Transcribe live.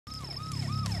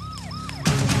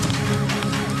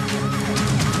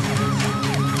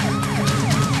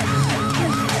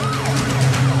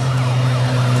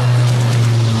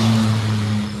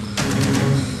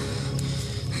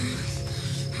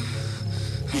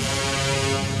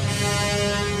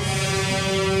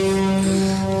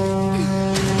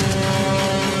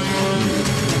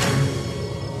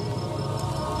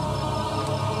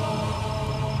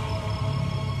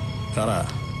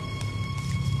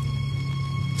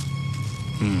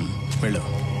వెళ్ళు,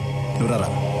 నువ్వు రారా.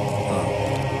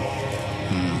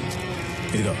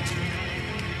 ఇదిగో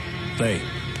రై,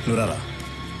 నువ్వు రారా.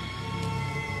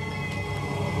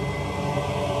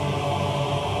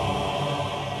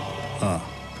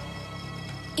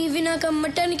 ఇవి నాకు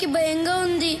అమ్మటానికి భయంగా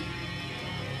ఉంది.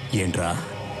 ఏంట్రా?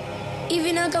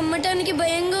 ఇవి నాకు అమ్మటానికి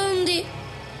భయంగా ఉంది.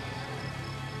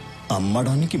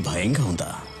 అమ్మడానికి భయంగా ఉందా?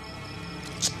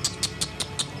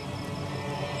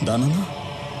 దానన్నా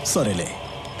సరేలే,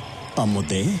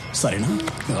 అమ్ముద్దే సరేనా?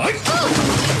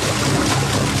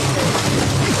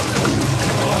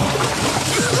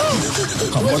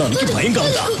 అమ్మడానికి భయంగా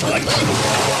ఉందా?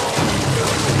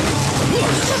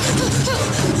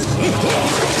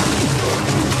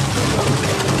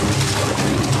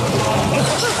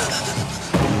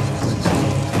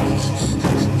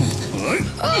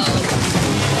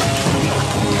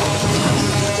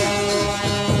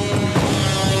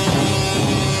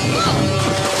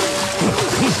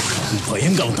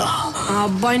 భయంగా ఉందా? ఆ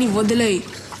అబ్బాయిని వదిలేయి.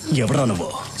 ఎవరా నువ్వు?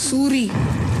 సూరి.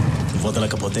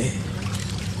 వదలకపోతే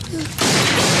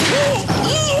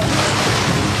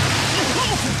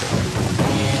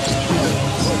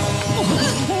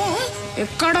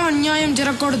ఎక్కడా అన్యాయం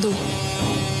జరగకూడదు.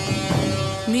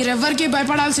 మీరెవ్వరికీ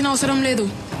భయపడాల్సిన అవసరం లేదు,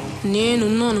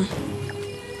 నేనున్నాను.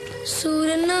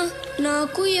 సూరన్న,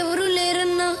 నాకు ఎవరు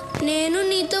లేరన్నా, నేను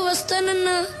నీతో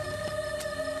వస్తానన్నా.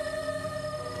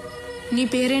 నీ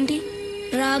పేరేంటి?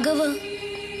 రాఘవ.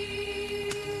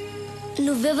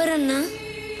 నువ్వెవరన్నా?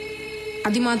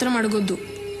 అది మాత్రం అడగొద్దు,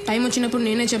 టైం వచ్చినప్పుడు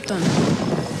నేనే చెప్తాను.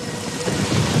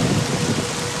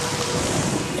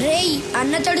 రేయ్,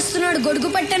 అన్న తడుస్తున్నాడు,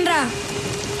 గొడుగు పట్టండ్రా.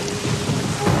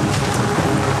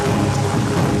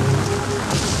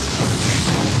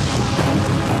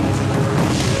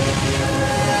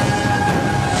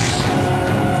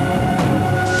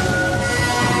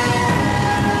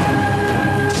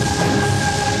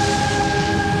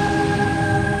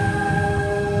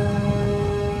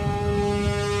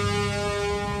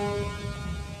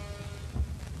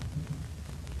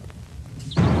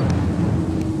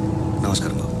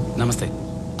 నమస్కారం బాబు. నమస్తే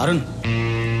అరుణ్.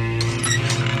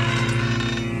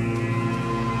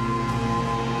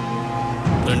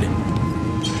 రండి.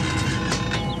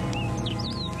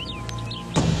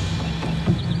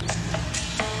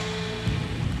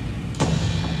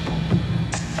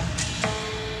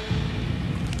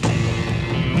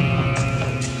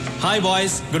 Hi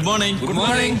boys, good morning. Good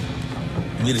morning.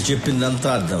 మీరు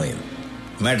చెప్పిందంతా అర్థమైంది.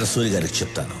 మ్యాటర్ సూరి గారికి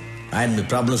చెప్తాను, ఆయన మీ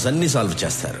ప్రాబ్లమ్స్ అన్నీ సాల్వ్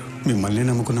చేస్తారు. మిమ్మల్ని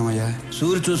నమ్ముకున్నామయ్యా.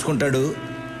 సూరి చూసుకుంటాడు,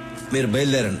 మీరు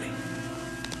బయలుదేరండి.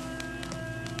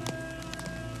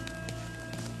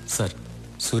 సార్,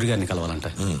 సూరి గారిని కలవాలంట.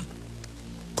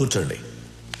 కూర్చోండి.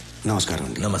 నమస్కారం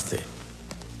అండి. నమస్తే,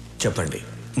 చెప్పండి.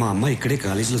 మా అమ్మ ఇక్కడే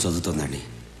కాలేజీలో చదువుతుందండి.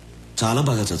 చాలా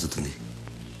బాగా చదువుతుంది.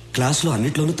 క్లాస్లో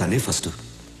అన్నిట్లోనూ తనే ఫస్ట్.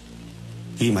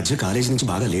 ఈ మధ్య కాలేజీ నుంచి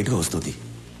బాగా లేటుగా వస్తుంది.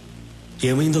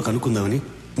 ఏమైందో కనుక్కుందామని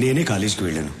నేనే కాలేజీకి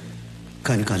వెళ్ళాను.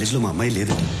 కానీ కాలేజీలో మా అమ్మాయి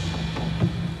లేదండి.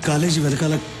 కాలేజీ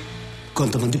వెనకాల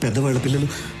కొంతమంది పెద్దవాళ్ల పిల్లలు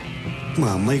మా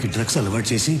అమ్మాయికి డ్రగ్స్ అలవాటు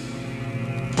చేసి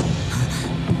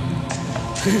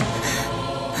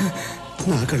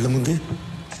నా కళ్ళ ముందే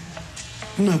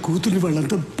నా కూతుర్ని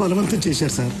వాళ్ళంతా బలవంతం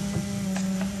చేశారు సార్.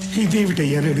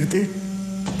 ఇదేమిటయ్యాని అడిగితే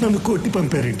నన్ను కొట్టి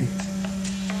పంపారండి.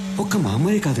 ఒక్క మా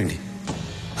అమ్మాయి కాదండి,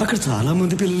 అక్కడ చాలా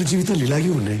మంది పిల్లల జీవితాలు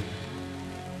ఇలాగే ఉన్నాయి.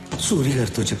 సూరి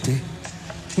గారితో చెప్తే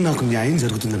నాకు న్యాయం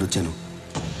జరుగుతుందని వచ్చాను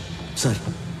సార్.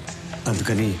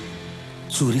 అందుకని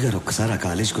సూరి గారు ఒక్కసారి ఆ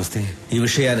కాలేజీకి వస్తే. ఈ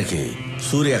విషయానికి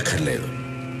సూరి అక్కర్లేదు,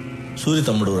 సూరి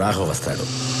తమ్ముడు రాఘవ వస్తాడు.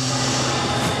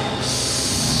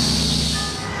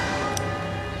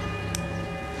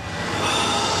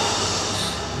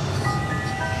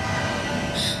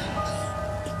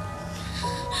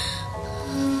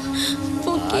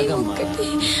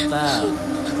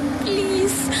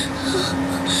 ప్లీజ్,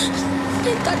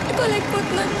 నేను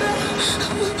తట్టుకోలేకపోతున్నాను.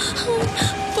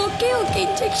 ఒకే ఒక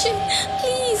ఇంజెక్షన్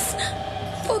ప్లీజ్,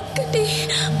 ఒక్కటి.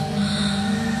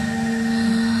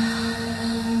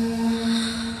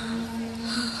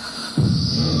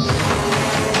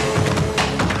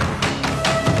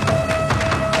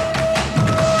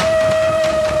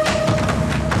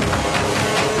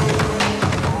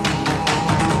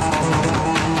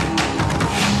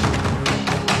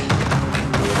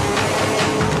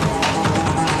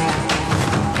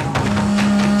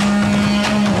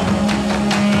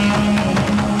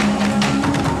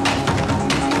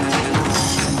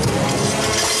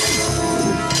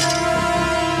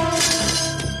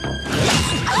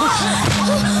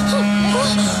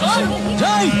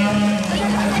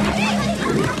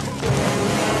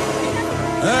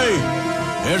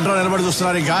 ఏంట్రో నిలబడి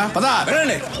చూస్తున్నారు, ఇంకా పదా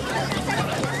వెళ్ళండి.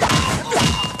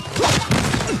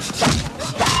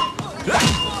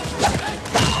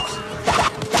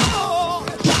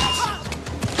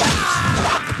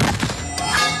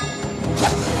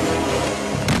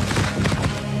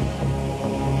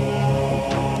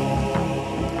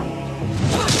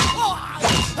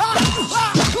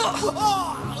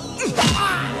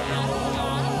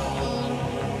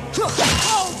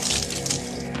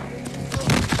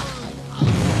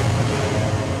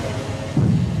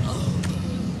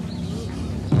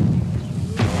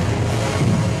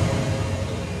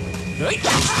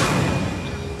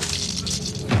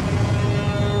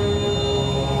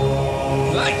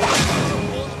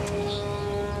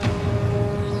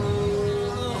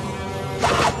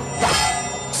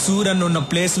 సూరన్ ఉన్న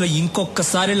ప్లేస్ లో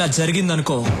ఇంకొకసారి ఇలా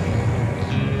జరిగిందనుకో,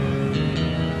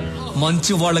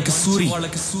 మంచి వాళ్ళకి సూరి,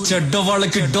 చెడ్డ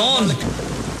వాళ్ళకి డాన్.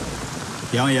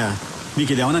 ఏమయ్యా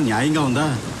మీకు ఇదేమన్నా న్యాయంగా ఉందా?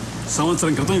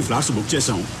 సంవత్సరం క్రితం ఈ ఫ్లాట్స్ బుక్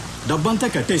చేశాం, డబ్బంతా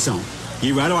కట్టేశాం.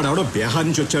 ఈవేళ వాడు ఎవడో బీహార్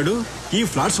నుంచి వచ్చాడు, ఈ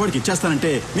ఫ్లాట్స్ వాడికి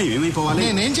ఇచ్చేస్తానంటే మేమేమైపోవాలి?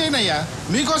 నేనేం చేయనయ్యా,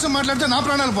 మీకోసం మాట్లాడితే నా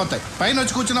ప్రాణాలు పోతాయి. పైన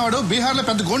వచ్చి కూర్చున్నవాడు బీహార్లో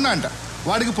పెద్ద గుండా అంట.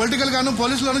 వాడికి పొలిటికల్ గాను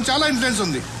పోలీసులోను చాలా ఇన్ఫ్లుయెన్స్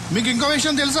ఉంది. మీకు ఇంకో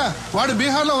విషయం తెలుసా? వాడు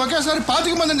బీహార్లో ఒకేసారి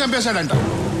 25 మందిని చంపేశాడంట.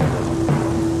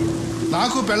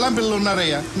 నాకు పెళ్ళాం పిల్లలు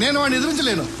ఉన్నారయ్యా, నేను వాడిని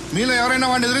ఎదిరించలేను. మీలో ఎవరైనా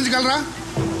వాడిని ఎదిరించగలరా?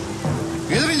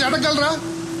 ఎదిరించి అడగగలరా?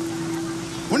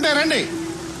 ఉంటే రండి,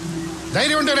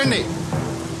 ధైర్యం ఉంటే రండి.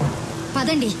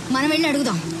 పదండి మనం వెళ్ళి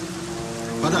అడుగుదాం.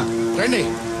 పద రండి.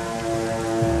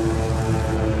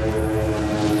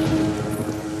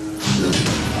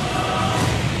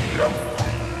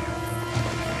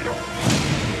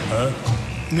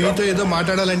 మీతో ఏదో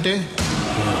మాట్లాడాలంటే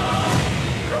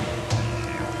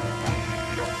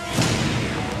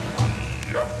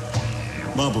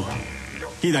బాబు,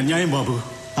 ఇది అన్యాయం బాబు.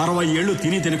 60 ఏళ్ళు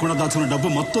తిని తినకుండా దాచుకున్న డబ్బు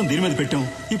మొత్తం దీని మీద పెట్టాం.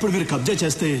 ఇప్పుడు మీరు కబ్జా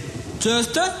చేస్తే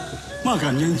మాకు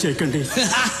అన్యాయం చేయకండి.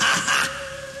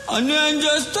 అన్యాయం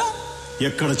చేస్తా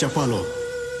ఎక్కడ చెప్పాలో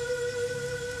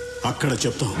అక్కడ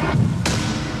చెప్తాం.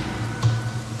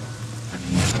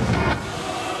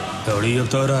 ఎవడికి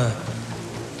చెప్తావురా?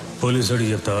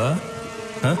 పోలీసుడికి చెప్తావా?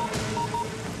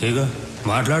 ఇక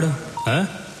మాట్లాడు.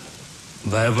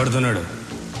 భయపడుతున్నాడు.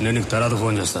 నేను నీకు తర్వాత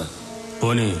ఫోన్ చేస్తా.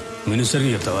 పోనీ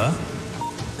మినిస్టర్కి చెప్తావా?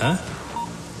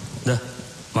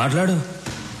 మాట్లాడు.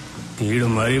 వీడు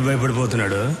మరీ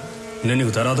భయపడిపోతున్నాడు. నేను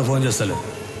నీకు తర్వాత ఫోన్ చేస్తాలే.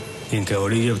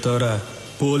 ఇంకెవడికి చెప్తావురా?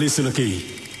 పోలీసులకి,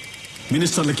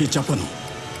 మినిస్టర్లకి చెప్పను,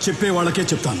 చెప్పే వాళ్ళకే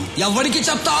చెప్తాను. ఎవరికి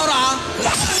చెప్తావురా?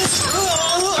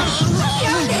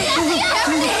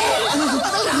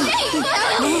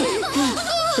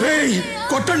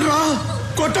 కొట్టండి రా,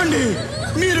 కొట్టండి.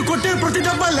 మీరు కొట్టే ప్రతి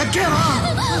డబ్బా లెక్కేరా.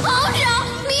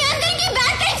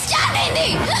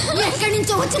 ఎక్కడి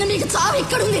నుంచో వచ్చిన మీకు చావు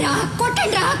ఎక్కడుందిరా?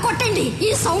 కొట్టండి రా, కొట్టండి. ఈ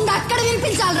సౌండ్ అక్కడ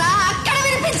వినిపించాలిరా, అక్కడ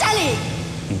వినిపించాలి.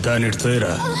 దాని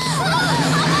తోయరా.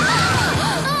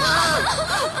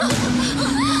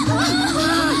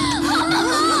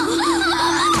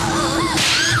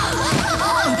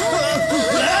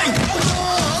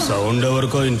 సౌండ్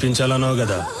ఎవరికో వినిపించాలన్నావు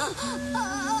కదా,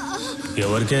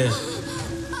 ఎవరికే?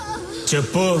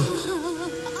 చెప్పు,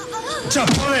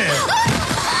 చెప్పవే.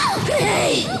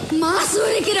 మా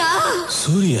సూరికి రా.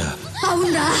 సూర్య?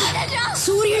 అవునరా,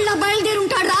 సూర్యుడిలో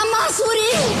బయలుదేరుంటాడు రా మా సూరి.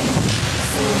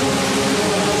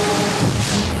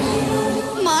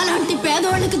 మాలాంటి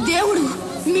పేదవాళ్ళకి దేవుడు,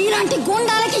 మీలాంటి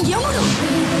గూండాలకి యముడు.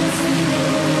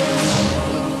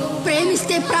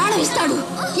 ప్రేమిస్తే ప్రాణం ఇస్తాడు,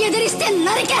 ఎదిరిస్తే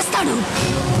నరికేస్తాడు.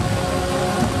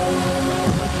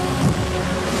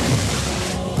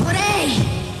 ఒరేయ్,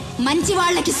 మంచి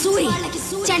వాళ్ళకి సూరి,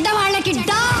 చెడ్డ వాళ్ళకి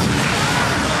డా.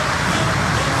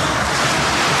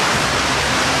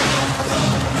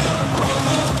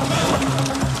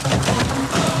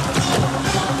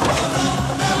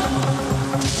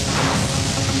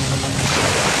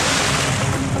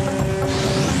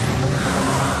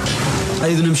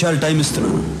 ఐదు నిమిషాలు టైం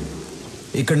ఇస్తున్నాను.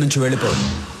 ఇక్కడి నుంచి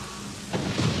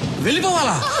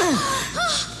వెళ్ళిపోవాలా?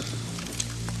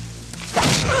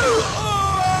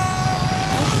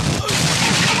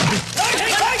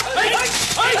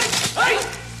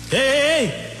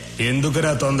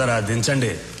 ఎందుకురా తొందర?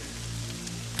 దించండి.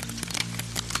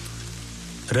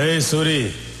 రే సూరి,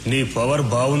 నీ పవర్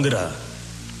బాగుందిరా.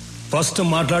 ఫస్ట్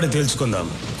మాట్లాడి తెలుసుకుందాం.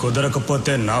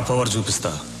 కుదరకపోతే నా పవర్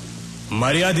చూపిస్తా.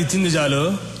 మర్యాద ఇచ్చింది చాలు.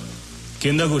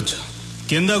 కింద కూర్చో,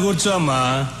 కింద కూర్చో అమ్మా.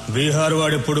 బీహార్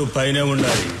వాడెప్పుడు పైనే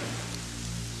ఉండాలి,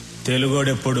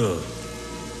 తెలుగోడెప్పుడు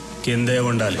కిందే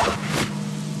ఉండాలి.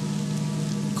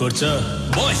 కూర్చో.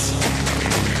 బాయ్స్,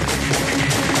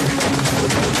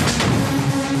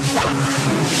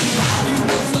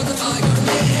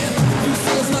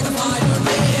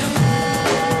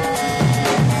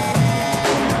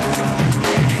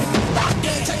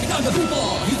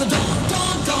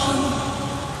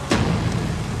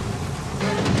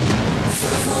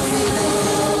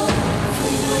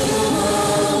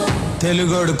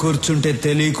 తెలుగోడు కూర్చుంటే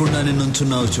తెలియకుండానే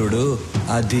నుంచున్నావు చూడు,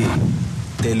 అది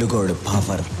తెలుగోడు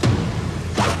పవర్.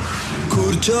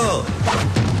 కూర్చో.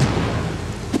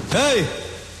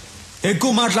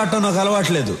 ఎక్కువ మాట్లాడటం నాకు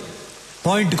అలవాట్లేదు.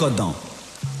 పాయింట్కి వద్దాం.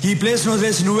 ఈ ప్లేస్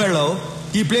వదిలేసి నువ్వు వెళ్ళావు,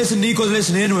 ఈ ప్లేస్ నీకు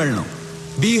వదిలేసి నేను వెళ్ళను.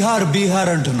 బీహార్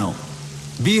బీహార్ అంటున్నావు.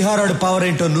 బీహార్ ఆడు పవర్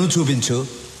ఏంటో నువ్వు చూపించు.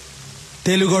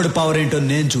 తెలుగోడు పవర్ ఏంటో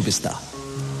నేను చూపిస్తా.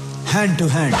 Hand to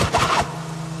hand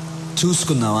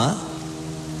చూసుకుందామా?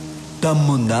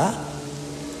 దమ్ముందా?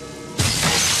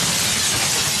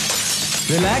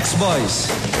 Relax boys.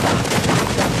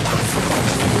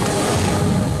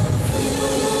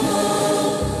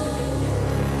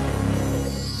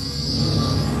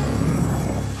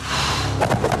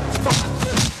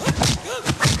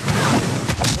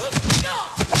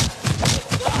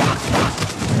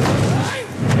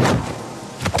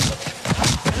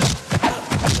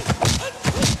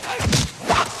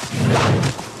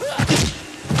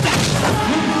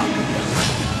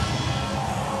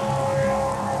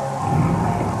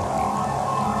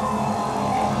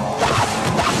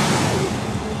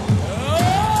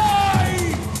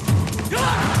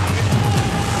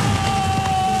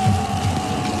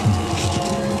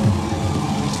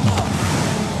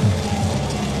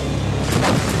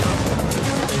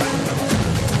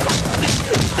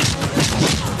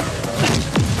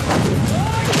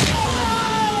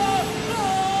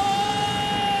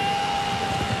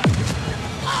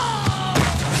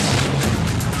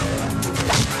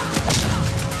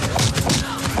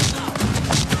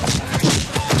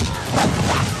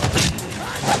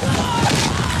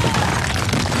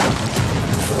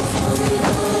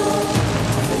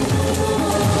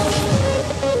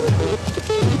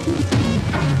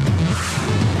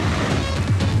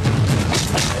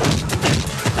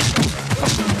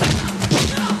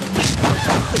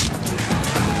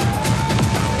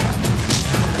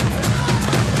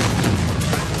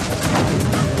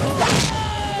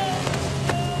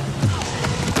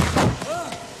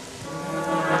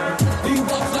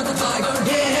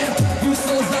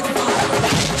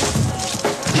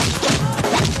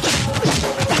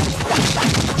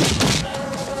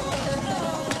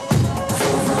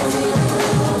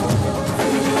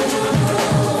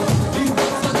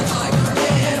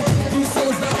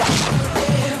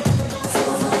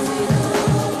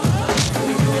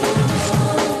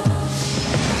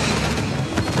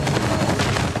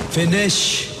 Finish.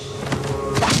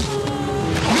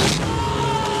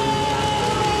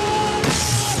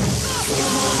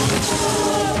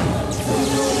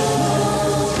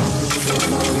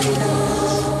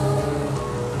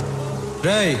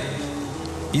 రేయ్,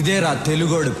 ఇదేరా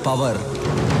తెలుగోడు పవర్.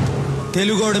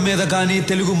 తెలుగోడు మీద కానీ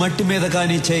తెలుగు మట్టి మీద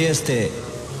కానీ చేయేస్తే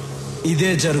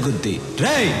ఇదే జరుగుద్ది.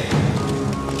 రేయ్,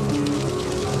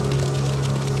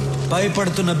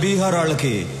 భయపడుతున్న బీహార్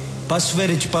వాళ్ళకి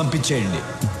పసువేరిచ్చి పంపించేయండి.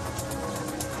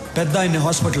 పెద్ద ఆయన్ని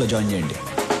హాస్పిటల్లో జాయిన్ చేయండి.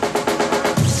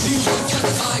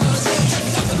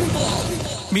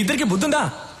 మీ ఇద్దరికి బుద్ధుందా?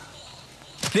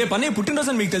 రేపు అన్నయ్య పుట్టినరోజు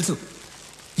అని మీకు తెలుసు.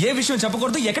 ఏ విషయం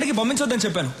చెప్పకూడదు, ఎక్కడికి పంపించొద్దని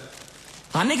చెప్పాను.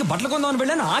 అన్నయ్యకి బట్టలు కొందామని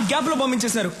వెళ్ళాను, ఆ గ్యాప్ లో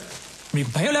పంపించేశారు. మీకు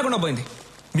భయం లేకుండా పోయింది.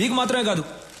 మీకు మాత్రమే కాదు,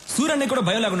 సూర్యన్నయ్య కూడా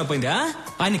భయం లేకుండా పోయింది.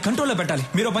 ఆయన్ని కంట్రోల్లో పెట్టాలి.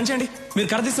 మీరు పని చేయండి, మీరు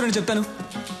కర్ర తీస్తారని చెప్తాను.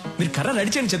 మీరు కర్ర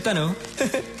రెడీ చేయండి చెప్తాను.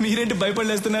 మీరేంటి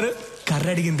భయపడలేస్తున్నారు? కర్ర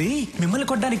అడిగింది మిమ్మల్ని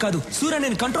కొట్టడానికి కాదు,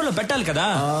 సూర్యని కంట్రోల్లో పెట్టాలి కదా.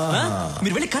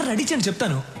 మీరు వెళ్ళి కర్ర రెడీ చేయండి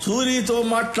చెప్తాను. సూర్యతో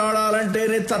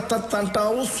మాట్లాడాలంటేనే తత్తత్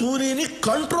అంటావు, సూర్యని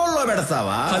కంట్రోల్లో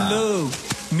పెడతావా? హలో,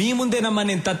 మీ ముందేనమ్మా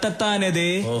నేను తత్తత్త అనేది.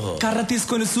 కర్ర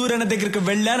తీసుకుని సూర్యన్న దగ్గరికి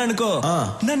వెళ్ళాననుకో,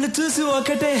 నన్ను చూసి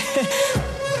ఒకటే.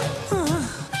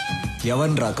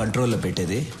 ఎవన్రా కంట్రోల్లో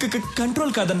పెట్టేది?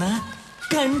 కంట్రోల్ కాదన్నా,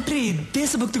 కంట్రీ,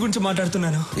 దేశభక్తి గురించి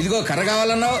మాట్లాడుతున్నాను. ఇదిగో కర్ర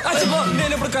కావాలన్నావు,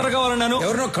 నేను ఎప్పుడు కర్ర కావాలన్నాను?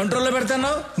 ఎవరినో కంట్రోల్లో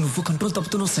పెడతాన్నావు. నువ్వు కంట్రోల్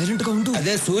తప్పుతున్నావు, సైలెంట్ గా ఉండు.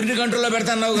 అదే సూర్యుని కంట్రోల్లో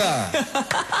పెడతాన్నావుగా.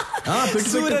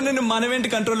 సూర్యుని మనమేంటి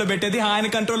కంట్రోల్లో పెట్టేది, ఆయన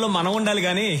కంట్రోల్లో మనం ఉండాలి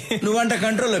గాని. నువ్వంట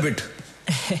కంట్రోల్లో పెట్టు.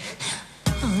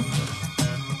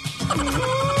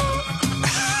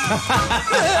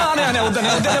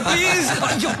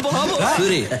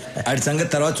 సూరి, ఆడి సంగతి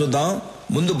తర్వాత చూద్దాం.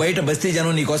 ముందు బయట బస్తీ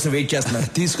జనం నీ కోసం వెయిట్ చేస్తున్నారు.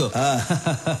 తీసుకో.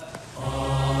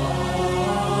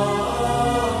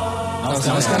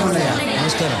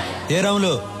 నమస్కారం. ఏ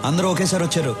రాములు, అందరూ ఒకేసారి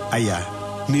వచ్చారు? అయ్యా,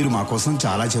 మీరు మా కోసం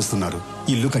చాలా చేస్తున్నారు.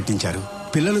 ఇల్లు కట్టించారు,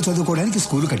 పిల్లలు చదువుకోవడానికి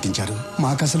స్కూలు కట్టించారు.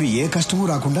 మాకు అసలు ఏ కష్టమూ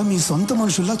రాకుండా మీ సొంత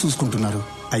మనుషుల్లా చూసుకుంటున్నారు.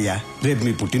 అయ్యా, రేపు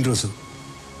మీ పుట్టినరోజు.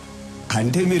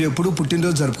 అంటే మీరు ఎప్పుడూ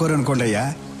పుట్టినరోజు జరుపుకోరు అనుకోండి అయ్యా,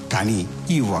 కానీ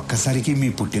ఈ ఒక్కసారికి మీ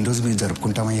పుట్టినరోజు మేము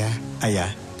జరుపుకుంటామయ్యా. అయ్యా,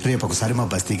 రేపు ఒకసారి మా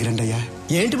బస్తీకి రండి అయ్యా.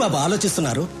 ఏంటి బాబు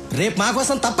ఆలోచిస్తున్నారు? రేపు మా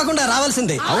కోసం తప్పకుండా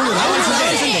రావాల్సిందే. అవును,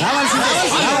 రావాల్సిందే.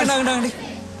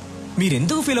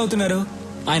 మీరెందుకు ఫీల్ అవుతున్నారు?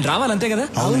 ఆయన రావాలంతే కదా.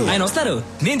 ఆయన వస్తారు,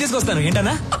 నేను తీసుకొస్తాను.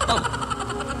 ఏంటన్నా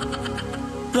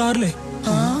రారులే.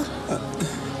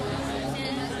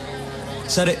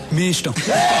 సరే, మీ ఇష్టం.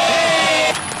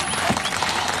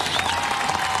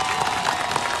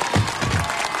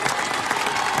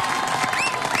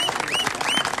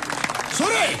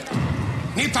 సూరి,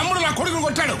 నీ తమ్ముడు నా కొడుకుని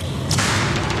కొట్టాడు.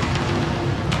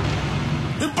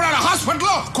 ఇప్పుడు ఆయన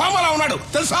హాస్పిటల్లో కోమాలో ఉన్నాడు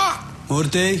తెలుసా?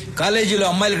 మూర్తి కాలేజీలో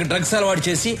అమ్మాయిలకి డ్రగ్స్ అలవాటు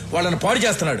చేసి వాళ్ళని పాడు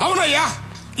చేస్తున్నాడు. అవునయ్యా,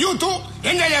 యూత్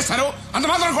ఎంజాయ్ చేస్తారు, అంత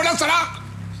మాత్రం కొట్టేస్తారా?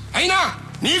 అయినా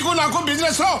నీకు నాకు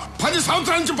బిజినెస్ లో 10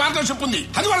 సంవత్సరాల నుంచి పార్ట్నర్షిప్ ఉంది,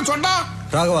 అది కూడా చూడ్డా.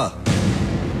 రాఘవ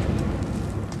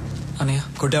అన్నయ్య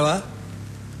కొట్టావా?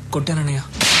 కొట్టానన్నయ్య.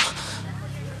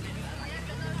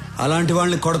 అలాంటి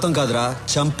వాళ్ళని కొడతాం కాదురా,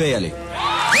 చంపేయాలి.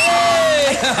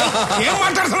 ఏం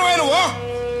మాట్లాడుతున్నావా నువ్వు?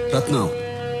 రత్నం,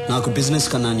 నాకు బిజినెస్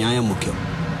కన్నా న్యాయం ముఖ్యం.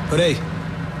 ఒరేయ్,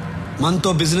 మనతో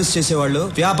బిజినెస్ చేసేవాళ్ళు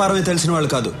వ్యాపారమే తెలిసిన వాళ్ళు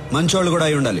కాదు, మంచోళ్ళు కూడా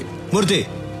అయి ఉండాలి. మూర్తి,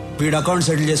 వీడు అకౌంట్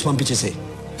సెటిల్ చేసి పంపించేసేయ్.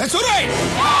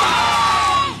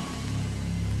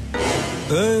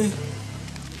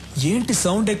 ఏంటి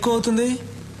సౌండ్ ఎక్కువ అవుతుంది?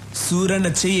 సూరన్న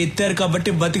చెయ్యి ఎత్తారు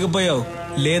కాబట్టి బతికిపోయావు,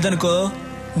 లేదనుకో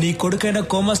నీ కొడుకైనా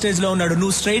కోమా స్టేజ్ లో ఉన్నాడు.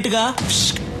 నువ్వు స్ట్రైట్ గా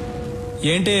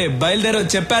ఏంటి బయలుదేరో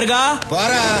చెప్పారుగా.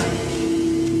 పోరా,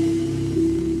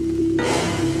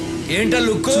 ఏంటా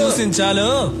లుక్? చూసించాలు,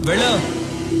 వెళ్ళు.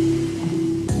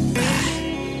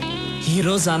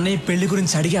 ఈరోజు అన్నయ్య పెళ్లి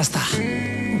గురించి అడిగేస్తా.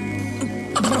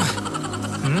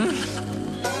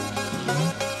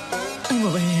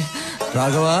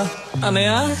 రాఘవ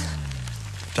అన్నయ్య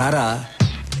రారా.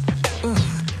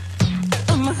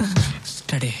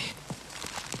 స్టడీ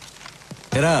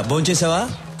ఎరా, భోంచేసావా?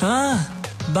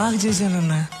 బాగా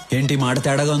చేశానన్నా. ఏంటి మాట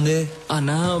తేడాగా ఉంది?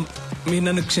 అన్నా, మీరు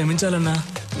నన్ను క్షమించాలన్నా,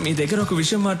 మీ దగ్గర ఒక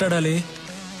విషయం మాట్లాడాలి.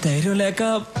 ధైర్యం లేక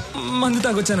మందు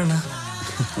తాగొచ్చానన్నా.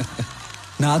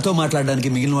 నాతో మాట్లాడడానికి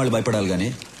మిగిలిన వాళ్ళు భయపడాలి గాని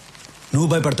నువ్వు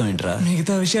భయపడతావు ఏంట్రా?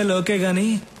 మిగతా విషయాలు ఓకే గాని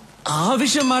ఆ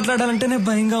విషయం మాట్లాడాలంటేనే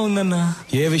భయంగా ఉందన్నా.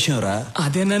 ఏ విషయం రా?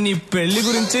 అదేనా నీ పెళ్లి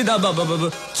గురించి.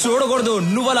 చూడకూడదు,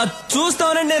 నువ్వు అలా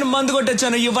చూస్తావని నేను మందు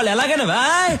కొట్టొచ్చాను. ఇవాళ ఎలాగైనా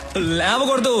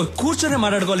లేవకూడదు, కూర్చొని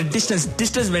మాట్లాడుకోవాలి.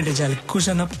 డిస్టెన్స్ మెయింటైన్ చేయాలి.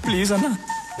 కూర్చోన్నా ప్లీజ్ అన్నా.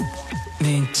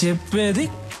 నేను చెప్పేది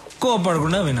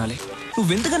కోపడకుండా వినాలి.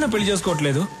 నువ్వెందుకన్నా పెళ్లి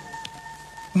చేసుకోవట్లేదు?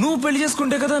 నువ్వు పెళ్లి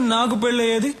చేసుకుంటే కదా నాకు పెళ్లి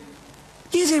అయ్యేది.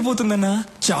 ఈజీ అయిపోతుందన్నా.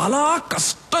 చాలా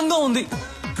కష్టంగా ఉంది.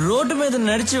 రోడ్డు మీద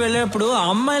నడిచి వెళ్ళేప్పుడు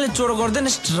అమ్మాయిని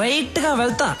చూడకూడదని స్ట్రైట్ గా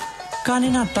వెళ్తా, కానీ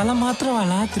నా తల మాత్రం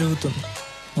అలా తిరుగుతుంది.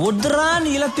 వద్దురా అని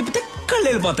ఇలా తిప్పితే కళ్ళు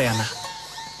వెళ్ళిపోతాయి అన్న.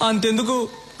 అంతెందుకు,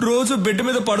 రోజు బెడ్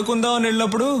మీద పడుకుందాం అని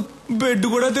వెళ్ళినప్పుడు బెడ్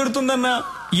కూడా తిడుతుందన్నా.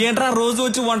 ఏంట్రా రోజు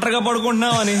వచ్చి ఒంటరిగా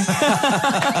పడుకుంటున్నావు అని.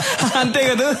 అంతే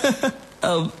కదా.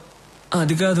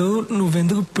 అది కాదు,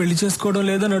 నువ్వెందుకు పెళ్లి చేసుకోవడం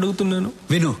లేదని అడుగుతున్నాను.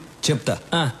 విను, చెప్తా.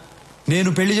 నేను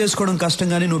పెళ్లి చేసుకోవడం కష్టం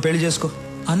గానీ నువ్వు పెళ్లి చేసుకో.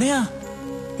 అన్నయ్య,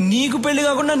 నీకు పెళ్లి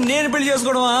కాకుండా నేను పెళ్లి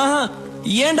చేసుకోవడం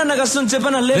ఏంటన్నా కష్టం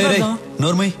చెప్పాను.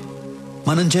 నోర్మయ్,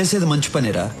 మనం చేసేది మంచి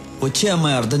పనిరా. వచ్చే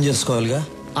అమ్మాయి అర్థం చేసుకోవాలిగా.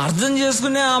 అర్థం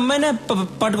చేసుకునే అమ్మాయినే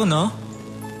పట్టుకుందాం.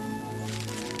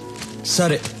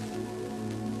 సరే,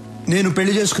 నేను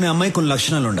పెళ్లి చేసుకునే అమ్మాయి కొన్ని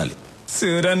లక్షణాలు ఉండాలి.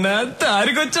 సూరన్న,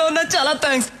 తారికొచ్చావున్నా, చాలా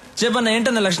థ్యాంక్స్. చెప్పన్నా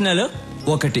ఏంటన్నా లక్షణాలు?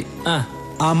 1, ఆ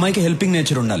అమ్మాయికి హెల్పింగ్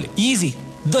నేచర్ ఉండాలి. ఈజీ,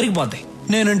 దొరికిపోతాయి.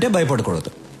 నేనంటే భయపడకూడదు.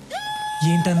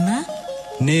 ఏంటన్నా?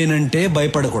 నేనంటే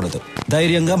భయపడకూడదు,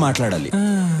 ధైర్యంగా మాట్లాడాలి.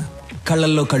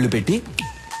 కళ్ళల్లో కళ్ళు పెట్టి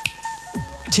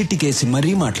చిట్టికేసి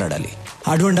మరీ మాట్లాడాలి.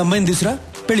 అటువంటి అమ్మాయిని తీసురా,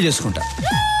 పెళ్లి చేసుకుంటా.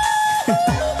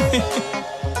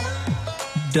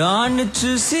 దాన్ని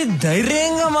చూసి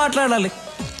ధైర్యంగా మాట్లాడాలి.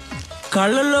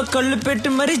 కళ్ళల్లో కళ్ళు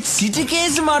పెట్టి మరీ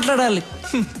చిటికేసి మాట్లాడాలి.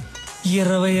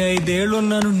 25 ఏళ్ళు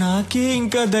ఉన్నాను, నాకే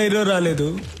ఇంకా ధైర్యం రాలేదు.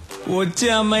 వచ్చే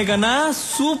అమ్మాయి కన్నా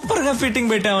సూపర్ గా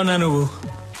ఫిట్టింగ్ పెట్టావన్నా నువ్వు.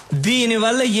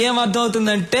 దీనివల్ల ఏం అర్థం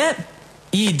అవుతుందంటే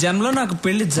ఈ జన్మలో నాకు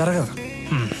పెళ్లి జరగదు.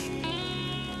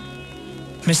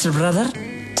 మిస్టర్ బ్రదర్,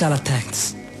 చాలా థ్యాంక్స్.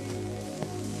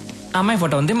 అమ్మాయి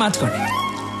ఫోటో ఉంది, మార్చుకోండి.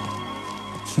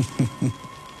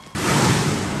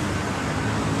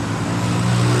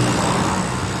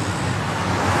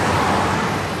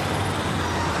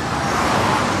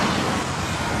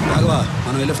 రాఘవా,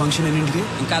 మనం వెళ్ళే ఫంక్షన్ ఎన్నింటికి?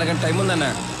 ఇంకా అరగంట టైం ఉందన్న.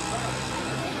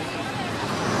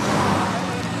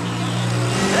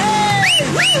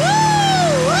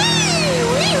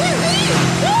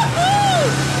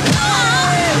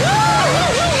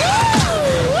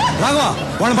 రాఘవా,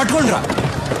 వాళ్ళని పట్టుకోండి రా.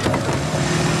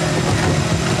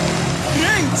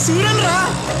 సూరన్ రా.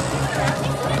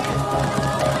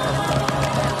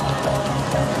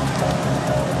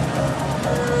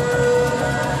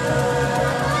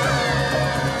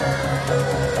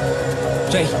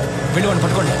 జై, వెళ్ళి వాడిని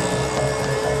పట్టుకోండి.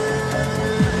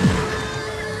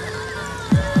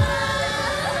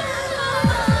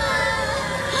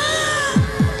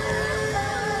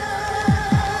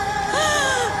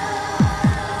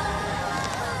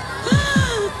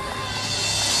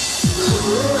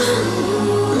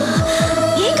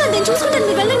 ఏం కాదు, నేను చూసుకుంటాను,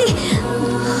 మీరు వెళ్ళండి.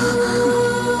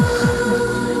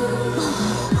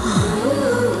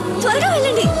 త్వరగా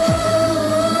వెళ్ళండి.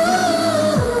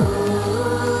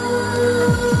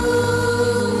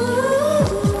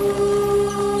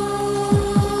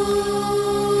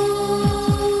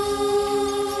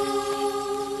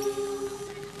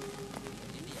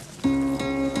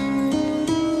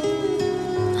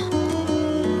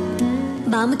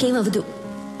 అమ్మకేం అవ్వదు,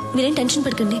 మీరేం టెన్షన్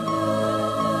పడకండి.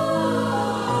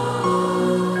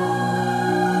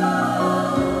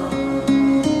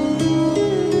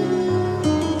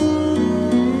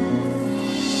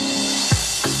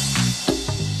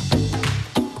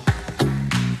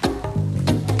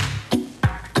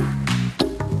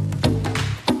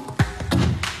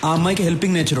 ఆ అమ్మాయికి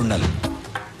హెల్పింగ్ నేచర్ ఉండాలి.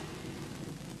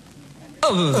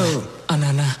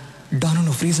 అన్నా డాను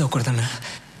నువ్వు ఫ్రీజ్ అవ్వకూడదన్నా.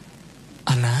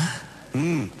 అన్నా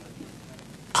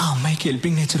ఆ అమ్మాయికి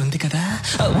హెల్పింగ్ నేచర్ ఉంది కదా.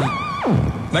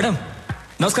 మేడం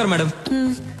నమస్కారం. మేడం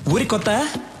ఊరి కొత్త?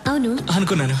 అవును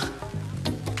అనుకున్నాను.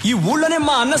 ఈ ఊళ్ళోనే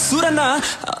మా అన్న సూరన్న.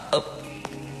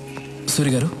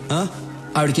 సూరి గారు,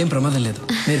 ఆవిడకేం ప్రమాదం లేదు,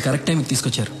 మీరు కరెక్ట్ టైంకి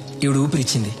తీసుకొచ్చారు. ఈవిడ ఊపిరి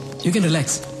ఇచ్చింది. You can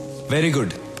relax. Very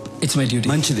good. It's my duty.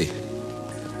 మంచిది.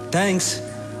 థ్యాంక్స్.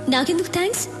 నాకెందుకు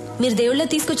థ్యాంక్స్? మీరు దేవుళ్ళ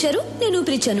తీసుకొచ్చారు, నేను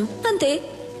ఊపిరిచ్చాను, అంతే.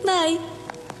 బాయ్.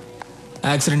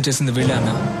 యాక్సిడెంట్ చేసింది వీళ్ళే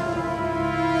అన్న.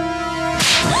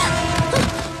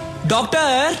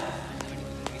 డాక్టర్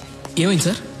ఏమైంది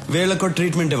సార్? వీళ్ళకు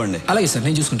ట్రీట్మెంట్ ఇవ్వండి. అలాగే సార్,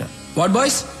 నేను చూసుకుంటా. వాట్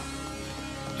బాయ్స్,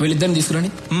 వీళ్ళిద్దరిని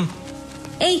తీసుకురండి.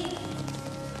 ఏయ్,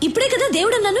 ఇప్పుడే కదా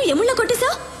దేవుడు అన్నాను, ఎముళ్ళ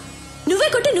కొట్టేసా? నువ్వే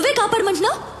కొట్టి నువ్వే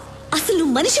కాపాడమంటున్నావు. అసలు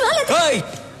నువ్వు మనిషివా లేదా?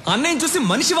 అన్నయ్య చూసి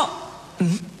మనిషివా?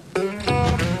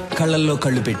 కళ్ళల్లో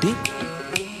కళ్ళు పెట్టి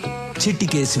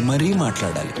చిట్టికేసి మరీ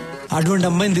మాట్లాడాలి. అటువంటి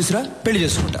అమ్మాయిని తీసురా, పెళ్లి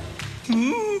చేసుకుంటా.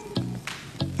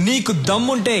 నీకు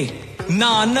దమ్ముంటే నా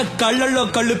అన్న కళ్ళల్లో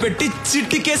కళ్ళు పెట్టి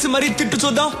చిట్టికేసి మరీ తిట్టు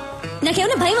చూద్దాం.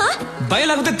 నాకేమైనా భయమా? భయం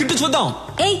లేకపోతే తిట్టు చూద్దాం.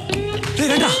 ఏయ్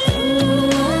రండ్రా.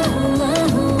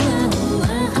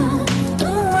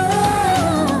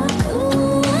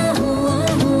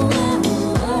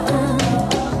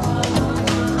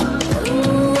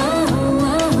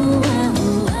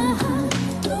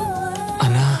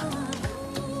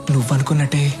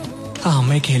 నువ్వనుకున్నట్టే ఆ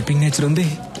అమ్మాయికి హెల్పింగ్ నేచర్ ఉంది.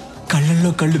 కళ్ళల్లో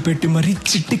కళ్ళు పెట్టి మరీ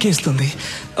చిట్టికేస్తుంది.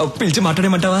 పిలిచి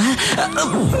మాట్లాడేమంటావా?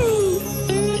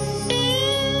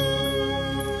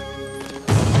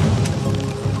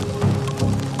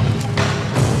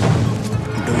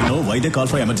 Do you know why they call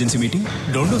for emergency meeting?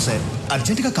 Don't know, sir.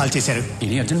 Urgent గా కాల్ చేశారు.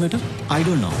 Any urgent matter? I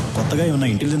don't know. కొత్తగా ఏమన్నా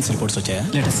ఇంటెలిజెన్స్ రిపోర్ట్స్ వచ్చాయా?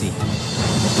 Let us see.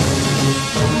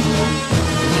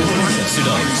 Sit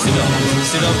down. Sit down.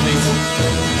 Sit down, please.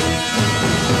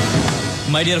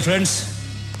 My dear friends,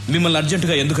 మిమ్మల్ని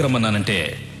అర్జెంటుగా ఎందుకు రమ్మన్నానంటే,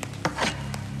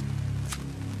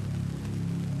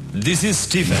 this is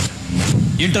Stephen,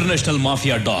 international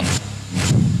mafia don.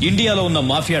 ఇండియాలో ఉన్న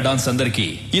మాఫియా డాన్స్ అందరికీ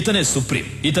ఇతనే సుప్రీం.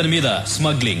 ఇతని మీద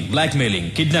smuggling, black mailing,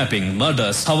 kidnapping,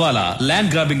 murders, హవాలా,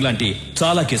 ల్యాండ్ గ్రాబింగ్ లాంటి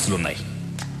చాలా కేసులున్నాయి.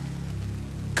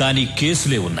 కానీ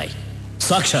కేసులే ఉన్నాయి,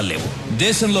 సాక్ష్యాలు లేవు.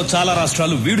 దేశంలో చాలా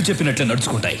రాష్ట్రాలు వీడు చెప్పినట్లే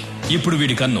నడుచుకుంటాయి. ఇప్పుడు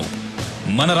వీడి కన్ను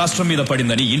మన రాష్ట్రం మీద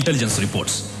పడిందని ఇంటెలిజెన్స్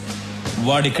రిపోర్ట్స్.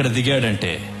 వాడిక్కడ దిగాడంటే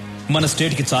మన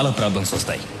స్టేట్ కి చాలా ప్రాబ్లమ్స్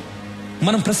వస్తాయి.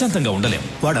 మనం ప్రశాంతంగా ఉండలేం.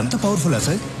 వాడంత పవర్ఫుల్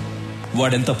సార్?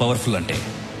 వాడెంత పవర్ఫుల్ అంటే,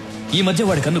 ఈ మధ్య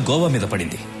వాడి కన్ను గోవా మీద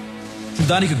పడింది.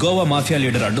 దానికి గోవా మాఫియా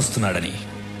లీడర్ అడ్డొస్తున్నాడని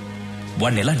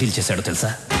వాడిని ఎలా డీల్ చేశాడో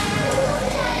తెలుసా?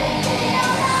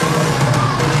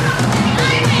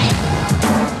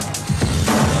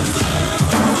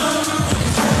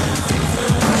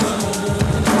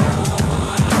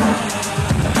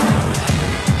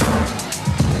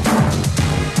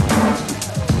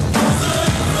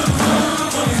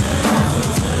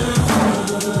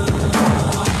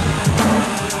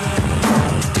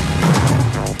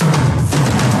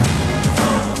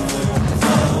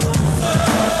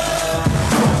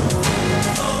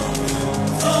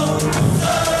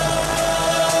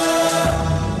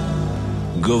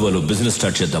 గోవాలో బిజినెస్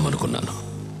స్టార్ట్ చేద్దాం అనుకున్నాను.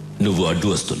 నువ్వు అడ్డు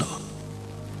వస్తున్నావు.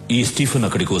 ఈ స్టీఫెన్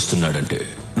అక్కడికి వస్తున్నాడంటే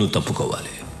నువ్వు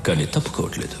తప్పుకోవాలి, కానీ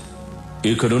తప్పుకోవట్లేదు.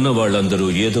 ఇక్కడున్న వాళ్ళందరూ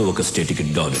ఏదో ఒక స్టేట్కి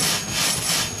డాన్,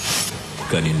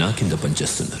 కానీ నా కింద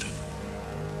పనిచేస్తున్నారు.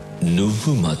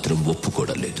 నువ్వు మాత్రం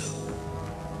ఒప్పుకోవడం లేదు.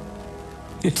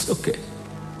 It's okay.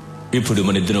 ఇప్పుడు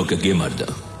మన ఇద్దరం ఒక గేమ్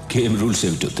ఆడదాం. గేమ్ రూల్స్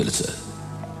ఏమిటో తెలుసా?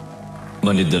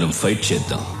 మన ఇద్దరం ఫైట్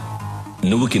చేద్దాం.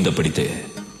 నువ్వు కింద పడితే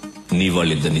నీ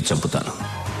వాళ్ళిద్దరిని చంపుతాను.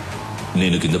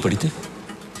 నేను కింద పడితే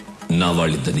నా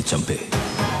వాళ్ళిద్దరిని చంపే.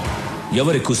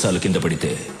 ఎవరెక్కువసార్లు కింద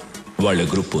పడితే వాళ్ళ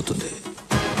గ్రూప్ పోతుంది.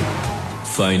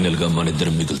 ఫైనల్ గా మన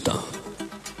ఇద్దరం మిగులుతాం.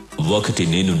 ఒకటి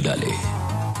నేనుండాలి,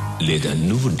 లేదా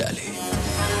నువ్వుండాలి.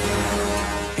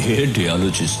 ఏంటి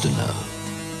ఆలోచిస్తున్నా?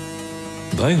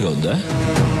 భయంగా ఉందా?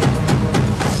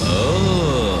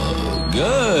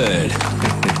 గుడ్.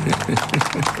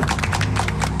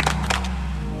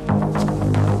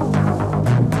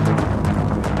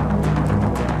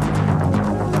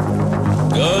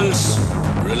 Girls,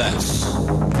 relax.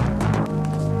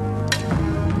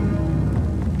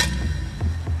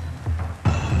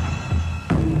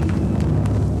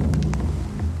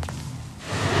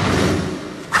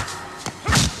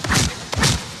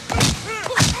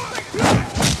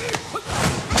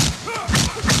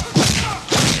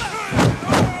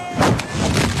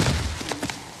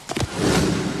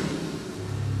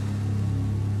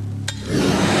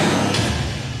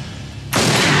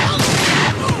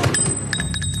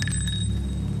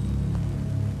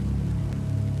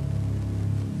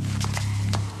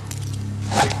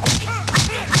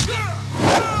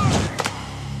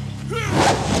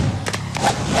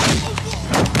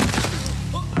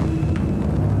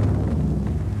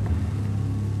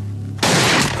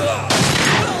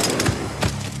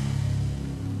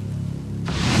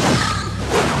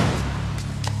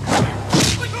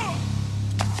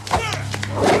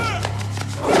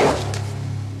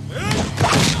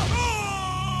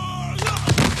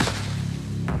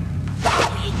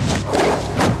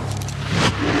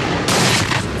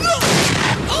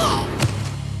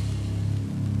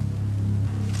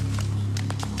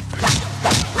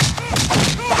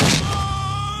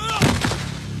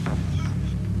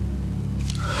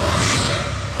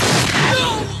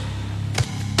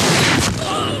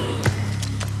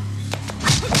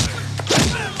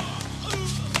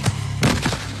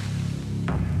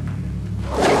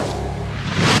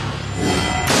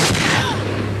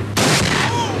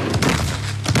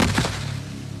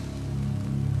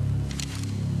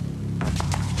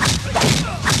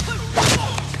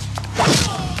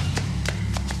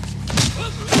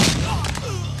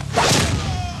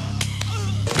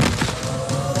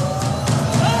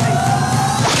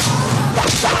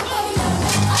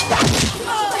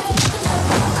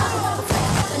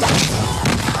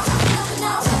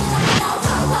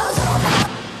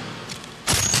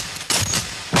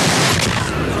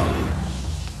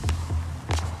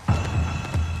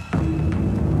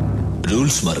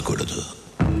 రూల్స్ మారకూడదు.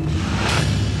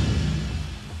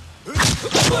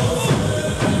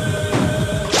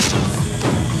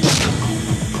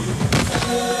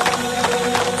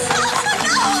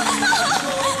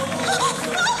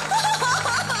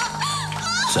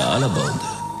 చాలా బాగుంది.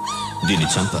 దీన్ని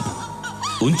చంపను,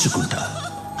 ఉంచుకుంటా.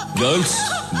 Girls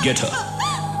get her.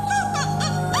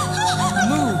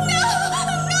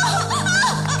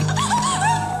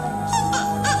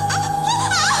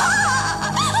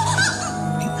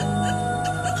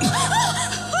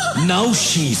 Now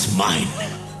she's mine.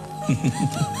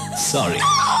 Sorry.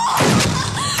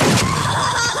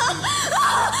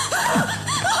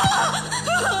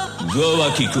 Goa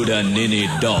ki kuda nene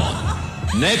dawn.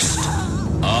 Next,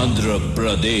 Andhra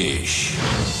Pradesh.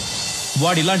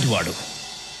 వాడిలాంటి వాడు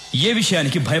ఏ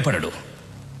విషయానికి భయపడడు.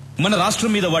 మన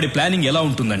రాష్ట్రం మీద వాడి ప్లానింగ్ ఎలా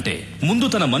ఉంటుందంటే, ముందు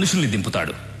తన మనుషుల్ని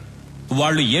దింపుతాడు.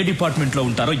 వాళ్ళు ఏ డిపార్ట్మెంట్లో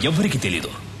ఉంటారో ఎవ్వరికి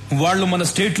తెలీదు. వాళ్ళు మన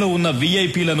స్టేట్ లో ఉన్న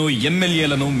విఐపీలను,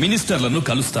 ఎమ్మెల్యేలను, మినిస్టర్లను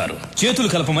కలుస్తారు. చేతులు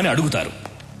కలపమని అడుగుతారు,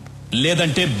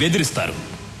 లేదంటే బెదిరిస్తారు.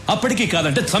 అప్పటికీ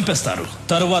కాదంటే చంపేస్తారు.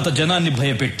 తరువాత జనాన్ని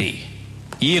భయపెట్టి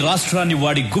ఈ రాష్ట్రాన్ని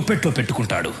వాడి గుప్పెట్లో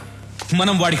పెట్టుకుంటాడు.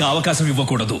 మనం వాడికి అవకాశం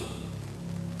ఇవ్వకూడదు.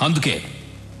 అందుకే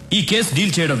ఈ కేసు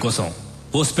డీల్ చేయడం కోసం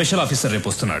ఓ స్పెషల్ ఆఫీసర్ రేపు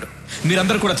వస్తున్నాడు.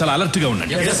 మీరందరూ కూడా చాలా అలర్ట్ గా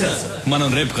ఉండండి. మనం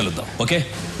రేపు కలుద్దాం. Okay,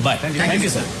 bye.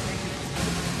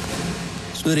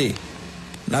 సూరి,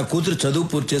 నా కూతురు చదువు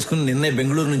పూర్తి చేసుకుని నిన్నే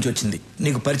బెంగళూరు నుంచి వచ్చింది.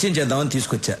 నీకు పరిచయం చేద్దామని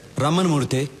తీసుకొచ్చా. రమ్మని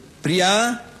మూర్తి. ప్రియా,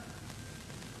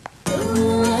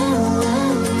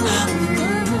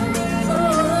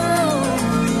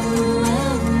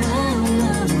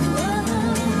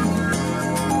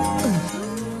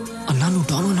 అన్నా నువ్వు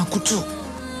డాను, నా కూర్చో.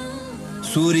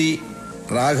 సూరి,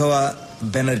 రాఘవ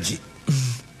బెనర్జీ.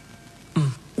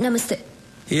 నమస్తే.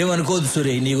 ఏమనుకోదు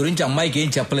సూరి, నీ గురించి అమ్మాయికి ఏం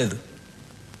చెప్పలేదు.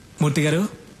 మూర్తి గారు,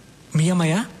 మీ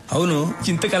అమ్మాయ? అవును.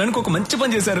 ఇంతకాలానికి ఒక మంచి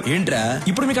పని చేశారు. ఏంట్రా?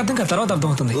 ఇప్పుడు మీకు అర్థం కాదు, తర్వాత అర్థం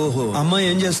అవుతుంది. ఓహో, అమ్మాయి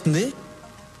ఏం చేస్తుంది?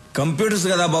 కంప్యూటర్స్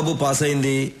కదా బాబు, పాస్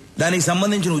అయింది. దానికి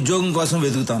సంబంధించిన ఉద్యోగం కోసం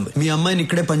వెతుకుతాంది. మీ అమ్మాయిని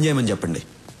ఇక్కడే పని చేయమని చెప్పండి.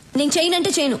 నేను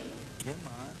చేయనంటే చేయను.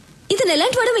 ఇతను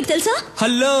ఎలాంటి వాడో మీకు తెలుసా?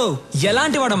 హలో,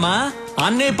 ఎలాంటి వాడమ్మా?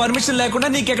 అన్నయ్య పర్మిషన్ లేకుండా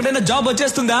నీకు ఎక్కడైనా జాబ్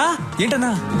వచ్చేస్తుందా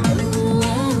ఏంటన్నా?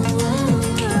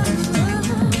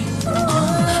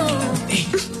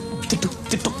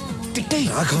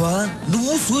 రాఘవ,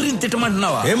 నువ్వు సూర్యుని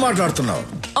తిట్టమంటున్నావా? ఏం మాట్లాడుతున్నావు?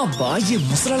 అబ్బా, ఈ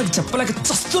ముసలాళ్ళకి చెప్పలేక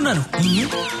చస్తున్నాను.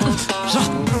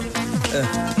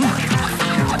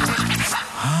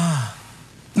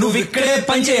 నువ్వు ఇక్కడే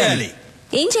పని చేయాలి.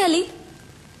 ఏం చేయాలి?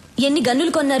 ఎన్ని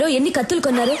గన్నులు కొన్నారో, ఎన్ని కత్తులు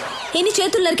కొన్నారో, ఎన్ని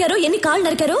చేతులు నరికారో, ఎన్ని కాళ్ళు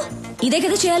నరికారో, ఇదే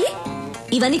కదా చేయాలి.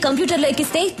 ఇవన్నీ కంప్యూటర్ లో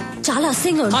ఎక్కిస్తే చాలా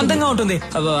అందంగా ఉంటుంది.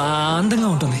 అందంగా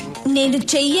ఉంటుంది. నేను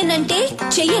చెయ్యనంటే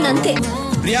చెయ్యనంతే.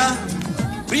 ప్రియా,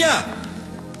 ప్రియా,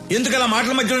 ఎందుకు అలా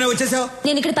మాటల మధ్యలోనే వచ్చేసావు?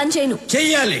 నేను ఇక్కడ పని చేయను.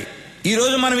 చెయ్యాలి. ఈ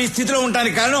రోజు మనం ఈ స్థితిలో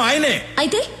ఉండడానికి కారణం ఆయనే.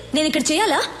 అయితే నేను ఇక్కడ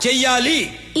చెయ్యాలా? చెయ్యాలి.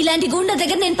 ఇలాంటి గూండా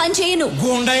దగ్గర నేను పని చేయను.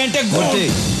 గూండా అంటే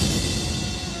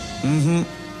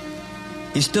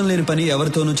ఇష్టం లేని పని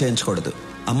ఎవరితోనూ చేయించకూడదు.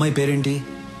 అమ్మాయి పేరేంటి?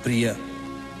 ప్రియా.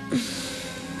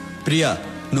 ప్రియా,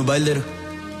 నువ్వు బయలుదేరు.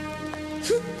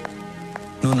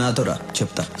 నువ్వు నాతో రా,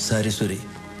 చెప్తా. సారీ సూరి,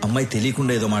 అమ్మాయి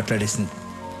తెలియకుండా ఏదో మాట్లాడేసింది.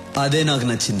 అదే నాకు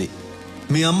నచ్చింది.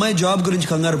 మీ అమ్మాయి జాబ్ గురించి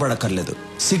కంగారు పడక్కర్లేదు.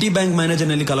 సిటీ బ్యాంక్ మేనేజర్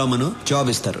వెళ్ళి కలవమను, జాబ్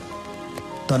ఇస్తారు.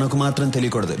 తనకు మాత్రం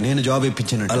తెలియకూడదు నేను జాబ్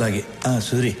ఇప్పించినట్టు. అలాగే.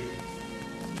 సూరి,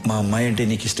 మా అమ్మాయి అంటే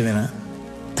నీకు ఇష్టమేనా?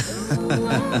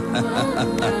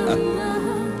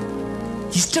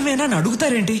 ఇష్టమేనా అని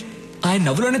అడుగుతారేంటి? ఆయన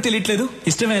నవ్వులోనే తెలియట్లేదు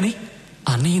ఇష్టమే అని.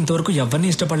 అన్నయ్య ఇంతవరకు ఎవరిని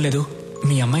ఇష్టపడలేదు.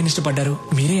 మీ అమ్మాయిని ఇష్టపడ్డారు,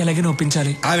 మీరే ఎలాగైనా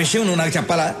ఒప్పించాలి. ఆ విషయం నువ్వు నాకు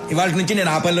చెప్పాలా? ఇవాళ నుంచి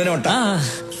నేను ఆ పనిలోనే ఉంటా.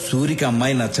 సూరికి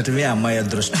అమ్మాయి నచ్చటమే అమ్మాయి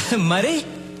అదృష్టం. మరి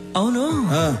అవును,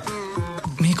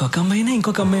 మీకు ఒక అమ్మాయినా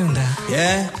ఇంకొక అమ్మాయి ఉందా?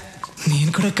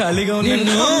 నేను కూడా ఖాళీగా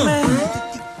ఉన్నాను.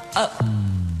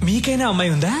 మీకైనా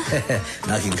అమ్మాయి ఉందా?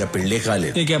 నాకు ఇంకా పెళ్ళే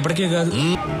కాలేదు. నీకు ఎప్పటికే కాదు.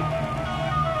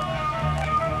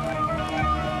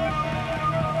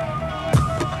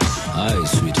 Hi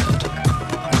sweet heart.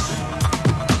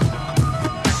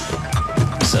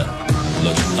 Sir,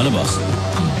 hello boss.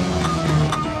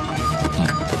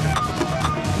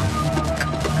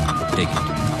 Take it.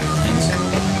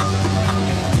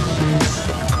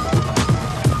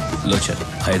 లోచర్,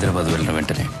 Hyderabad వెళ్ళిన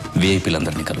వెంటనే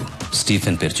విఐపీలందరినీ కలువు.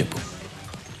 స్టీఫెన్ పేరు చెప్పు.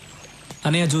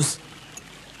 అనయ్య జ్యూస్.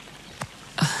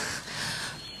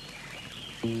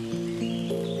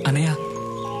 అనయ్య,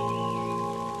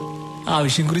 ఆ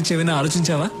విషయం గురించి ఏమైనా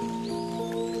ఆలోచించావా?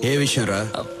 ఏ విషయం రా?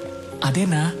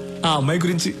 అదేనా, ఆ అమ్మాయి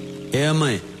గురించి. ఏ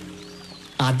అమ్మాయి?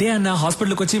 అదే అన్న,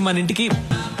 హాస్పిటల్కి వచ్చి మన ఇంటికి.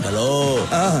 హలో,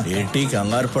 ఏంటి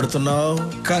కంగారు పడుతున్నావు?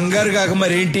 కంగారు కాక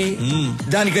మరేంటి?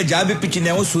 దానికి జాబ్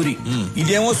ఇప్పించిందేమో సూరి,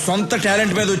 ఇదేమో సొంత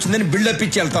టాలెంట్ మీద వచ్చిందని బిల్డప్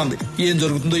ఇచ్చి వెళ్తాంది. ఏం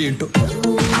జరుగుతుందో ఏంటో.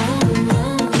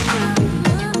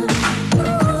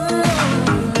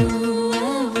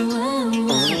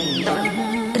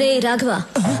 రాఘవ.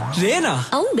 రేనా?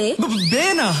 అవును బే.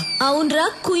 బేనా? అవునరా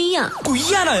కుయ్యా.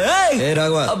 కుయ్యానా?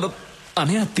 రాఘవ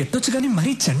అనే తిట్టొచ్చు కానీ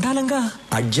మరీ చండాలంగా.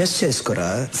 అడ్జస్ట్ చేసుకోరా.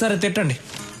 సరే తిట్టండి.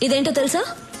 ఇదేంటో తెలుసా?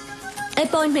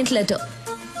 Appointment letter.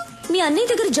 మీ అన్నయ్య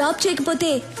దగ్గర జాబ్ చేయకపోతే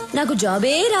నాకు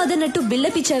జాబే రాదన్నట్టు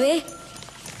బిల్డప్ ఇచ్చావే.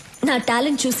 నా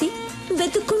టాలెంట్ చూసి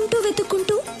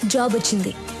వెతుక్కుంటూ జాబ్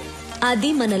వచ్చింది. అది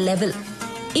మన లెవెల్.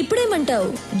 ఇప్పుడేమంటావు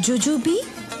జుజుబీ?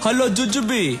 హలో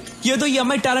జుజుబీ, ఏదో ఈ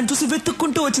అమ్మాయి టాలెంట్ చూసి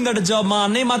వెతుక్కుంటూ వచ్చిందట జాబ్. మా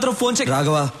అన్నయ్య మాత్రం ఫోన్ చేసి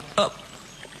రాఘవా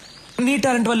నీ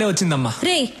టాలెంట్ వల్లే వచ్చిందమ్మా.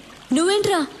 రే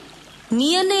నువ్వేంట్రా నీ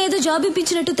అన్నయ్య ఏదో జాబ్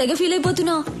ఇప్పించినట్టు తెగ ఫీల్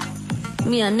అయిపోతున్నావు.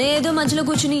 మీ అన్నయ్య ఏదో మధ్యలో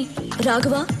కూర్చుని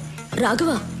రాఘవా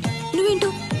నువ్వేంటో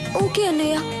ఓకే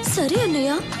అన్నయ్య, సరే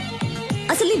అన్నయ్య.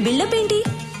 అసలు నీ బిల్డప్ ఏంటి?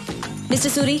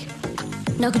 మిస్టర్ సూరి,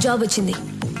 నాకు జాబ్ వచ్చింది.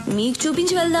 మీకు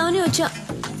చూపించి వెళ్దామని వచ్చా.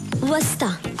 వస్తా,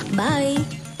 బాయ్.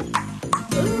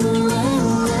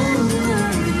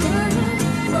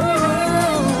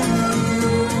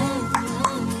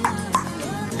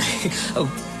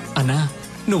 అన్నా,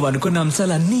 నువ్వు అనుకున్న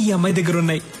అంశాలన్నీ ఈ అమ్మాయి దగ్గర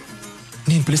ఉన్నాయి.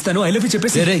 నేను పిలుస్తాను, ఐ లవ్ యూ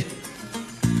చెప్పేసి.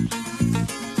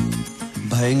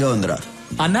 భయంగా ఉందిరా.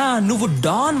 అన్నా, నువ్వు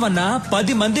డాన్ వన్నా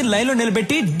 10 మందిని లైన్ లో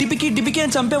నిలబెట్టి డిపికి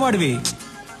అని చంపేవాడివి.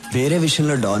 వేరే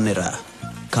విషయంలో డాన్నేరా,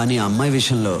 కానీ అమ్మాయి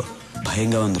విషయంలో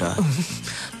భయంగా ఉందిరా.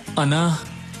 అన్నా,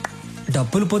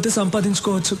 డబ్బులు పోతే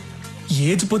సంపాదించుకోవచ్చు,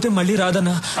 ఏజ్ పోతే మళ్ళీ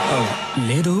రాదన్నా.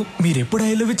 లేదు, మీరెప్పుడు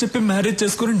ఐ లవ్ యూ చెప్పి మ్యారేజ్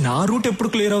చేసుకుని నా రూట్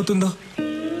ఎప్పుడు క్లియర్ అవుతుందో.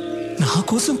 నా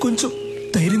కోసం కొంచెం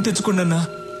ధైర్యం తెచ్చుకోండి అన్నా.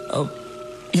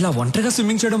 ఇలా ఒంటరిగా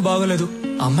స్విమ్మింగ్ చేయడం బాగోలేదు.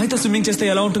 అమ్మాయితో స్విమ్మింగ్ చేస్తే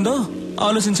ఎలా ఉంటుందో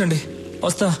ఆలోచించండి.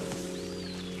 వస్తా.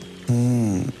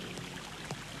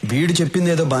 వీడు చెప్పింది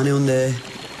ఏదో బానే ఉందే.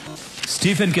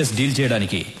 స్టీఫెన్ కేసు డీల్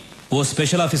చేయడానికి ఓ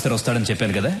స్పెషల్ ఆఫీసర్ వస్తాడని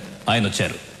చెప్పాను కదా, ఆయన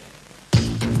వచ్చారు.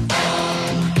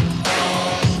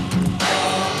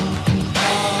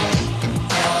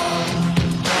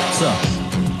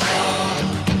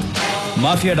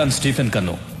 మాఫియా డాన్ స్టీఫెన్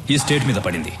కన్ను ఈ స్టేట్ మీద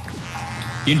పడింది.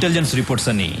 ఇంటెలిజెన్స్ రిపోర్ట్స్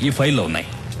అన్ని ఈ ఫైల్లో ఉన్నాయి.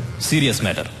 సీరియస్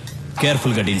మ్యాటర్,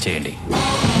 కేర్ఫుల్ గా డీల్ చేయండి.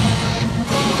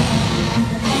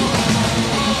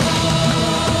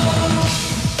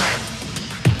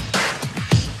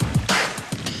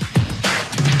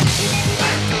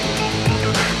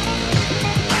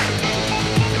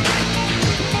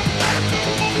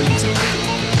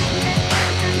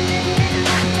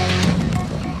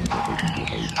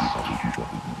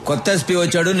 కొత్త ఎస్పీ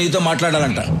వచ్చాడు, నీతో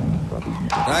మాట్లాడాలంట.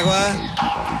 రాఘవా,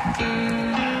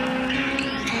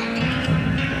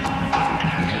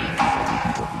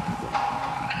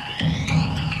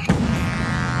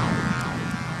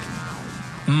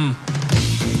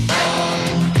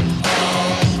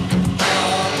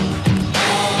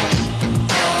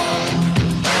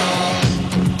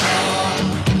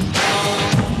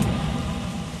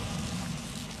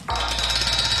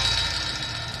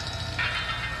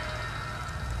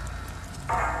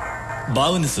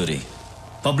 బాగుంది సూరి.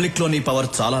 పబ్లిక్ లో నీ పవర్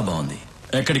చాలా బాగుంది.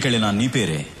 ఎక్కడికి వెళ్ళినా నీ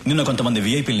పేరే. నిన్న కొంతమంది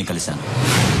విఐపీలని కలిశాను.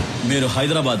 మీరు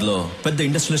హైదరాబాద్ లో పెద్ద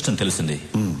ఇండస్ట్రియలిస్ట్ అని తెలిసింది.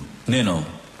 నేను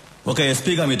ఒక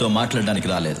ఎస్పీగా మీతో మాట్లాడడానికి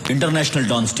రాలేదు. ఇంటర్నేషనల్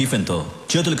డాన్ స్టీఫెన్ తో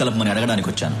చేతులు కలపమని అడగడానికి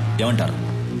వచ్చాను. ఏమంటారు?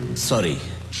 సారీ,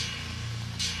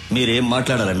 మీరేం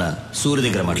మాట్లాడాలన్నా సూరి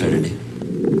దగ్గర మాట్లాడండి.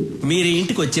 మీరు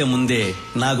ఇంటికి వచ్చే ముందే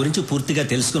నా గురించి పూర్తిగా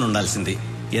తెలుసుకుని ఉండాల్సింది.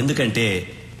 ఎందుకంటే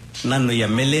నన్ను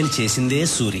ఎమ్మెల్యేని చేసిందే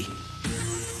సూరి.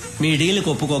 మీ డీల్కి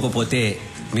ఒప్పుకోకపోతే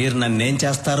మీరు నన్నేం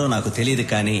చేస్తారో నాకు తెలియదు,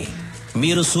 కానీ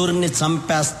మీరు సూర్యుని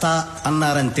చంపేస్తా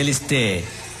అన్నారని తెలిస్తే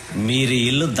మీరు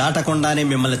ఇల్లు దాటకుండానే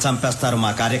మిమ్మల్ని చంపేస్తారు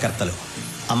మా కార్యకర్తలు.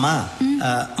 అమ్మా,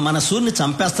 మన సూర్యుని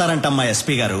చంపేస్తారంటమ్మా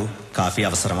ఎస్పీ గారు. కాఫీ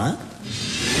అవసరమా?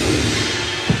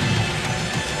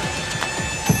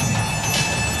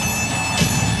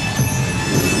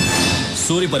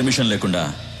 సూరి పర్మిషన్ లేకుండా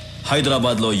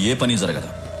హైదరాబాద్ లో ఏ పని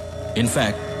జరగదు.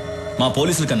 ఇన్ఫాక్ట్ మా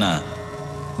పోలీసుల కన్నా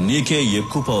నీకే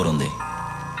ఎక్కువ పవర్ ఉంది.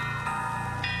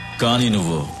 కానీ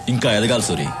నువ్వు ఇంకా ఎదగాలి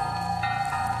సూరి.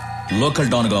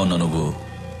 లోకల్ డాన్ గా ఉన్న నువ్వు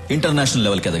ఇంటర్నేషనల్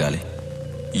లెవెల్కి ఎదగాలి.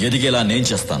 ఎదిగేలా నేను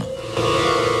చేస్తాను.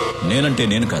 నేనంటే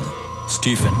నేను కాదు,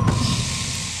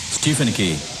 స్టీఫెన్ కి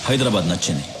హైదరాబాద్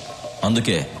నచ్చింది,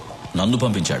 అందుకే నన్ను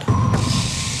పంపించాడు.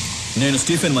 నేను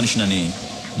స్టీఫెన్ మనిషినని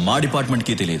మా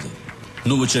డిపార్ట్మెంట్కి తెలియదు.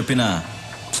 నువ్వు చెప్పినా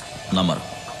నమ్మరు.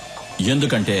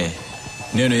 ఎందుకంటే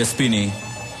నేను ఎస్పీని,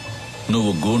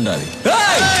 నువ్వు గూండావి.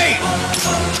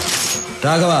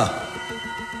 రాఘవా,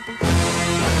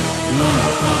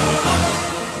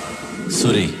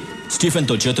 సూరి, స్టీఫెన్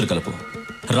తో చేతులు కలుపు.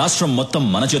 రాష్ట్రం మొత్తం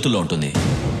మన చేతుల్లో ఉంటుంది.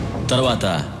 తర్వాత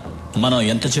మనం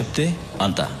ఎంత చెప్తే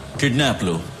అంత.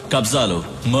 కిడ్నాప్లు, కబ్జాలు,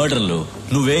 మర్డర్లు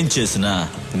నువ్వేం చేసినా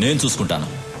నేను చూసుకుంటాను.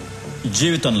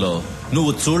 జీవితంలో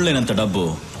నువ్వు చూడలేనంత డబ్బు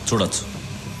చూడొచ్చు.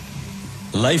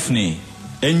 లైఫ్ ని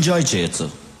ఎంజాయ్ చేయొచ్చు.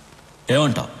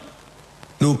 ఏమంటావ్?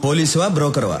 నువ్వు పోలీసువా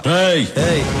బ్రోకర్వా?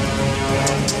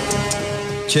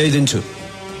 చేయించు.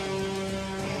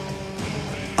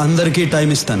 అందరికీ టైం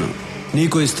ఇస్తాను,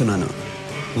 నీకు ఇస్తున్నాను.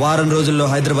 వారం రోజుల్లో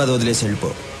హైదరాబాద్ వదిలేసి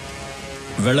వెళ్ళిపో.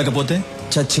 వెళ్ళకపోతే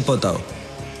చచ్చిపోతావు.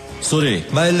 సూరి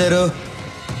బయలుదేరు.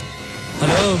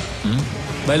 హలో,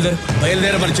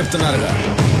 బయలుదేరమని చెప్తున్నారుగా.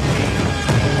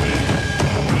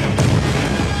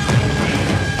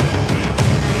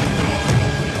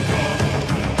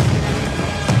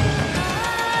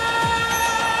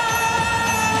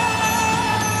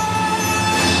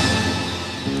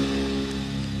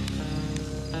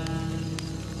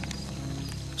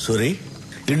 సూరి,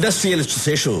 ఇండస్ట్రియలిస్ట్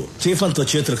శేషు చీఫన్తో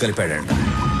చేతులు కలిపాడంట.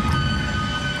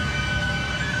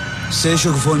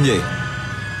 శేషుకు ఫోన్ చేయి.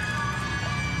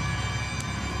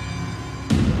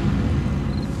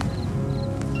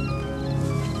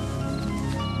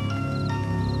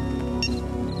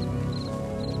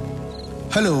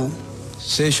 హలో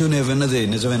శేషు, నేను విన్నది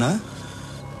నిజమేనా?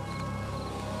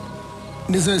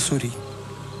 నిజమే సూరి.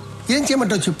 ఏం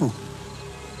చేయమంటావు చెప్పు.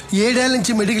 7 ఏళ్ల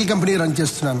నుంచి మెడికల్ కంపెనీ రన్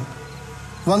చేస్తున్నాను.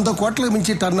 100 కోట్లకు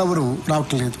మించి టర్న్ ఓవర్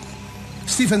రావటం లేదు.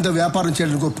 స్టీఫెన్తో వ్యాపారం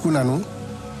చేయడానికి ఒప్పుకున్నాను.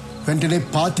 వెంటనే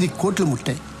 25 కోట్లు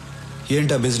ముట్టాయి.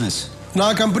 ఏంటా బిజినెస్? నా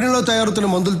కంపెనీలో తయారవుతున్న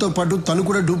మందులతో పాటు తను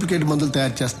కూడా డూప్లికేట్ మందులు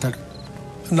తయారు చేస్తాడు.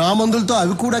 నా మందులతో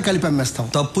అవి కూడా కలిపి అమ్మేస్తాం.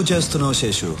 తప్పు చేస్తున్నావు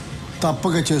శేషు.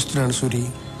 తప్పగా చేస్తున్నాను సూరి.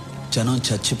 జనం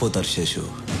చచ్చిపోతారు శేషు.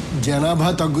 జనాభా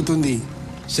తగ్గుతుంది.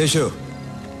 శేషు,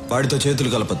 వాడితో చేతులు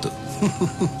కలపద్దు.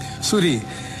 సూరి,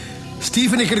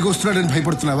 స్టీఫెన్ ఇక్కడికి వస్తున్నాడని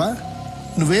భయపడుతున్నావా?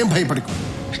 నువ్వేం భయపడకు.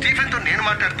 స్టీఫెన్తో నేను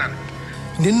మాట్లాడతాను.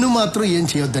 నిన్ను మాత్రం ఏం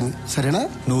చేయొద్దని, సరేనా?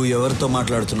 నువ్వు ఎవరితో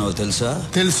మాట్లాడుతున్నావో తెలుసా?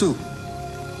 తెలుసు,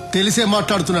 తెలిసే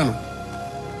మాట్లాడుతున్నాను.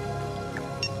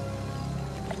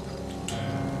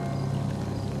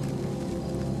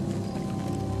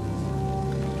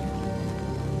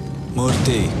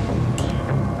 మూర్తి,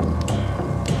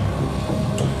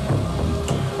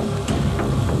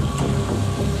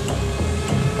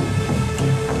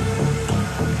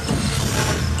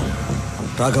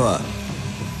 రాఘవ,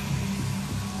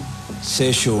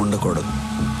 శేషు ఉండకూడదు.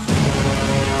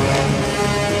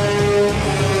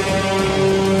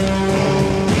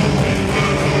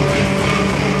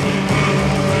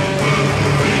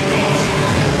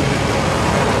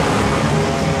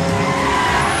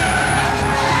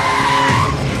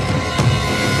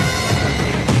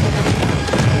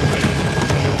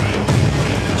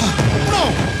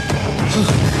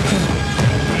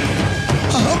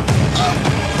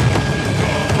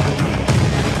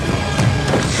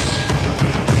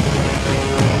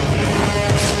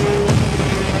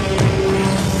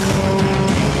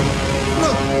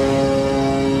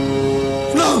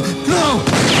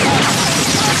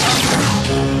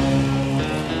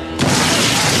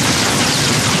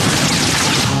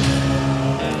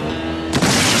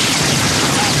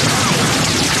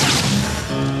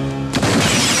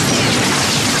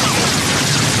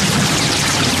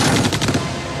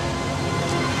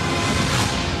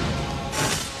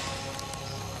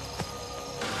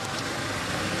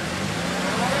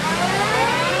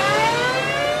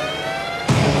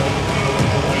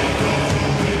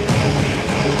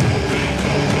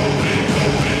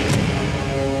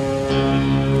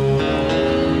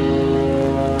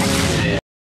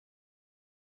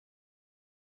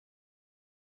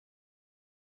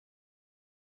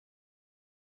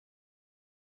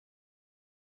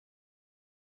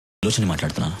 ఆలోచన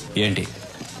మాట్లాడుతున్నాను. ఏంటి?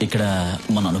 ఇక్కడ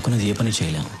మనం అనుకున్నది ఏ పని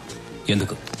చేయలేం.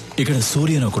 ఎందుకు? ఇక్కడ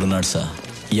సూర్య అని ఒకడున్నాడు సార్.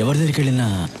 ఎవరి దగ్గరికి వెళ్ళినా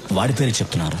వాడి పేరు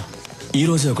చెప్తున్నారు. ఈ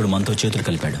రోజు ఒకడు మనతో చేతులు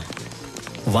కలిపాడు,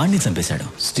 వాడిని చంపేశాడు.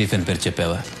 స్టీఫెన్ పేరు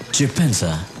చెప్పావా? చెప్పాను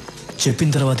సార్.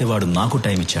 చెప్పిన తర్వాతే వాడు నాకు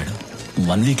టైం ఇచ్చాడు.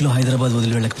 1 వీక్లో హైదరాబాద్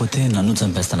వదిలి వెళ్ళకపోతే నన్ను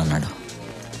చంపేస్తానన్నాడు.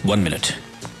 1 మినిట్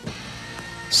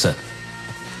సార్.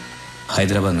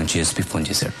 హైదరాబాద్ నుంచి ఎస్పీ ఫోన్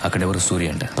చేశాడు. అక్కడెవరు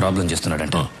సూర్య అంట ప్రాబ్లం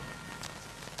చేస్తున్నాడంట.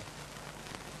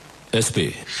 ఎస్పీ,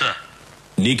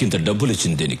 నీకింత డబ్బులు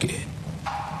ఇచ్చింది దేనికి?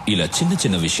 ఇలా చిన్న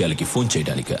చిన్న విషయాలకి ఫోన్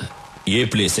చేయడానిక? ఏ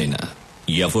ప్లేస్ అయినా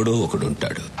ఎవడో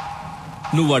ఒకడుంటాడు.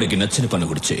 నువ్వు వాడికి నచ్చిన పని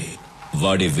కూడా చేయి,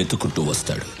 వాడే వెతుకుంటూ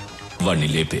వస్తాడు. వాడిని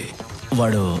లేపే.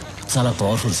 వాడు చాలా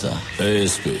పవర్ఫుల్ సార్.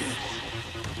 ఎస్పీ,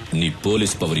 నీ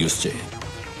పోలీస్ పవర్ యూస్ చేయి,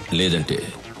 లేదంటే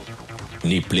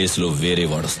నీ ప్లేస్లో వేరే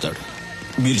వాడొస్తాడు.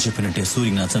 మీరు చెప్పినట్టే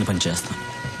సూర్యకి నచ్చని పని చేస్తాను.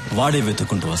 వాడే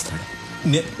వెతుక్కుంటూ వస్తాడు.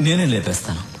 నేనే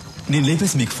లేపేస్తాను. నేను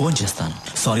లేపేసి మీకు ఫోన్ చేస్తాను.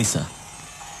 Sorry sir.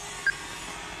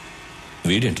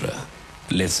 వీడేంట్రా?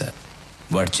 లేదు సార్,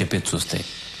 వాడు చెప్పేది చూస్తే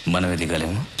మనం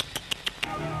ఎదిగలేము.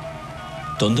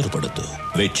 తొందరపడద్దు,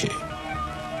 వెయిట్ చేయి.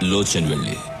 లోచన్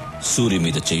వెళ్ళి సూర్య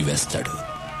మీద చేయి వేస్తాడు.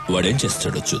 వాడేం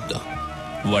చేస్తాడో చూద్దాం.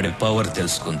 వాడి పవర్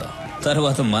తెలుసుకుందాం,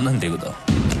 తర్వాత మనం దిగుదాం.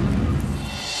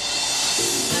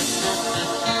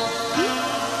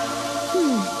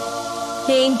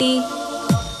 ఏంటి?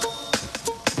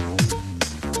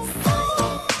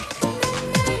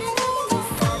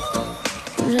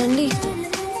 రండి.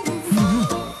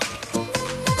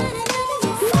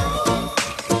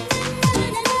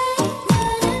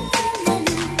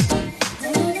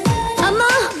 అమ్మా,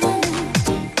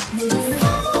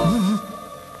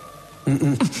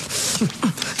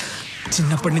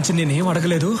 చిన్నప్పటి నుంచి నేనేం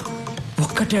అడగలేదు,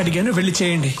 ఒక్కటే అడిగాను, వెళ్ళి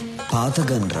చేయండి. పాత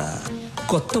గన్రా,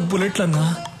 కొత్త బుల్లెట్లన్నా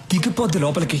దిగిపోద్ది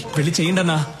లోపలికి, వెళ్ళి చేయండి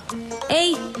అన్నా.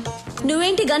 ఏయ్,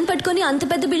 నువ్వేంటి గన్ పట్టుకొని అంత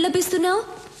పెద్ద బిల్డప్ ఇస్తున్నావు?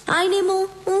 ఆయనేమో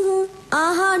ఊహు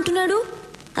ఆహా అంటున్నాడు.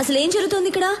 అసలు ఏం జరుగుతోంది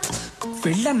ఇక్కడ?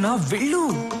 వెళ్ళన్నా, వెళ్ళు.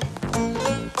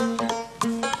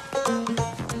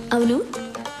 అవును,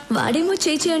 వాడేమో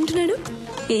చేయి అంటున్నాడు.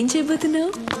 ఏం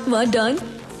చేయబోతున్నావు? వా డాన్,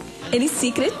 ఎనీ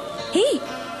సీక్రెట్? హే,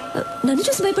 నన్ను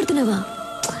చూసి భయపడుతున్నావా?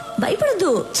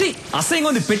 భయపడద్దు. అసహ్యంగా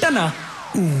ఉంది, పెట్టన్నా.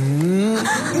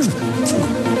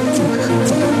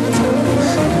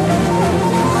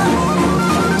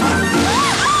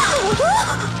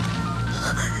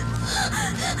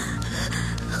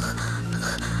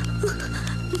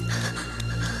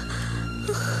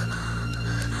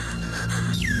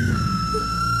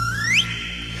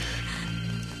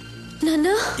 నాన్న,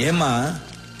 ఏమ్మా?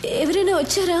 ఎవరైనా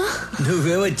వచ్చారా?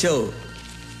 నువ్వే వచ్చావు.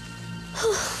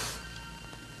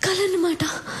 కలన్నమాట,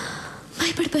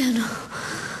 భయపడిపోయాను.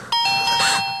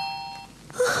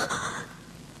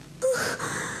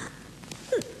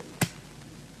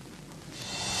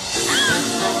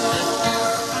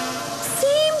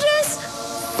 సేమ్ డ్రెస్,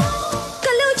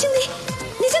 కళ్ళ వచ్చింది.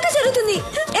 నిజంగా జరుగుతుంది.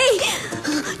 ఏయ్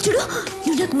చూడు,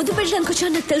 నువ్వు నాకు ముద్దు పెట్టడానికి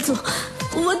వచ్చావు, నాకు తెలుసు.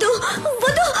 వద్దు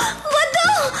వద్దు వద్దు.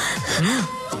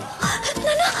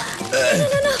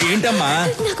 ఏంటమ్మా?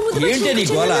 ఏంటి నీ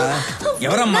గోల?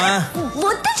 ఎవరమ్మా?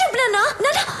 వద్దని చెప్పు నాన్న.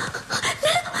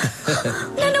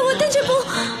 నాన్న వద్దని చెప్పు.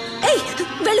 ఏయ్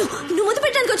వెళ్ళు, నువ్వు ముద్దు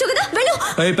పెట్టడానికి వచ్చావు కదా, వెళ్ళు.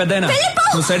 పెద్దాయనా,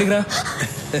 నువ్వు సైడ్కి రా.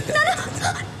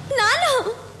 నాన్న,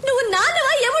 నువ్వు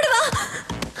నాన్నవా ఎముడువా?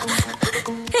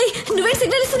 ఏయ్, నువ్వే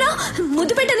సిగ్నల్ ఇస్తున్నావు,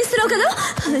 ముద్దు పెట్టనిస్తున్నావు కదా.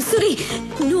 సురి,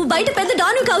 నువ్వు బయట పెద్ద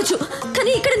డాను కావచ్చు,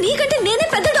 కానీ ఇక్కడ నీకంటే నేనే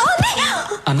పెద్ద డాన్.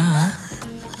 అన్నా,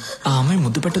 ఆ అమ్మాయి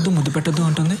ముద్దు పెట్టద్దు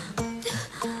అంటుంది.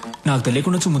 నాకు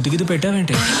తెలియకుండా వచ్చి ముద్దు గిద్దు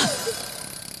పెట్టావేంటి?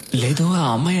 లేదు, ఆ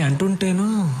అమ్మాయి అంటుంటేను.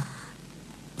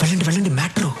 వెళ్ళండి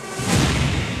మ్యాటరు.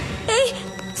 ఏయ్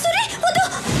సురి, వద్దు,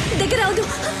 దగ్గర రావద్దు,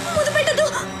 ముద్దు పెట్టద్దు,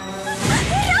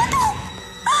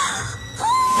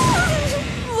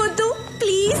 వద్దు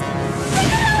ప్లీజ్,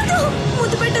 దగ్గర రావద్దు,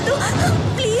 ముద్దు పెట్టద్దు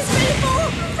ప్లీజ్,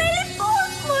 వెళ్ళిపో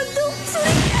వద్దు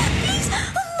సురి ప్లీజ్.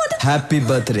 Happy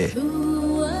birthday.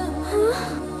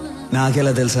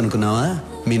 నాకెలా తెలుసు అనుకున్నావా?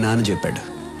 మీ నాన్న చెప్పాడు.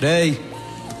 రేయ్,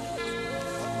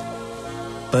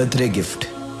 బర్త్డే గిఫ్ట్.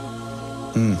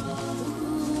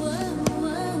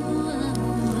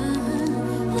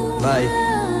 బాయ్.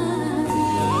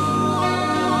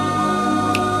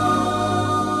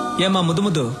 ఏమా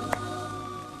ముద్దు?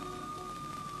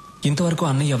 ఇంతవరకు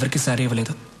అన్నయ్య ఎవరికి సారీ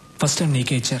ఇవ్వలేదు, ఫస్ట్ టైం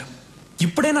నీకే ఇచ్చారు.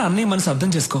 ఇప్పుడైనా అన్నయ్య మనసు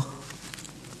అర్థం చేసుకో.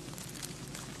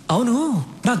 అవును,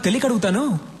 నాకు తెలియక అడుగుతాను,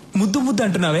 ముద్దు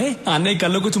అంటున్నావే, అన్నయ్య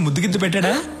కళ్ళు కూర్చొని ముద్దు గిద్దు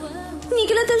పెట్టాడా?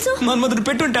 నీకెలా తెలుసు? మన్మధుడు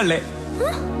పెట్టుంటాళ్లే.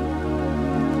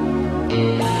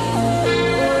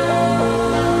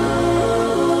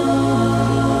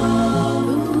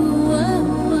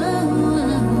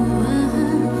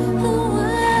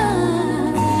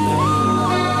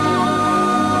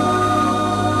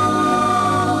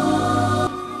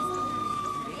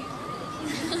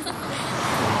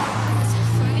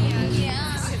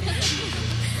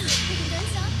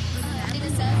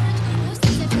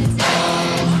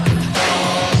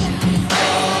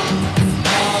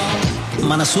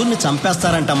 మన సూర్ని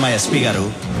చంపేస్తారంటమ్మా ఎస్పీ గారు.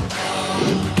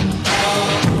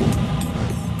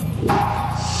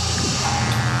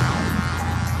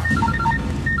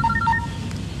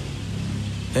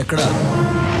 ఎక్కడ?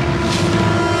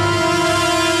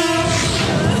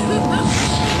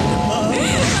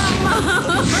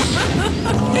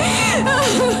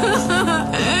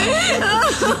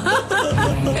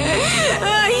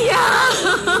 అయ్యా,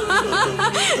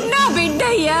 నా బిడ్డ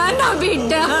అయ్యా, నా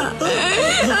బిడ్డ.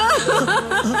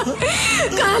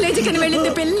 కాలేజీకి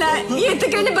వెళ్ళింది పిల్ల,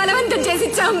 ఎత్తుకని బలవంతం చేసి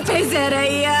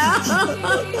చంపేశారయ్యా.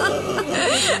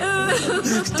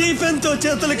 స్టీఫెన్ తో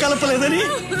చేతులు కలపలేదని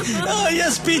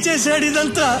ఎస్పీ చేశాడు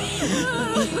ఇదంతా.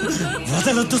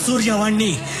 వదలొద్దు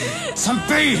సూర్యవాణ్ణి,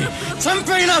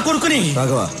 చంపేయి నా కొడుకుని.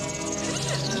 రాఘవ,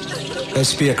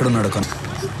 ఎస్పీ ఎక్కడున్నాడు?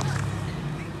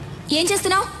 ఏం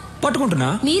చేస్తున్నావు? పట్టుకుంటున్నా.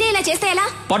 మీరే ఇలా చేస్తే ఎలా?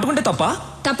 పట్టుకుంటే తప్ప?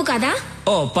 తప్పు కాదా?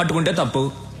 ఓ, పట్టుకుంటే తప్పు.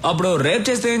 అప్పుడు రేప్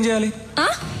చేస్తే ఏం చేయాలి?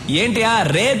 ఏంటి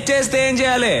రేప్ చేస్తే ఏం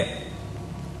చేయాలి?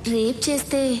 రేప్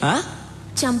చేస్తే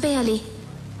చంపేయాలి.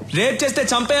 రేప్ చేస్తే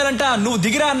చంపేయాలంట. నువ్వు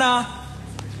దిగిరా అన్నా.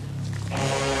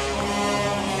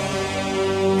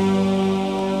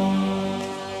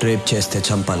 రేప్ చేస్తే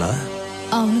చంపాలా?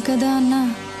 అవును కదా అన్నా.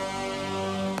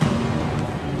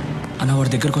 అన్నా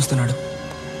వాడి దగ్గరకు వస్తున్నాడు.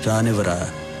 రానివరా?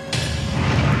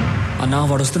 అన్నా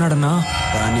వాడు వస్తున్నాడన్నా.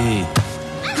 రాని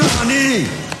రాని.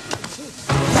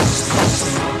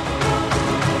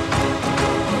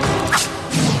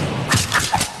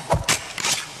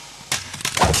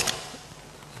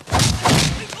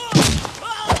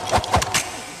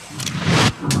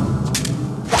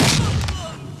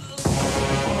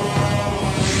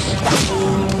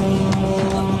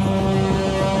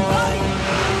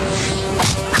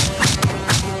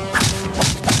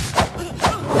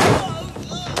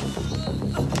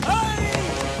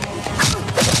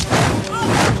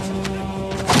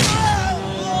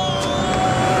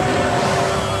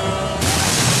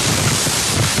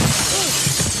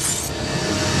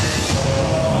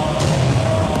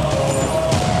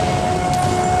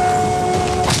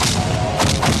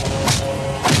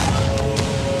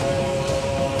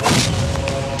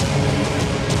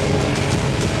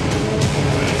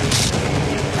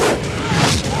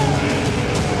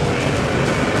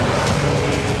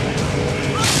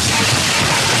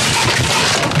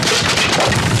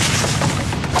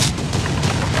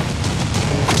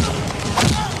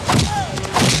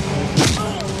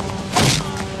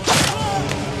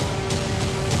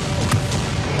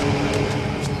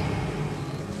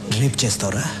 రేప్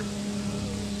చేస్తావురా?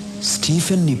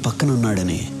 స్టీఫెన్ నీ పక్కన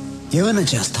ఉన్నాడని ఏమైనా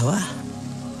చేస్తావా?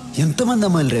 ఎంతమంది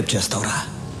అమ్మాయిలు రేప్ చేస్తావురా?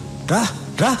 రా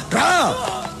రా రా.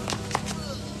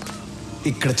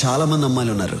 ఇక్కడ చాలా మంది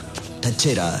అమ్మాయిలు ఉన్నారు. టచ్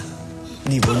చేయరా.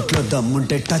 నీ ఒంట్లో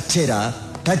దమ్ముంటే టచ్ చేయరా.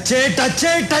 టచ్ చేయి టచ్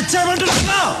చేయి టచ్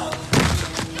చేయమంటున్నా.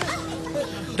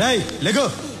 రేయ్ లెగో.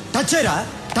 టచ్ చేయరా.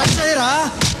 టచ్ చేయరా.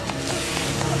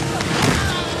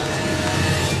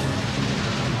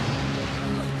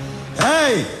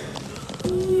 ఏయ్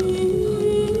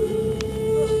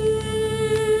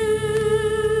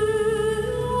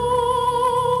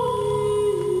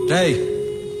రేయ్,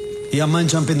 ఈ అమ్మాయిని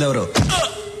చంపింది ఎవరు?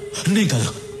 నీ కదా.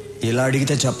 ఇలా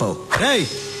అడిగితే చెప్పవు. రేయ్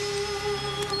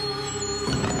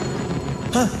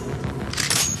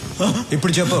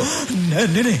ఇప్పుడు చెప్పు.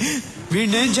 నేనే.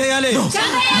 వీడినేం చేయాలి?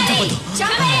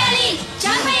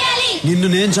 నిన్ను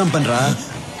నేను చంపనురా.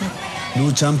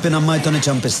 నువ్వు చంపిన అమ్మాయితోనే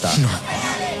చంపిస్తా.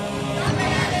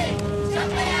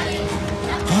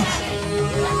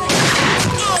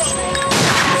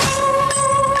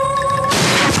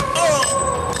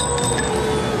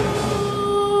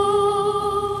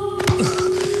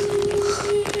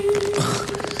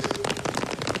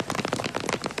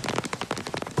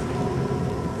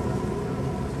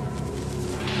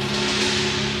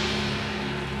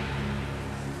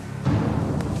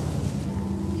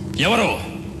 ఎవరు?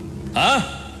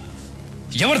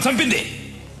 ఎవరు చంపింది?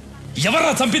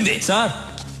 ఎవర్రా చంపింది? సార్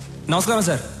నమస్కారం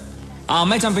సార్. ఆ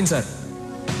అమ్మాయి చంపింది సార్.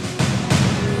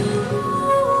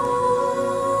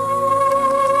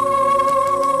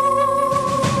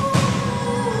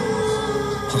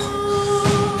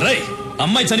 రేయ్,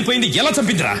 అమ్మాయి చనిపోయింది. ఎలా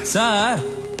చంపిందిరా? సార్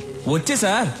వచ్చే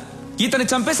సార్ ఇతను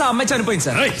చంపేసి ఆ అమ్మాయి చనిపోయింది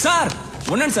సార్. సార్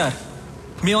ఉండండి సార్.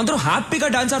 మేమందరం హ్యాపీగా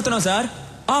డాన్స్ ఆడుతున్నాం సార్.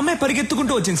 ఆ అమ్మాయి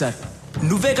పరిగెత్తుకుంటూ వచ్చింది సార్.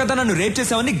 నువ్వే కదా నన్ను రేప్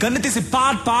చేసావని గన్ను తీసి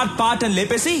పాట్ పాట్ పాట్ అని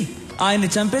లేపేసి ఆయన్ని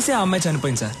చంపేసి ఆ అమ్మాయి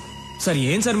చనిపోయింది సార్. సార్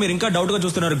ఏం సార్ మీరు ఇంకా డౌట్ గా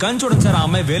చూస్తున్నారు? గన్ చూడండి సార్. ఆ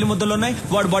అమ్మాయి వేలు ముద్దలు ఉన్నాయి.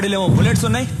 వాడి బాడీలో ఏమో బుల్లెట్స్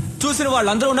ఉన్నాయి. చూసిన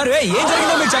వాళ్ళందరూ ఉన్నారు. ఏం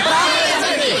జరిగిందో మీరు చెప్పరా?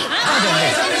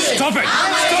 Stop it!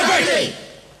 Stop it!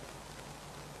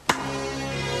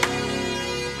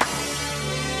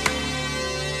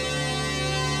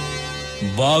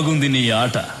 బాగుంది నీ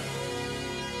ఆట.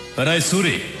 రాయ్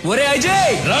సూరి. ఒరే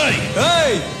అజయ్.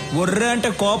 రాయ్. ఒర్రే అంటే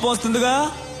కోపం వస్తుందిగా.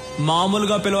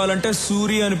 మామూలుగా పిలవాలంటే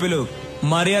సూరి అని పిలువు.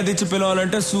 మర్యాద ఇచ్చి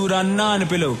పిలవాలంటే సూరన్న అని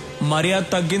పిలువు. మర్యాద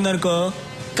తగ్గిందనుకో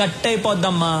కట్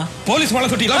అయిపోద్దమ్మా. పోలీస్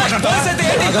వాళ్ళతో ఇలా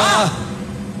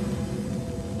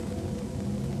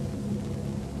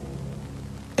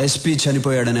ఎస్పీ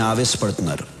చనిపోయాడని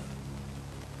ఆవేశపడుతున్నారు.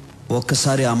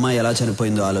 ఒక్కసారి అమ్మాయి ఎలా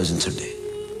చనిపోయిందో ఆలోచించండి.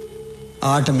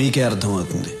 ఆట మీకే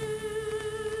అర్థమవుతుంది.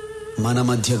 మన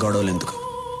మధ్య గొడవలు ఎందుకు?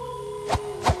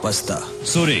 వస్తా.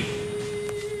 సూరి,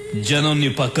 జనం నీ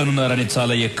పక్కనున్నారని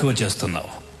చాలా ఎక్కువ చేస్తున్నావు.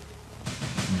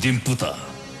 దింపుతా.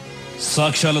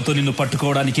 సాక్ష్యాలతో నిన్ను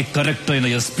పట్టుకోవడానికి కరెక్ట్ అయిన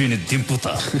ఎస్పీని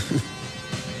దింపుతా.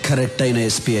 కరెక్ట్ అయిన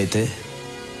ఎస్పీ అయితే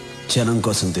జనం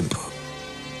కోసం దింపు.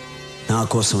 నా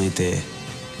కోసం అయితే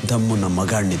దమ్మున్న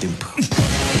మగాడిని దింపు.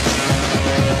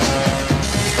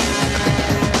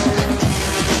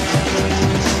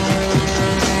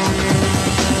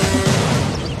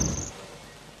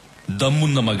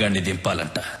 దమ్మున్న మగాడిని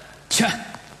దింపాలంట. ఛ,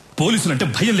 పోలీసులంటే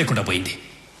భయం లేకుండా పోయింది.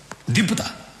 దింపుతా.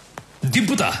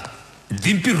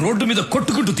 దింపి రోడ్డు మీద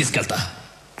కొట్టుకుంటూ తీసుకెళ్తా.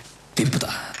 దింపుతా.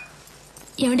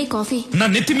 ఏమండి కాఫీ? నా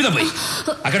నెత్తి మీద పోయి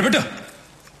అక్కడ పెట్టు.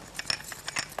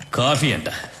 కాఫీ అంట.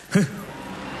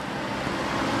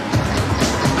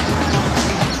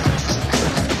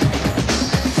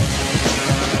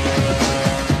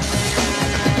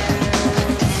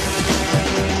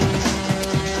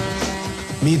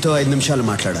 మీతో 5 నిమిషాలు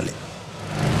మాట్లాడాలి.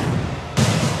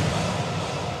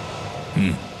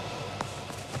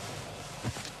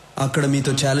 అక్కడ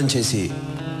మీతో ఛాలెంజ్ చేసి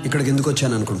ఇక్కడికి ఎందుకు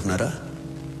వచ్చాను అనుకుంటున్నారా?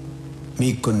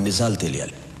 మీకు కొన్ని నిజాలు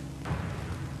తెలియాలి.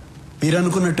 మీరు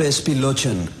అనుకున్నట్టు ఎస్పీ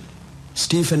లోచన్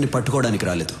స్టీఫెన్ని పట్టుకోవడానికి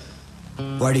రాలేదు,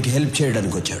 వాడికి హెల్ప్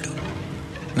చేయడానికి వచ్చాడు.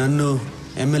 నన్ను,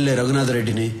 ఎమ్మెల్యే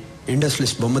రఘునాథరెడ్డిని,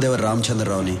 ఇండస్ట్రియలిస్ట్ బొమ్మదేవర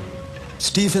రామచంద్రరావుని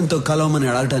స్టీఫెన్తో కలవమని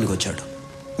అడగటానికి వచ్చాడు.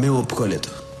 మేము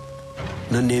ఒప్పుకోలేదు.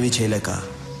 నన్నేమీ చేయలేక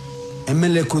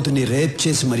ఎమ్మెల్యే కూతుర్ని రేప్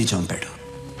చేసి మరీ చంపాడు.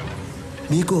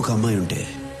 మీకు ఒక అమ్మాయి ఉంటే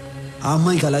ఆ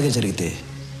అమ్మాయికి అలాగే జరిగితే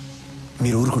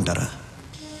మీరు ఊరుకుంటారా?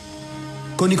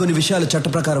 కొన్ని విషయాలు చట్ట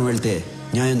ప్రకారం వెళ్తే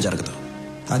న్యాయం జరగదు,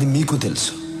 అది మీకు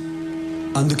తెలుసు.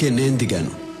 అందుకే నేను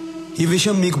దిగాను. ఈ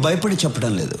విషయం మీకు భయపడి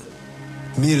చెప్పడం లేదు.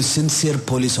 మీరు సిన్సియర్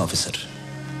పోలీస్ ఆఫీసర్,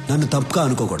 నన్ను తప్పుగా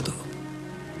అనుకోకూడదు.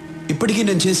 ఇప్పటికీ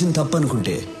నేను చేసిన తప్పు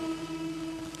అనుకుంటే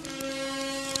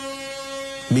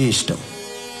మీ ఇష్టం.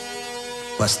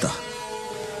 వస్తా.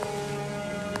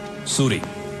 సూరి,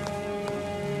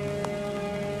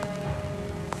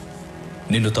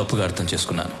 నిన్ను తప్పుగా అర్థం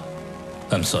చేసుకున్నాను.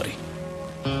 I'm sorry.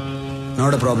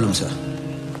 Not a problem sir.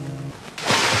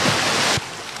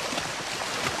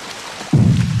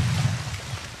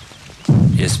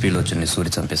 ఎస్పీలో వచ్చి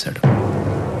సూరి చంపేశాడు.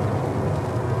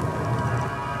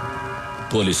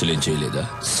 పోలీసులు ఏం చేయలేదా?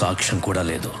 సాక్ష్యం కూడా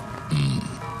లేదు.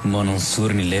 మనం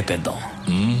సూరిని లేపేద్దాం.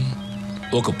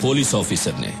 ఒక పోలీస్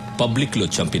ఆఫీసర్ని పబ్లిక్ లో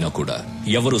చంపినా కూడా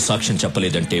ఎవరు సాక్ష్యం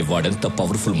చెప్పలేదంటే వాడెంత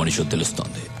పవర్ఫుల్ మనిషో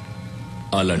తెలుస్తోంది.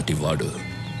 అలాంటి వాడు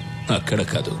అక్కడ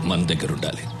కాదు, మన దగ్గర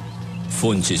ఉండాలి.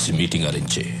 ఫోన్ చేసి మీటింగ్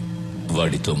అరేంజ్ చేయి,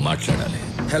 వాడితో మాట్లాడాలి.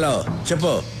 హలో,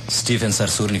 చెప్పు. Stephen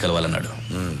sir సూరిని కలవాలన్నాడు.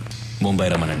 ముంబై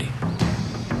రమ్మనండి.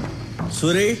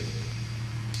 సూరి,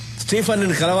 స్టీఫెన్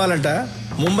నిన్ను కలవాలంట,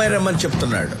 ముంబై రమ్మని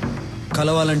చెప్తున్నాడు.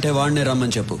 కలవాలంటే వాడినే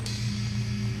రమ్మని చెప్పు.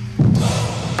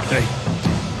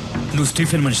 నువ్వు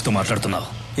స్టీఫెన్ మనిషితో మాట్లాడుతున్నావు.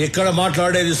 ఇక్కడ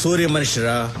మాట్లాడేది సూర్య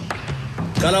మనిషిరా.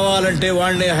 కలవాలంటే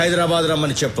వాడినే హైదరాబాద్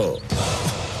రమ్మని చెప్పు.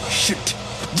 Shit,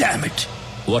 damn it.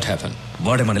 What happen?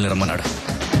 వాడే మనల్ని రమ్మన్నాడు.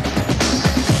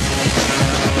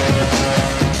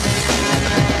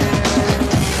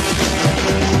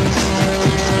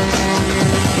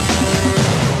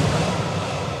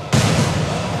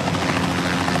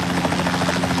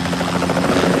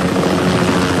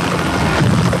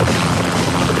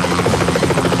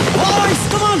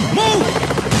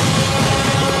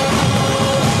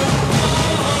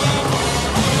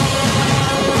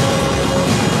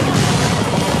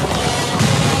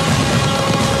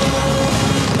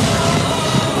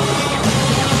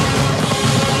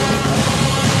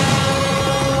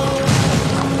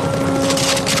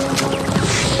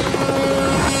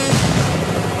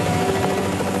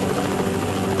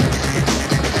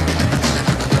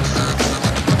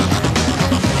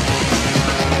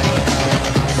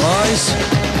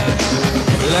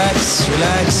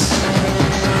 Relax.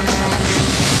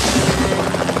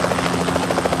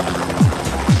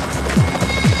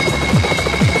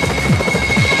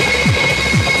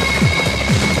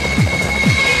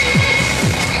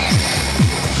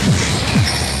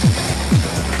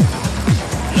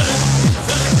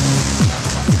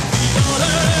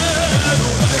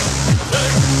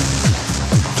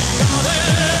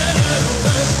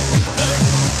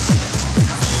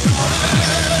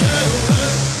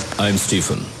 I'm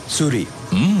Stephen. Suri.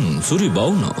 Suri,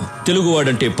 బావున్నావు.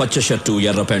 తెలుగువాడంటే పచ్చ షర్టు,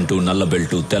 ఎర్ర ప్యాంటు, నల్ల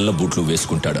బెల్టు, తెల్ల బూట్లు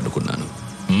వేసుకుంటాడనుకున్నాను.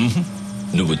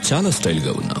 నువ్వు చాలా స్టైల్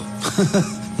గా ఉన్నావు.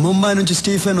 ముంబై నుంచి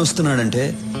స్టీఫెన్ వస్తున్నాడంటే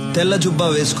తెల్ల జుబ్బా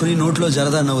వేసుకుని, నోట్లో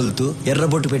జరదా నవ్వులుతూ,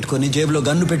 ఎర్రబొట్టు పెట్టుకుని, జేబులో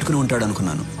గన్ను పెట్టుకుని ఉంటాడు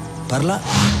అనుకున్నాను. పర్లా,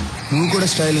 నువ్వు కూడా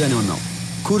స్టైల్ గానే ఉన్నావు.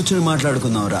 కూర్చుని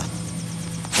మాట్లాడుకుందాం రా.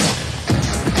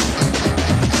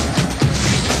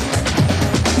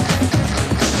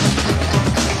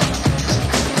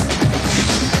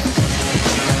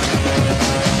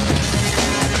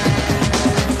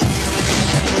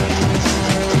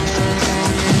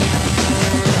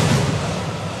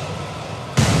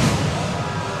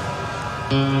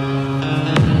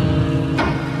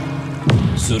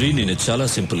 సూరి, నేను చాలా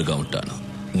సింపుల్ గా ఉంటాను.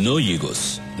 No egos,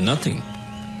 nothing.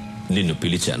 నిన్ను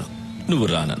పిలిచాను, నువ్వు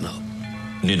రానన్నావు.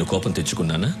 నేను కోపం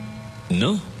తెచ్చుకున్నానా? నో,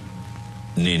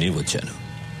 నేనే వచ్చాను.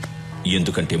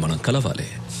 ఎందుకంటే మనం కలవాలి.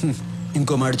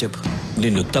 ఇంకో మాట చెప్పు.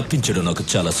 నిన్ను తప్పించడం నాకు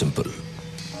చాలా simple.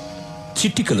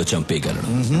 చిట్టికలో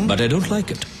చంపేయగలను, but I don't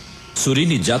like it. Suri,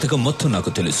 నీ జాతకం మొత్తం నాకు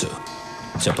తెలుసు.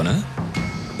 చెప్పనా?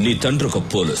 నీ తండ్రి ఒక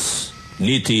పోలీస్.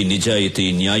 నీతి, నిజాయితీ,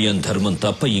 న్యాయం, ధర్మం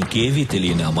తప్ప ఇంకేవీ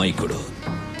తెలియని అమాయకుడు.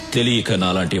 తెలియక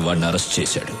నాలాంటి వాడిని అరెస్ట్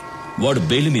చేశాడు. వాడు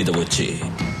బెయిల్ మీద వచ్చి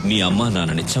మీ అమ్మా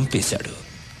నాన్నని చంపేశాడు.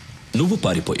 నువ్వు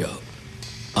పారిపోయావు.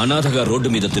 అనాథగా రోడ్డు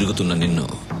మీద తిరుగుతున్న నిన్ను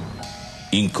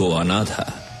ఇంకో అనాథ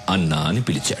అన్నా అని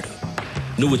పిలిచాడు.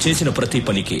 నువ్వు చేసిన ప్రతి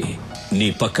పనికి నీ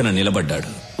పక్కన నిలబడ్డాడు.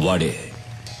 వాడే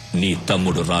నీ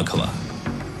తమ్ముడు రాఘవ.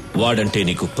 వాడంటే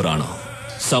నీకు ప్రాణం.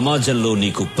 సమాజంలో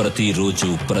నీకు ప్రతిరోజు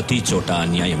ప్రతి చోట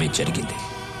అన్యాయమే జరిగింది.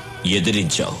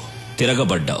 ఎదిరించావు,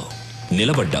 తిరగబడ్డావు,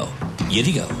 నిలబడ్డావు,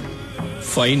 ఎదిగావు.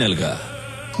 ఫైనల్ గా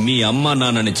మీ అమ్మా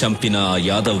నాన్నని చంపిన ఆ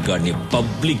యాదవ్ గాడిని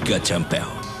పబ్లిక్ గా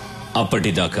చంపావు.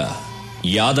 అప్పటిదాకా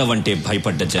యాదవ్ అంటే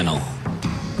భయపడ్డ జనం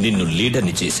నిన్ను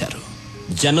లీడర్ని చేశారు.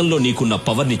 జనంలో నీకున్న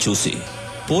పవర్ని చూసి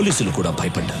పోలీసులు కూడా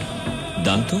భయపడ్డారు.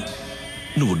 దాంతో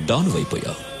నువ్వు డౌన్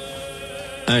అయిపోయావు.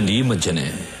 అండ్ ఈ మధ్యనే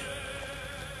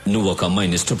నువ్వు ఒక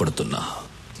అమ్మాయిని ఇష్టపడుతున్నా.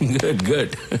 Good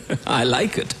good, I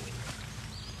like it.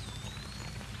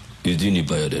 ఇది నీ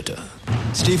బయోడేటా.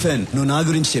 స్టీఫెన్, నువ్వు నా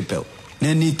గురించి చెప్పావు.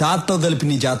 నేను నీ తాతతో కలిపి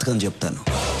నీ జాతకం చెప్తాను.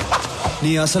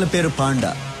 నీ అసలు పేరు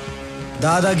పాండా.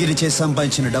 దాదాగిరి చేసి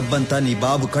సంపాదించిన డబ్బంతా నీ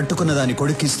బాబు కట్టుకున్న దాన్ని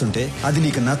కొడుకిస్తుంటే అది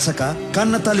నీకు నచ్చక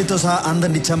కన్న తల్లితో సహా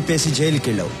అందరినీ చంపేసి జైలుకి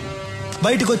వెళ్ళావు.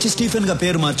 బయటకు వచ్చి స్టీఫెన్ గా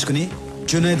పేరు మార్చుకుని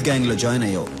జునైద్ గ్యాంగ్ లో జాయిన్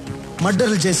అయ్యావు.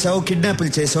 మర్డర్లు చేసావు,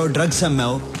 కిడ్నాపులు చేసావు, డ్రగ్స్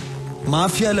అమ్మావు,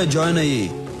 మాఫియాలో జాయిన్ అయ్యి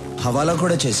హవాలా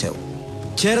కూడా చేసావు.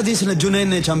 చేరదీసిన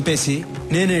జునైద్నే చంపేసి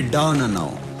నేనే డాన్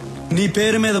అన్నావు. నీ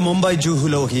పేరు మీద ముంబై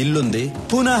జూహులో ఒక ఇల్లుంది,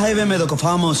 పూనా హైవే మీద ఒక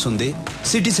ఫామ్ హౌస్ ఉంది,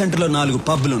 సిటీ సెంటర్ లో 4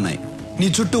 పబ్లున్నాయి. నీ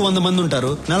చుట్టూ 100 మంది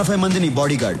ఉంటారు, 40 మంది నీ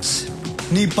బాడీ గార్డ్స్.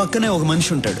 నీ పక్కనే ఒక మనిషి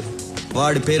ఉంటాడు,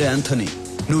 వాడి పేరు యాంథనీ.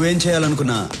 నువ్వేం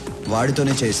చేయాలనుకున్నా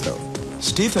వాడితోనే చేయిస్తావు.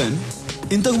 స్టీఫెన్,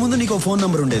 ఇంతకు ముందు నీకు ఫోన్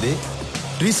నంబర్ ఉండేది.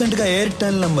 రీసెంట్ గా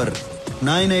ఎయిర్టెల్ నంబర్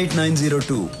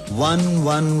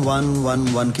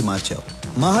 9890211111 కి మార్చావు.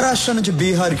 మహారాష్ట్ర నుంచి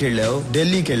బీహార్కి వెళ్ళావు,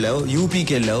 ఢిల్లీకి వెళ్ళావు,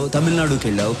 యూపీకి వెళ్ళావు, తమిళనాడుకి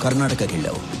వెళ్ళావు, కర్ణాటకకి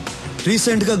వెళ్ళావు.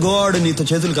 రీసెంట్ గా గోవాడు నీతో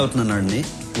చేతులు కలుపుతున్నాడని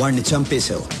వాడిని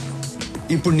చంపేశావు.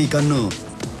 ఇప్పుడు నీ కన్ను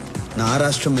నా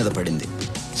రాష్ట్రం మీద పడింది.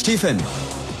 స్టీఫెన్,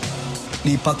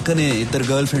 నీ పక్కనే 2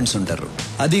 గర్ల్ ఫ్రెండ్స్ ఉంటారు.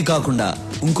 అది కాకుండా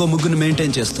ఇంకో 3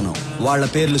 మెయింటైన్ చేస్తున్నావు. వాళ్ళ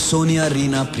పేర్లు సోనియా,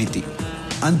 రీనా, ప్రీతి.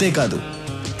 అంతేకాదు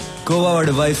గోవా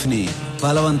వాడి వైఫ్ ని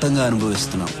బలవంతంగా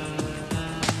అనుభవిస్తున్నావు.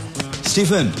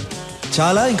 స్టీఫెన్,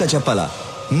 చాలా ఇంకా చెప్పాలా?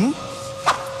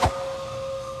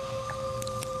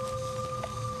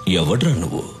 ఎవడ్రా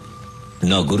నువ్వు?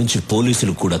 నా గురించి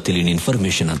పోలీసులు కూడా తెలియని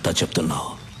ఇన్ఫర్మేషన్ అంతా చెప్తున్నావు.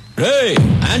 రే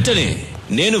యాంటనీ,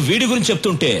 నేను వీడి గురించి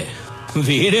చెప్తుంటే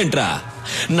వీడేంట్రా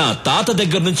నా తాత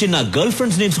దగ్గర నుంచి నా గర్ల్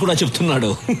ఫ్రెండ్స్ నేమ్స్ కూడా చెప్తున్నాడు.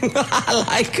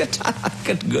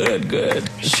 Good good.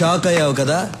 షాక్ అయ్యావు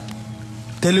కదా?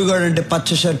 తెలుగాడంటే పచ్చ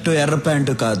షర్టు ఎర్ర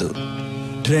ప్యాంటు కాదు,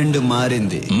 ట్రెండ్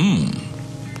మారింది.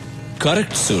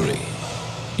 Correct Suri,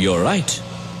 you're right.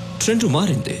 Trend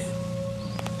మారింది.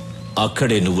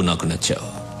 అక్కడే నువ్వు నాకు నచ్చావు.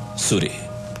 సూరి,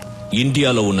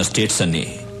 ఇండియాలో ఉన్న స్టేట్స్ అన్ని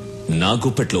నా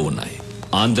గుప్పెట్లో ఉన్నాయి,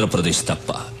 ఆంధ్రప్రదేశ్ తప్ప.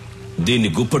 దీన్ని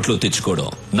గుప్పట్లో తెచ్చుకోవడం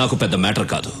నాకు పెద్ద మ్యాటర్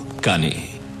కాదు. కానీ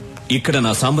ఇక్కడ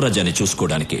నా సామ్రాజ్యాన్ని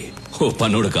చూసుకోవడానికి ఓ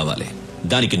పన్నుడు కావాలి.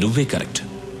 దానికి నువ్వే కరెక్ట్.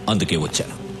 అందుకే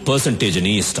వచ్చాను. పర్సంటేజ్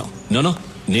నీ ఇష్టం. నోనో,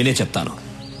 నేనే చెప్తాను.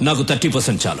 నాకు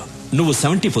 30% చాలు, నువ్వు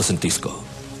 70% తీసుకో.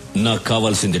 నాకు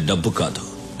కావాల్సింది డబ్బు కాదు,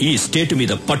 ఈ స్టేట్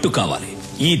మీద పట్టు కావాలి.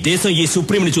 ఈ దేశం ఈ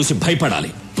సుప్రీంని చూసి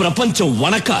భయపడాలి, ప్రపంచం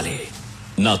వణకాలి.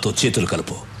 నాతో చేతులు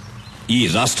కలుపు, ఈ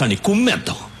రాష్ట్రాన్ని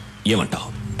కుమ్మేద్దాం. ఏమంటావు?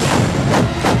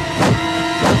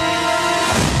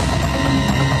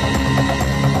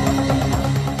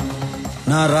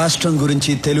 నా రాష్ట్రం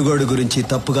గురించి, తెలుగోడు గురించి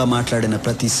తప్పుగా మాట్లాడిన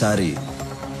ప్రతిసారి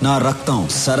నా రక్తం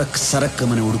సరక్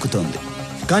సరక్కమని ఉడుకుతోంది.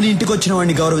 కానీ ఇంటికొచ్చిన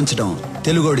వాడిని గౌరవించడం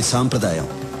తెలుగోడి సాంప్రదాయం.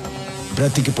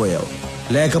 బ్రతికిపోయావు,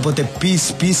 లేకపోతే పీస్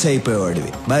పీస్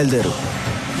అయిపోయేవాడివి. బయలుదేరు.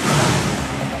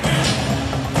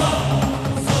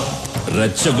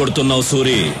 రెచ్చగొడుతున్నావు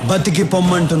సూరి. బతికి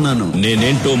పొమ్మంటున్నాను.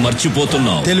 నేనేంటో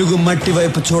మర్చిపోతున్నావు. తెలుగు మట్టి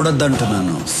వైపు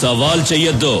చూడొద్దంటున్నాను. సవాల్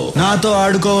చెయ్యొద్దు, నాతో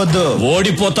ఆడుకోవద్దు.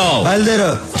 ఓడిపోతావు.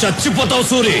 బయలుదేరు. చచ్చిపోతావు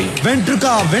సూరి. వెంట్రుక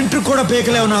కూడా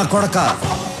పీకలేవు నా కొడక.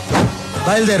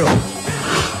 బయలుదేరు.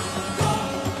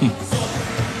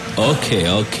 Okay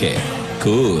okay,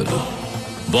 cool.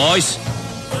 Boys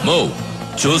move.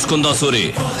 చూసుకుందాం సూరి.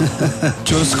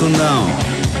 చూసుకుందాం.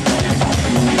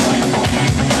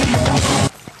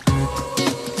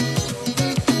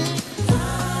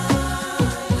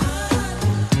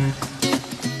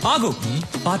 ఆగు.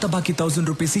 పాత బాకీ 1000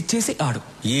 రూపీస్ ఇచ్చేసి ఆడు.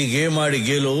 ఈ గేమ్ ఆడి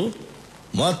గేలు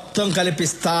మొత్తం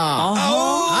కలిపిస్తా.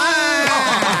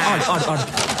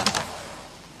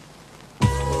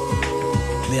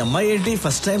 మీ అమ్మాయి ఏంటి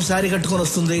ఫస్ట్ టైం శారీ కట్టుకొని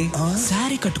వస్తుంది?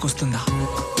 శారీ కట్టుకొస్తుందా?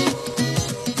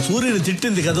 సూర్యుని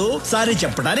తిట్టింది కదూ, సారీ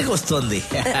చెప్పడానికి వస్తుంది.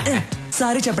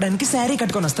 సారీ చెప్పడానికి శారీ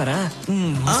కట్టుకొని వస్తారా?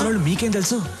 అసలు మీకేం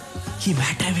తెలుసు, ఈ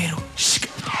మ్యాటర్ వేరు.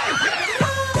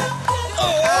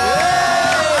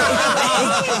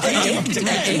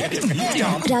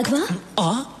 రాఘవా,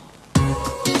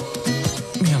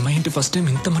 మీ అమ్మాయి ఏంటి ఫస్ట్ టైం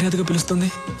ఇంత మర్యాదగా పిలుస్తుంది?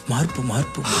 మార్పు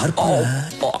మార్పు మార్పు.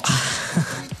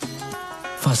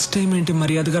 ఫస్ట్ టైం ఏంటి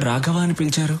మర్యాదగా రాఘవ అని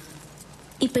పిలిచారు?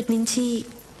 ఇప్పటి నుంచి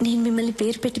నేను మిమ్మల్ని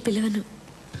పేరు పెట్టి పిలవను.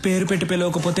 పేరు పెట్టి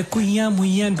పిలవకపోతే కుయ్యా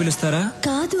ముయ్యా అని పిలుస్తారా?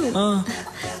 కాదు,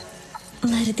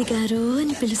 మరిది గారు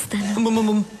అని పిలుస్తాను.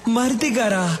 మరిది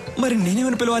గారా? మరి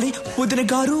నేనేమని పిలవాలి? వదిన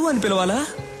గారు అని పిలవాలా?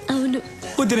 అవును.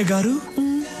 వదిన గారు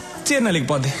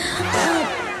చేరనలేకపోద్ది.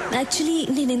 యాక్చువల్లీ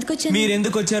నేను ఎందుకు వచ్చాను? మీరు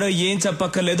ఎందుకు వచ్చారో ఏం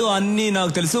చెప్పక్కర్లేదు, అన్ని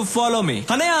నాకు తెలుసు. Follow me.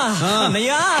 అన్నయ్య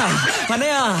అన్నయ్య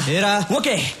అన్నయ్య.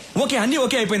 ఓకే ఓకే, అన్ని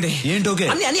ఓకే అయిపోయింది. ఏంటి ఓకే?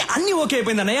 అన్ని ఓకే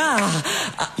అయిపోయింది అన్నయ్య.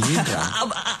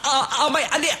 అమ్మాయి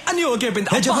అన్ని ఓకే అయిపోయింది.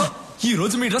 ఈ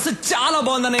రోజు మీ డ్రెస్ చాలా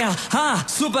బాగుంది అన్నయ్య.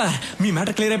 సూపర్. మీ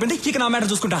మ్యాటర్ క్లియర్ అయిపోయింది, ఇక నా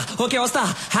మ్యాటర్ చూసుకుంటా. ఓకే వస్తా.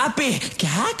 హ్యాపీ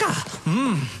కేక.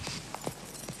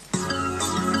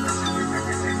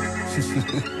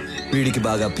 వీడికి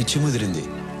బాగా పిచ్చి ముదిరింది.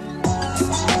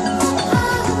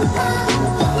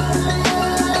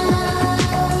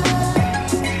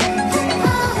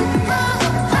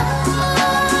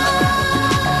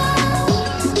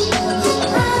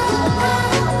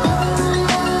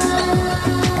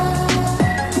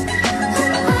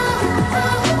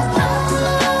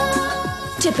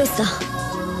 చెప్పేస్తా.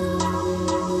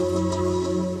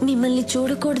 మిమ్మల్ని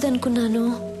చూడకూడదనుకున్నాను,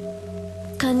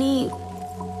 కానీ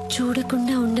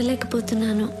చూడకుండా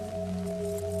ఉండలేకపోతున్నాను.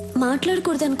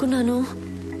 మాట్లాడకూడదనుకున్నాను,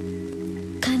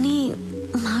 కానీ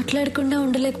మాట్లాడకుండా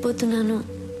ఉండలేకపోతున్నాను.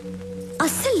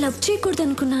 అస్సలు లవ్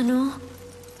చేయకూడదనుకున్నాను,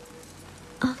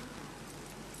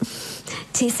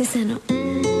 చేసేసాను.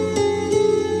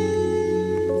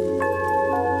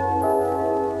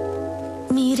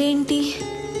 మీరేంటి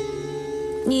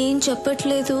ఏం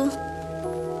చెప్పట్లేదు?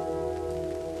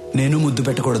 నేను ముద్దు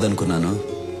పెట్టకూడదనుకున్నాను,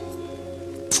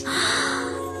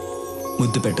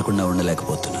 ముద్దు పెట్టకుండా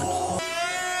ఉండలేకపోతున్నాను.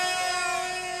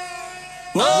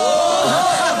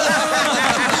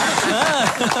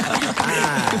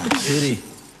 సూరి,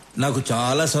 నాకు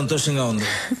చాలా సంతోషంగా ఉంది.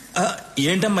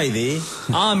 ఏంటమ్మా ఇది?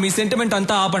 మీ సెంటిమెంట్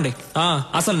అంతా ఆపండి.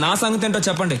 అసలు నా సంగతి ఏంటో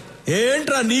చెప్పండి.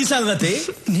 ఏంట్రా నీ సంగతి?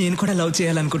 నేను కూడా లవ్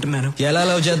చేయాలనుకుంటున్నాను. ఎలా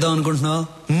లవ్ చేద్దాం అనుకుంటున్నావు?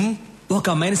 ఒక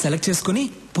అమ్మాయిని సెలెక్ట్ చేసుకుని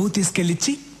పువ్వు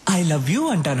తీసుకెళ్ళిచ్చి ఐ లవ్ యూ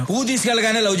అంటాను. పువ్వు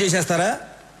తీసుకెళ్ళగానే లవ్ చేసేస్తారా?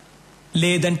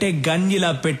 లేదంటే గన్ ఇలా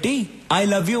పెట్టి ఐ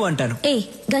లవ్ యూ అంటాను.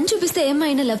 గన్ చూపిస్తే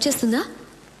ఏమైనా లవ్ చేస్తుందా?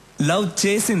 లవ్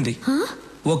చేసింది.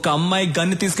 ఒక అమ్మాయి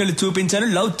గన్ను తీసుకెళ్లి చూపించాను,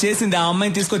 లవ్ చేసింది. ఆ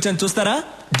అమ్మాయిని తీసుకొచ్చాను, చూస్తారా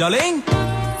డార్లింగ్?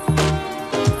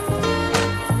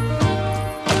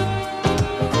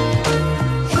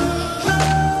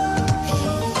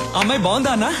 అమ్మాయి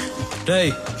బాగుందా అన్నా?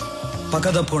 రేయ్ పక్క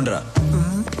తప్పుకుండ్రా.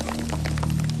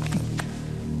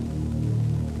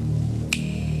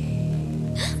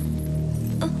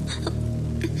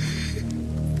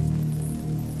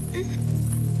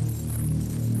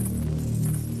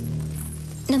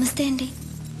 నమస్తే అండి.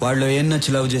 వాళ్ళు ఏం నచ్చి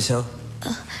లవ్ చేసావు?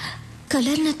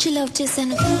 కలర్ నచ్చి లవ్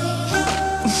చేశాను.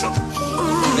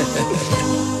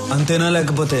 అంతేనా,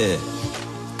 లేకపోతే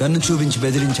గన్ను చూపించి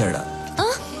బెదిరించాడా?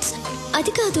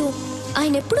 అది కాదు,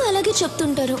 ఆయన ఎప్పుడు అలాగే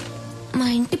చెప్తుంటారు. మా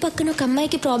ఇంటి పక్కన ఒక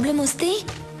అమ్మాయికి ప్రాబ్లం వస్తే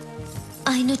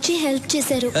ఆయన వచ్చి హెల్ప్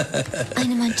చేశారు.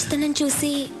 ఆయన మంచితనం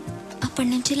చూసి అప్పటి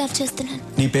నుంచి లవ్ చేస్తున్నాను.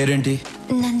 నీ పేరేంటి?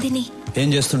 నందిని. ఏం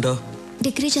చేస్తుంటావు?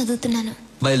 డిగ్రీ చదువుతున్నాను.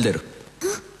 బయలుదేరు.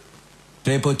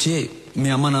 రేపు వచ్చి మీ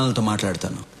అమ్మ నాన్నలతో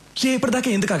మాట్లాడతాను. ఇప్పటిదాకా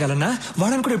ఎందుకు ఆగాలన్నా?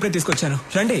 వాళ్ళని కూడా ఇప్పుడే తీసుకొచ్చాను,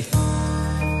 రండి.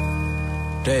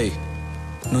 రేయ్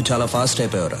నువ్వు చాలా ఫాస్ట్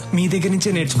అయిపోయావురా. మీ దగ్గర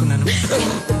నుంచే నేర్చుకున్నాను.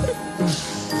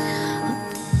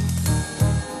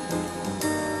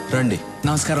 రండి.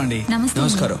 నమస్కారం అండి.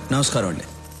 నమస్కారం. నమస్కారం అండి.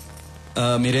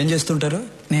 మీరేం చేస్తుంటారు?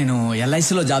 నేను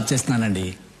ఎల్ఐసిలో జాబ్ చేస్తున్నానండి.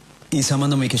 ఈ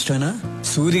సంబంధం మీకు ఇష్టమేనా?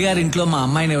 సూర్య గారి ఇంట్లో మా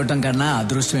అమ్మాయిని ఇవ్వటం కన్నా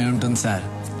అదృష్టం ఏముంటుంది సార్.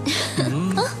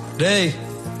 రేయ్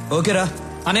ఓకేరా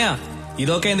అనయ్య,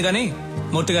 ఇది ఓకే అయింది కానీ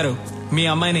మూర్తి గారు, మీ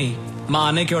అమ్మాయిని మా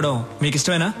అన్నయ్యకి ఇవ్వడం మీకు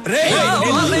ఇష్టమేనా?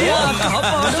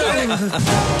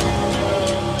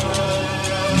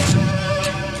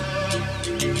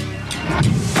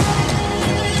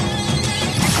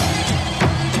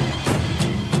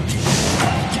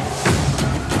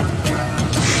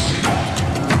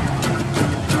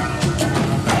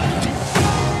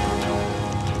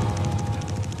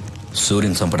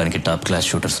 సూర్యుని చంపడానికి టాప్ క్లాస్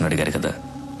షూటర్స్ అడిగారు కదా,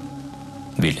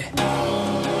 వీళ్ళే.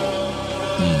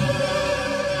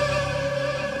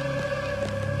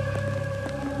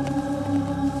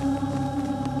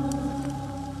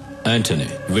 యాంటనీ,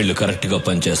 వీళ్ళు కరెక్ట్ గా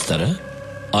పనిచేస్తారా?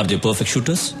 Are the perfect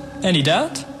shooters? Any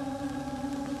doubt?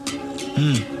 Do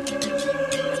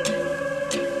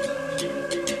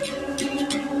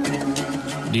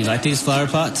you like these flower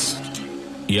pots?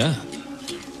 Yeah.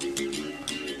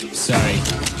 Sorry.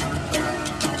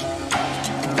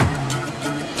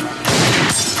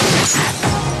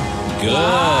 Good.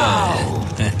 Wow.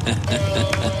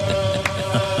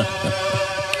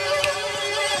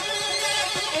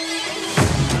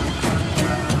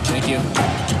 Thank you.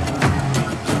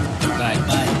 Bye.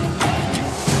 Bye.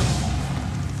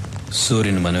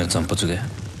 సూర్యుని మనమే చంపచ్చుగా?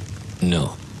 నో,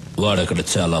 వాడక్కడ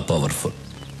చాలా పవర్ఫుల్.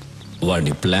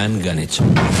 వాడిని ప్లాన్ గానే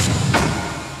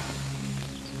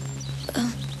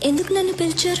ఎందుకు నన్ను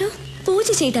పిలిచారు? పూజ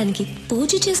చేయడానికి.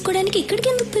 పూజ చేసుకోవడానికి ఇక్కడికి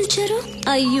ఎందుకు పిలిచారు?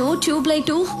 అయ్యో ట్యూబ్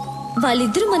లైట్,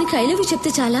 వాళ్ళిద్దరూ మనకి ఐ లవ్ యూ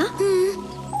చెప్తే చాలా.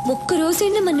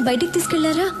 ఒక్కరోజైనా మన బయటికి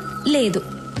తీసుకెళ్లారా? లేదు.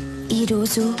 ఈ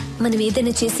రోజు మనం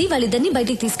ఏదైనా చేసి వాళ్ళిద్దరిని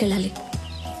బయటికి తీసుకెళ్ళాలి.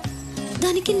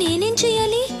 దానికి నేనేం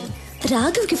చెయ్యాలి?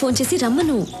 రాఘవ్కి ఫోన్ చేసి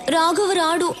రమ్మను. రాఘవ్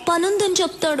రాడు, పనుందని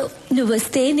చెప్తాడు. నువ్వు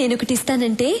వస్తే నేను ఒకటి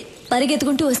ఇస్తానంటే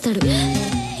పరిగెత్తుకుంటూ వస్తాడు.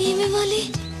 ఏమివ్వాలి?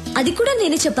 అది కూడా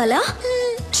నేనే చెప్పాలా?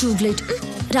 ట్యూబ్లైట్.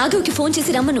 రాఘవ్కి ఫోన్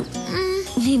చేసి రమ్మను.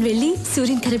 నేను వెళ్ళి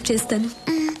సూర్యని కరెక్ట్ చేస్తాను.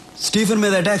 స్టీఫెన్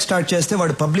మీద అటాక్ స్టార్ట్ చేస్తే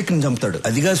వాడు పబ్లిక్ ని చంపుతాడు.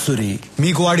 అదిగా సూరి,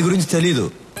 మీకు వాడి గురించి తెలీదు.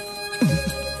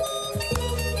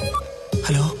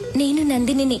 హలో, నేను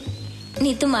నందినిని,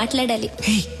 నీతో మాట్లాడాలి.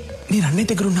 నేను అన్నయ్య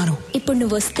దగ్గర ఉన్నాను. ఇప్పుడు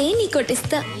నువ్వు వస్తే నీ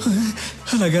కొట్టిస్తా.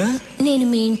 అలాగా? నేను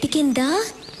మీ ఇంటి కింద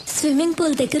స్విమ్మింగ్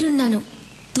పూల్ దగ్గర ఉన్నాను.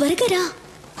 త్వరగా రా.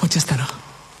 వచ్చేస్తాను.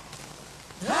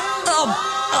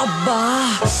 అబ్బా,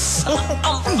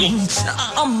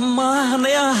 అమ్మా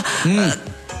అన్నయ్య,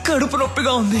 కడుపు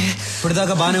నొప్పిగా ఉంది.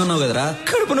 ఇప్పటిదాకా బానే ఉన్నావు కదరా?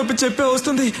 కడుపు నొప్పి చెప్పే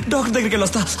వస్తుంది. డాక్టర్ దగ్గరికి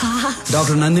వెళ్ళొస్తా.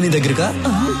 డాక్టర్ నందిని దగ్గరకా?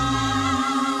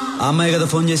 ఆ అమ్మాయి కదా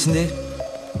ఫోన్ చేసింది.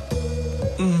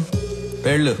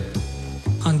 వెళ్ళు.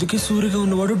 అందుకే సూరిగా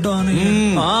ఉన్నవాడు డాన్.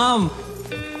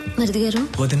 మరిది గారు,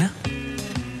 వదినా,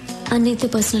 అన్నయ్యతో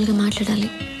పర్సనల్ గా మాట్లాడాలి.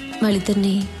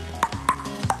 వాళ్ళిద్దరిని.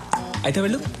 అయితే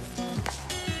వెళ్ళు.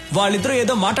 వాళ్ళిద్దరూ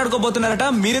ఏదో మాట్లాడుకోబోతున్నారట.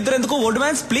 మీరిద్దరు ఎందుకు? Old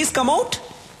man's please come out.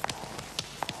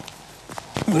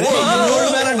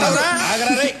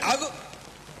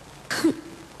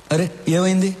 అరే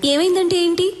ఏమైంది? ఏమైందంటే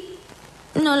ఏంటి?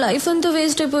 నా లైఫ్ అంతా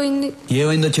వేస్ట్ అయిపోయింది.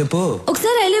 ఏమైందో చెప్పు.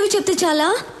 ఒకసారి ఐ లవ్ యూ చెప్తే చాలా.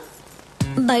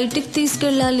 బయటికి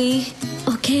తీసుకెళ్ళాలి.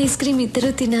 ఒకే ఐస్ క్రీమ్ ఇద్దరు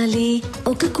తినాలి.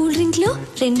 ఒక కూల్ డ్రింక్ లో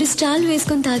 2 స్టాల్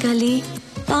వేసుకొని తాగాలి.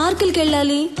 పార్కులకి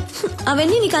వెళ్ళాలి.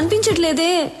 అవన్నీ నీకు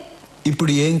అనిపించట్లేదే?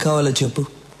 ఇప్పుడు ఏం కావాలో చెప్పు.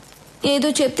 ఏదో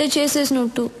చెప్తే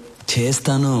చేసేసినట్టు.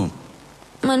 చేస్తాను.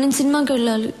 మనం సినిమాకి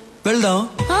వెళ్ళాలి. వెళ్దాం.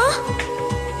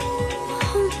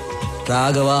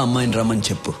 రాఘవ అమ్మాయిని రమ్మని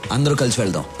చెప్పు. అందరూ కలిసి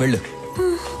వెళ్దాం. వెళ్ళు.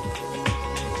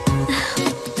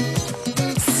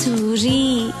 సూరి.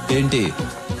 ఏంటి?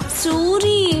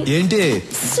 సూరి. ఏంటి?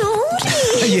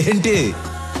 సూరి. ఏంటి?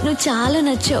 నువ్వు చాలా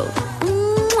నచ్చావు.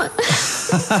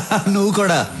 నువ్వు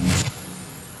కూడా.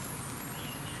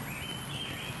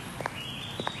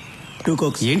 2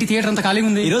 Cokes. ఏంటి థియేటర్ అంతా ఖాళీ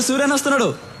ఉంది? ఈరోజు సూర్యన్ వస్తున్నాడు.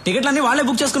 టికెట్లన్నీ వాళ్ళే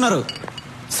బుక్ చేసుకున్నారు.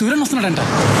 Suryan వస్తున్నాడంట.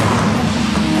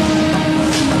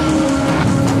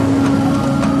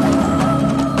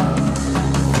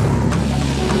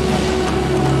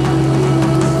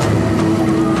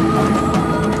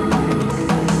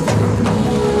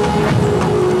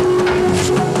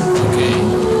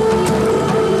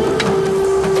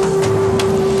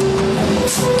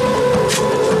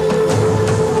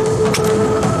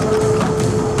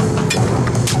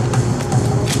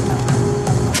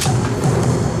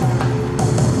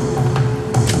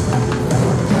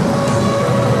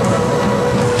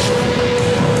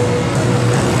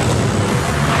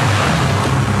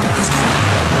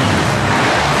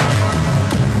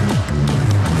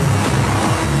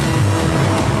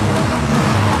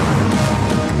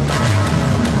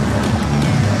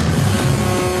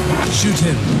 Shoot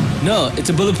him. No, it's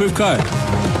a bulletproof car.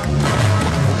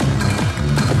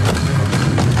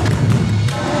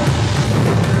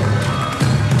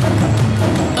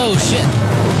 Oh shit.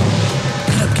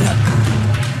 Get up.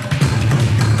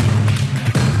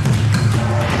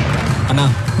 అన్నా,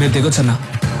 మీరు దిగొచ్చు అన్నా.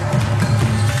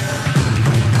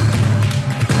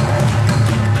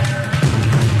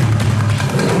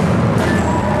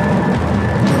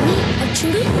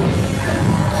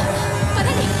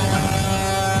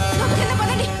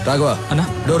 రాఘవ అన్నా,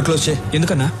 డోర్ క్లోజ్ చేయి.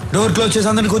 ఎందుకన్నా? డోర్ క్లోజ్ చేసి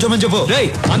అందరిని కూర్చోమని చెప్పు. రేయ్,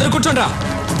 అందరూ కూర్చోండి రా.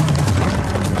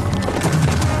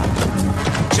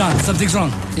 John, something's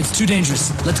wrong. It's too dangerous.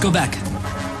 Let's go back.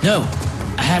 No,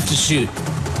 I have to shoot.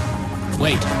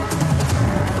 Wait.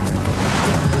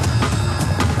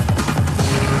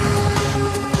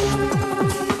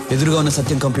 ఎదురుగా ఉన్న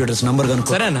సత్యం కంప్యూటర్స్ నంబర్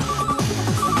కనుక్కో. సరే అన్నా.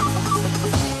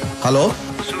 హలో,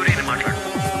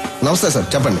 నమస్తే సార్,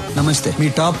 చెప్పండి. నమస్తే. మీ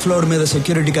టాప్ ఫ్లోర్ మీద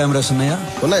సెక్యూరిటీ కెమెరాస్ ఉన్నాయా?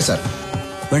 ఉన్నాయి సార్.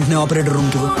 వెంటనే ఆపరేటర్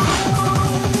రూమ్కి పో.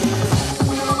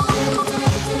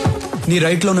 నీ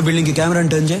రైట్లో ఉన్న బిల్డింగ్కి కెమెరా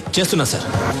టర్న్ చేస్తున్నా సార్.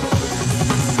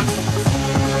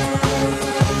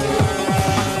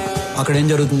 అక్కడ ఏం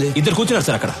జరుగుతుంది? ఇద్దరు కూర్చున్నారు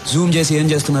సార్ అక్కడ. జూమ్ చేసి ఏం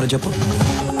చేస్తున్నారో చెప్పు.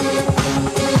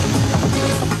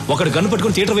 ఒకడు గన్ను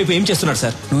పట్టుకుని థియేటర్ వైపు ఏం చేస్తున్నాడు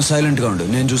సార్? నువ్వు సైలెంట్గా ఉండు,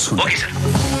 నేను చూసుకుంటా.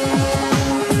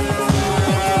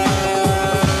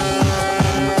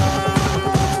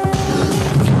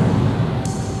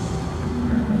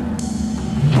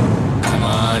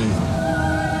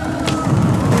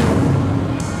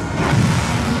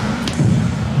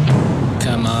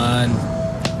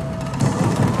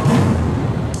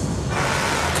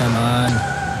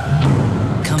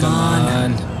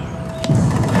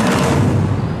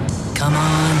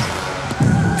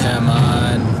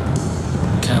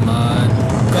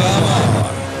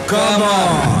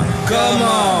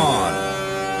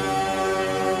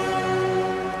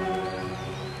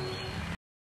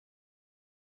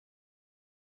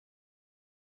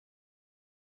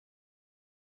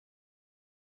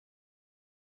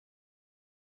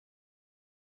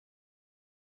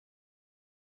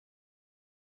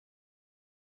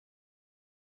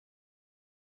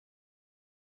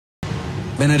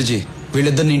 బెనర్జీ,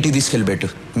 వీళ్ళిద్దరిని ఇంటికి తీసుకెళ్ళిపెట్టు,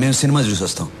 మేము సినిమా చూసి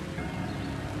వస్తాం.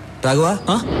 రాఘవా,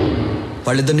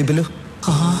 వాళ్ళిద్దరిని పిలు.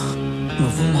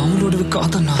 నువ్వు మామూలుడివి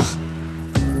కాదన్నా.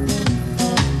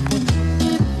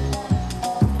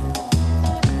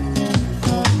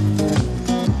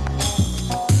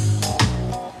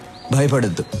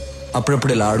 భయపడద్దు,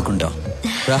 అప్పుడప్పుడు ఇలా ఆడుకుంటాం.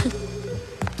 రా.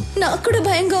 నాకు కూడా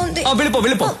భయంగా ఉంది.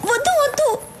 వెళ్ళిపో. వద్దు వద్దు.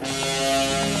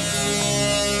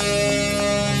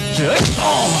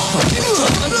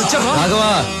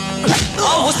 Raghava,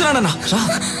 వస్తున్నానన్నా.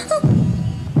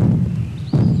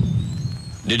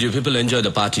 Did you people enjoy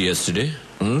the party yesterday?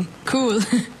 Cool.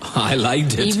 I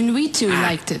liked it. Even we too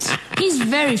liked it. He's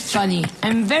very funny.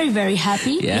 I'm very, very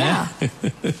happy. Yeah.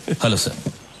 Hello, sir.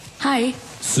 Hi.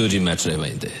 Suri matter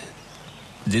ఏమైంది?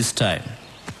 This time,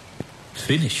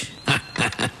 finish.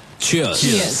 Cheers.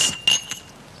 Cheers.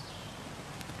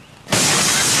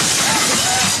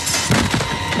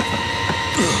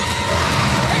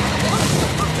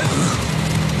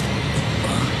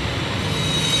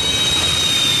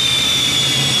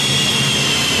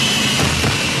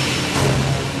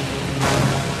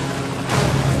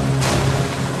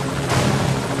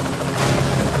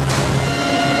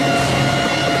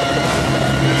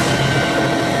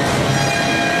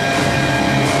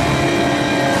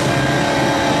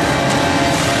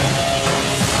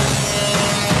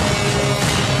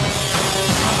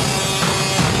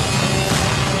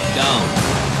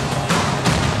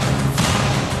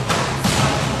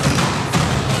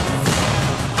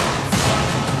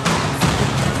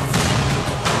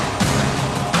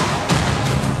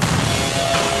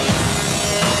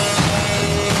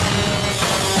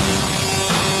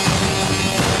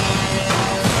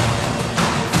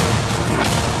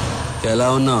 ఎలా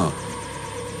ఉన్నావు?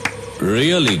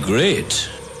 Really great.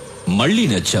 మళ్ళీ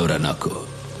నచ్చావురా నాకు.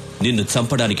 నిన్ను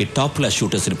చంపడానికి top class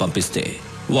shooters ని పంపిస్తే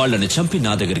వాళ్ళని చంపి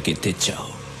నా దగ్గరికి తెచ్చావు.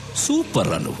 సూపర్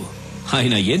రా నువ్వు.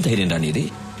 అయినా ఏం ధైర్యం రా నీది?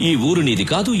 ఈ ఊరు నీది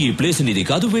కాదు, ఈ ప్లేస్ నీది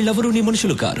కాదు, వీళ్ళెవరూ నీ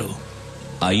మనుషులు కారు.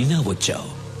 అయినా వచ్చావు.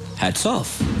 Hats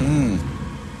off.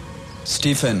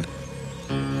 స్టీఫెన్,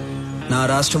 నా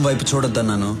రాష్ట్రం వైపు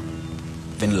చూడొద్దన్నాను,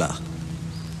 విన్లా.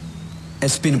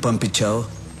 ఎస్పీని పంపించావు,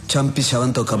 చంపి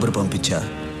శవంతో కబురు పంపించా,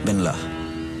 విన్లా.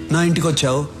 నా ఇంటికి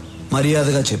వచ్చావు,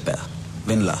 మర్యాదగా చెప్పా,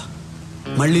 విన్లా.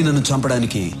 మళ్ళీ నన్ను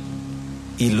చంపడానికి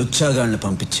ఈ లుచ్చాగాళ్ళని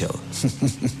పంపించావు.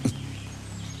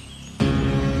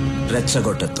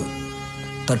 రెచ్చగొట్టద్దు,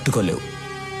 తట్టుకోలేవు.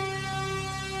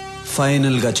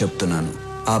 ఫైనల్గా చెప్తున్నాను,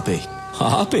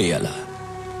 ఆపేయాలా?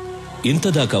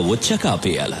 ఇంతదాకా వచ్చాక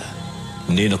ఆపేయాలా?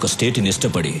 నేనొక స్టేట్ని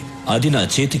ఇష్టపడి అది నా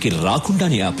చేతికి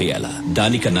రాకుండానే ఆపేయాలా?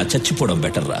 దానికన్నా చచ్చిపోవడం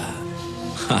బెటర్రా.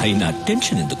 అయినా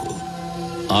టెన్షన్ ఎందుకు?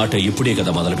 ఆట ఇప్పుడే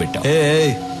కదా మొదలు పెట్టావు.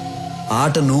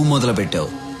 ఆట నువ్వు మొదలు పెట్టావు,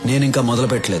 నేను ఇంకా మొదలు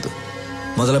పెట్టలేదు.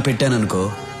 మొదలు పెట్టాననుకో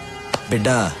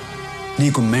బిడ్డా,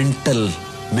 నీకు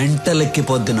మెంటల్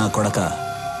ఎక్కిపోద్ది నా కొడక.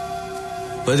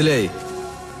 వదిలే.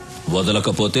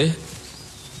 వదలకపోతే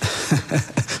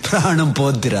ప్రాణం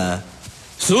పోద్దిరా.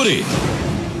 సూరి,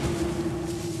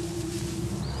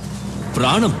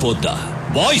 ప్రాణం పోద్దా?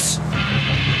 బాయ్స్,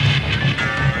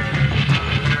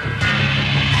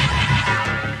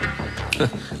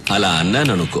 అలా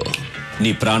అన్నాననుకో, నీ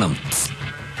ప్రాణం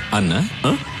అన్నా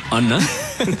అన్నా.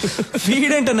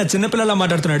 వీడేంటన్నా చిన్నపిల్లలా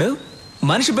మాట్లాడుతున్నాడు?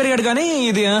 మనిషి పెరిగాడు కానీ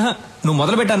ఇది నువ్వు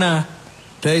మొదలు పెట్టానా?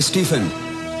 రే Stephen,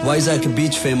 Vizag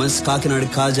beach famous, Kakinada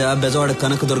కాజా, బెజవాడ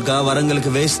కనకదుర్గ,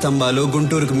 వరంగల్కి వేయి స్తంభాలు,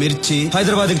 గుంటూరుకి మిర్చి,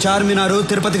 హైదరాబాద్కి చార్మినారు,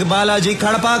 తిరుపతికి బాలాజీ,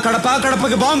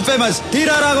 కడపకి బాంబ్ ఫేమస్.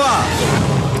 తీరా రాఘవా.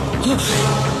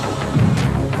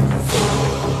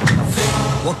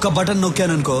 ఒక్క బటన్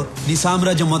నొక్కాననుకో నీ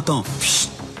సామ్రాజ్యం మొత్తం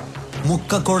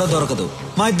ముక్క కూడా దొరకదు.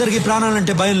 మా ఇద్దరికి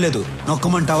ప్రాణాలంటే భయం లేదు.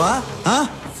 నొక్కమంటావా?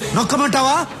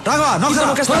 నొక్కమంటావా? రాఘవా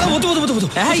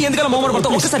ఎందుకలా మోమర్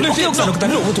పడతావు? ఒక్కసారి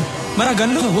మరి ఆ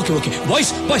gun. Okay okay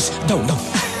boys boys down down.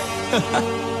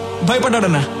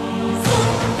 భయపడ్డాడన్నా.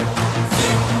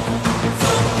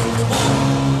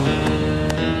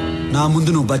 నా ముందు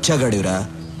నువ్వు బచ్చాగాడివిరా.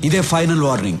 ఇదే ఫైనల్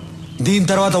వార్నింగ్. దీని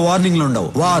తర్వాత వార్నింగ్లు ఉండవు.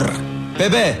 వార్.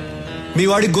 బేబే మీ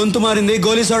వాడి గొంతు మారింది.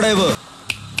 గోలీ సోడా ఇవ్వు.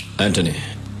 యాంటనీ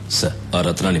సార్, ఆ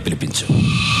రత్నాన్ని పిలిపించు.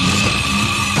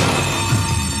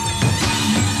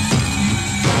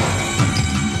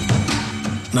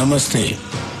 నమస్తే.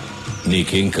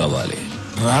 నీకేం కావాలి?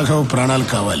 రాఘవ్ ప్రాణాలు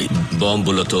కావాలి.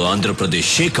 బాంబులతో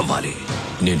ఆంధ్రప్రదేశ్ షేక్ అవ్వాలి.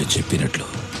 నేను చెప్పినట్లు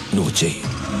నువ్వు చెయ్యి.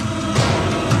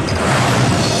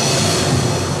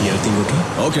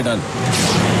 Okay done.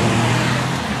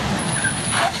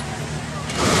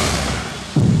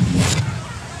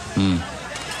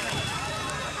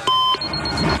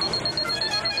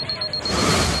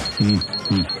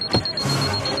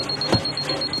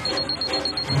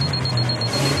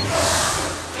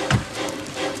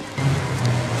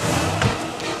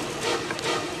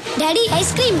 Daddy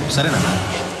ice cream. సరేనా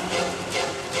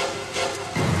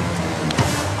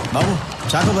బాబు?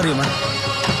 చాకోబారి అమ్మా.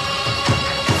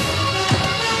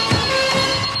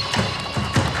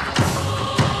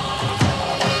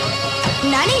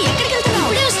 నాని ఎక్కడికి వెళ్తున్నావు?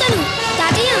 ఇప్పుడే వస్తాను.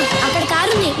 తాతయ్య అక్కడ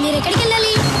కారు ఉంది, మీరు ఎక్కడికి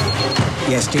వెళ్ళాలి?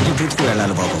 ఎస్టేట్ ట్రిప్కి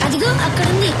వెళ్ళాలి బాబు. అదిగో అక్కడ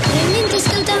ఉంది, నేను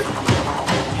తీసుకెళ్తా.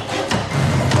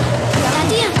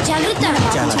 తాతయ్య జాగ్రత్త.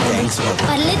 చాలా థ్యాంక్స్ బాబు.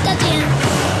 పర్లేదు తాతయ్య.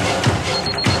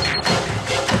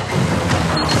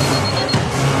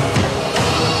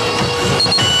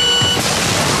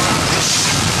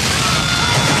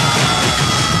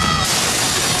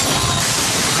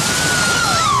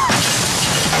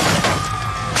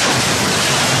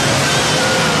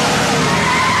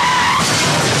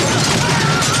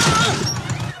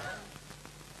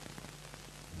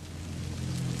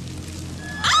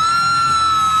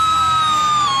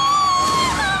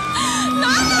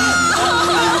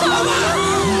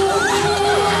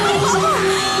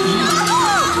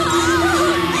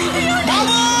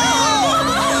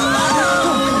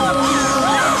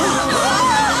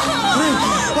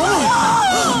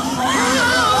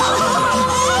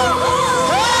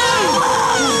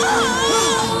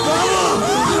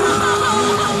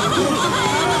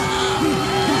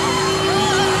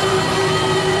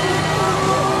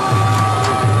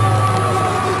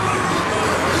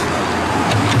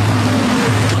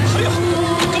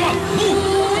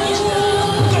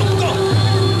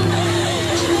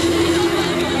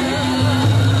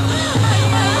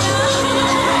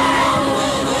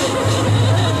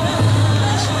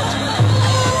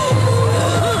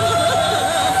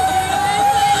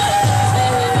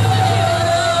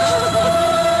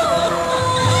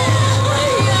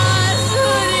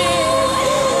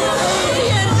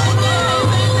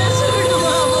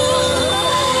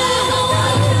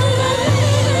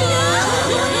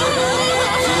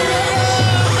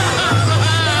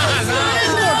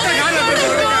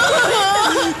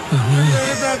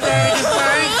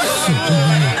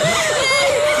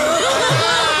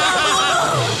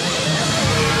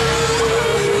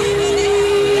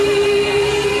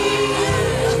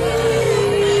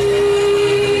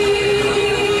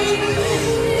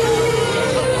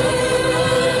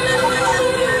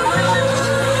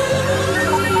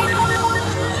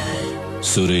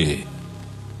 సురి,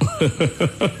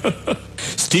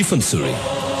 స్టీఫెన్ సురి.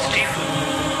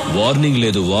 వార్నింగ్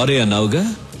లేదు, వారే అన్నావుగా,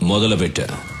 మొదలు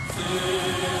పెట్టారు.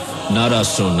 నా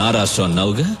రాష్ట్రం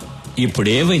అన్నావుగా, ఇప్పుడు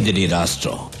ఏమైంది? నీ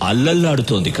రాష్ట్రం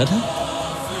అల్లల్లాడుతోంది కదా.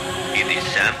 ఇది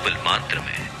శాంపుల్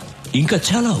మాత్రమే, ఇంకా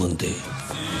చాలా ఉంది.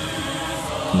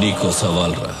 నీకో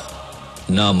సవాల్ రా.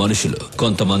 నా మనుషులు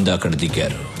కొంతమంది అక్కడ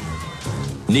దిగారు.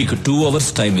 నీకు 2 hours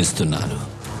టైం ఇస్తున్నాను.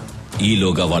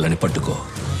 ఈలోగా వాళ్ళని పట్టుకో,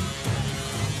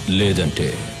 లేదంటే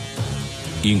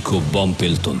ఇంకో బాంబు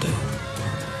పేలుతుంది.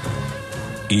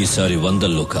 ఈసారి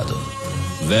 100లో కాదు,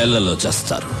 1000లో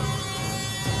చేస్తారు.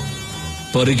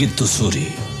 పరిగెత్తు సూరి,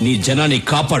 నీ జనాన్ని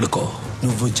కాపాడుకో.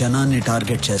 నువ్వు జనాన్ని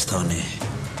టార్గెట్ చేస్తావని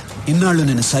ఇన్నాళ్ళు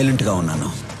నేను సైలెంట్ గా ఉన్నాను.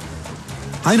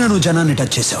 అయినా నువ్వు జనాన్ని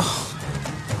టచ్ చేసావు.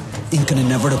 ఇంక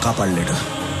నిన్నెవ్వడూ కాపాడలేడు.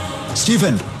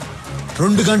 స్టీఫెన్,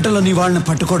 2 గంటల్లో నీ వాళ్ళని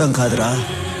పట్టుకోవడం కాదురా,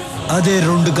 అదే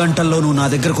 2 గంటల్లో నువ్వు నా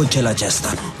దగ్గరకు వచ్చేలా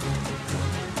చేస్తాను.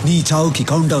 నీ చావుకి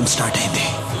కౌంట్ డౌన్ స్టార్ట్ అయింది.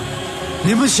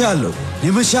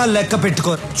 నిమిషాలు లెక్క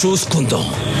పెట్టుకో. చూసుకుందాం.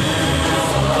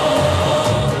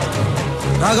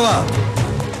 రాఘవ,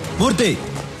 మూర్తి,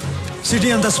 సిటీ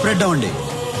అంతా స్ప్రెడ్ అవ్వండి.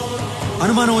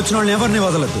 అనుమానం వచ్చిన వాళ్ళని ఎవరిని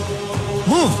వదలద్దు.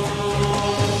 మూవ్.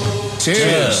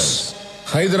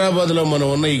 హైదరాబాద్ లో మనం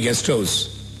ఉన్న ఈ గెస్ట్ హౌస్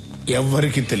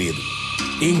ఎవ్వరికి తెలియదు,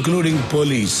 ఇంక్లూడింగ్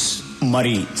పోలీస్.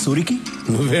 మరి సూరికి?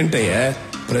 నువ్వేంటయ్యా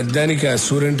ప్రధానికి ఆ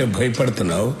సూర్య అంటే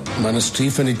భయపడుతున్నావు? మన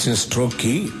స్టీఫెన్ ఇచ్చిన స్ట్రోక్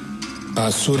కి ఆ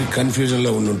సూర్య కన్ఫ్యూజన్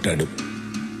లో ఉండుంటాడు.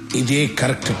 ఇదే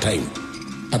కరెక్ట్ టైం.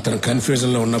 అతను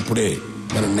కన్ఫ్యూజన్ లో ఉన్నప్పుడే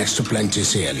మనం నెక్స్ట్ ప్లాన్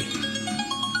చేసేయాలి.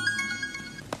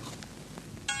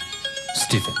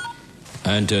 స్టీఫెన్,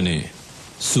 యాంటనీ,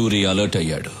 సూరి అలర్ట్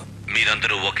అయ్యాడు.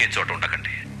 మీరందరూ ఒకే చోట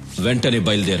ఉండకండి. వెంటనే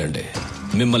బయలుదేరండి.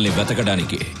 మిమ్మల్ని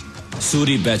వెతకడానికి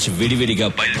సూరి బ్యాచ్ విడివిడిగా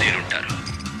బయలుదేరుంటారు.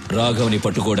 రాఘవ్ని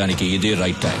పట్టుకోవడానికి ఇదే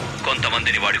రైట్ టైం.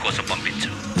 కొంతమందిని వాడి కోసం పంపించు.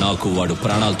 నాకు వాడు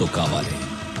ప్రాణాలతో కావాలి.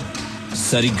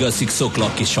 సరిగ్గా 6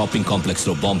 o'clock కి షాపింగ్ కాంప్లెక్స్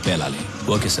లో బాంబు పేలాలి.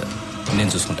 ఓకే సార్, నేను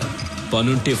చూసుకుంటాను.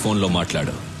 పనుంటే ఫోన్లో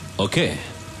మాట్లాడు. ఓకే?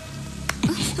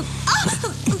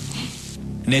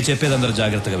 నేను చెప్పేది అందరూ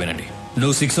జాగ్రత్తగా వినండి.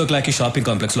 నువ్వు 6 o'clock కి షాపింగ్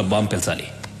కాంప్లెక్స్ లో బాంబు పెంచాలి.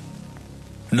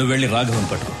 నువ్వు వెళ్ళి రాఘవన్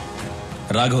పట్టుకో.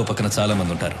 రాఘవ పక్కన చాలా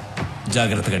మంది ఉంటారు.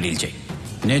 జాగ్రత్తగా డీల్ చేయి.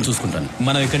 నేను చూసుకుంటాను.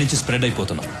 మనం ఇక్కడి నుంచి స్ప్రెడ్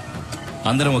అయిపోతున్నాం.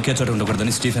 అందరం ఒకే చోట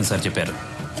ఉండకూడదని స్టీఫెన్ సార్ చెప్పారు.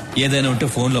 ఏదైనా ఉంటే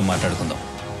ఫోన్లో మాట్లాడుకుందాం.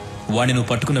 వాడిని నువ్వు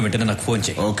పట్టుకున్న వెంటనే నాకు ఫోన్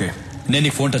చేయి. ఓకే, నేను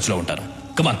నీకు ఫోన్ టచ్ లో ఉంటాను.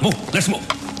 కమాన్, మూవ్, లెట్స్ మూవ్.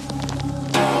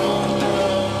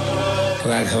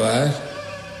 రాఘవ,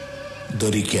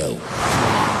 దొరికావు.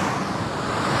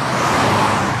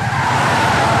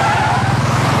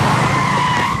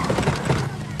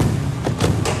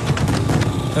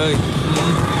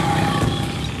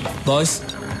 బాయ్స్,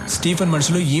 స్టీఫెన్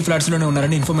మనుషులు ఈ ఫ్లాట్స్ లోనే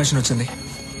ఉన్నారని ఇన్ఫర్మేషన్ వచ్చింది.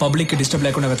 పబ్లిక్ కి డిస్టర్బ్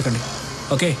లేకుండా వెతకండి.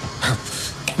 ఓకే,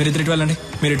 మీరిద్దరు ఇటు వెళ్ళండి.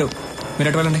 మీరు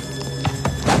అటు వెళ్ళండి.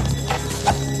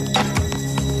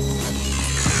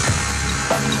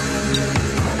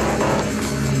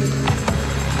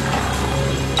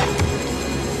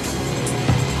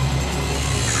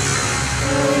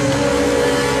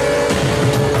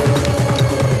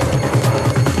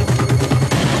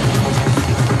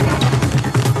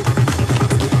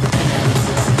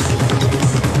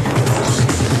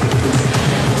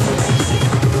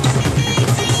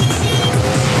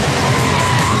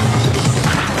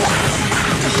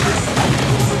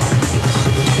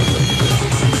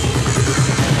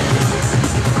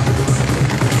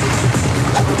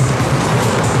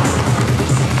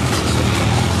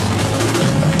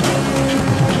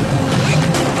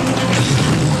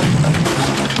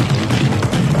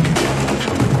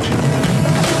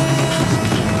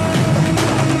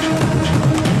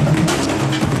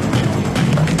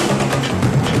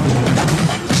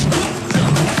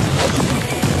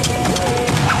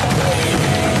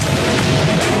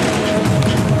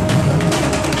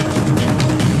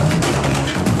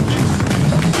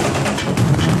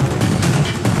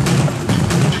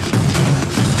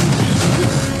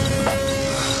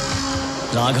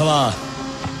 రాఘవ,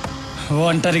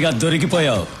 ఒంటరిగా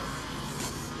దొరికిపోయావు.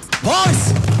 బాయ్స్,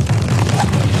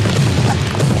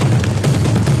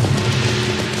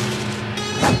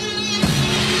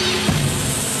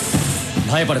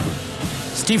 భయపడకు.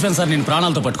 స్టీఫెన్ సార్ నేను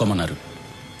ప్రాణాలతో పట్టుకోమన్నారు.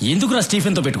 ఎందుకురా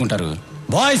స్టీఫెన్తో పెట్టుకుంటారు?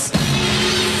 బాయ్స్,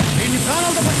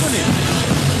 ప్రాణాలతో పట్టుకోండి.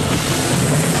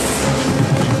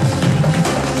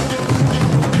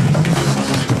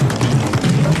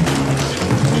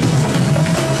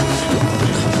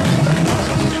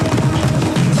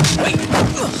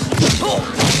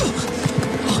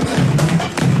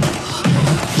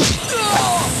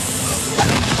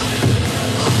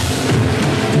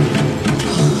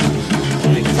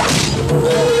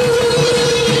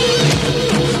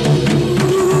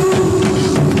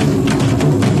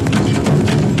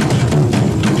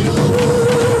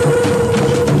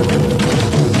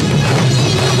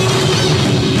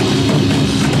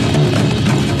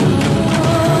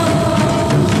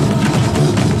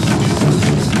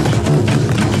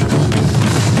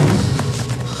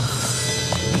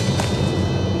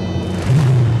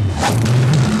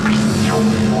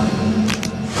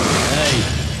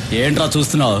 ఏంట్రా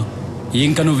చూస్తున్నావు?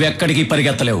 ఇంకా నువ్వెక్కడికి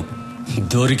పరిగెత్తలేవు.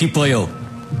 దొరికిపోయావు.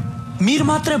 మీరు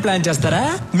మాత్రమే ప్లాన్ చేస్తారా?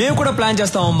 మేము కూడా ప్లాన్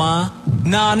చేస్తామమ్మా.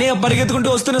 నా అన్నయ్య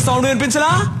పరిగెత్తుకుంటూ వస్తున్న సౌండ్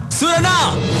వినిపించలా? సూరనా,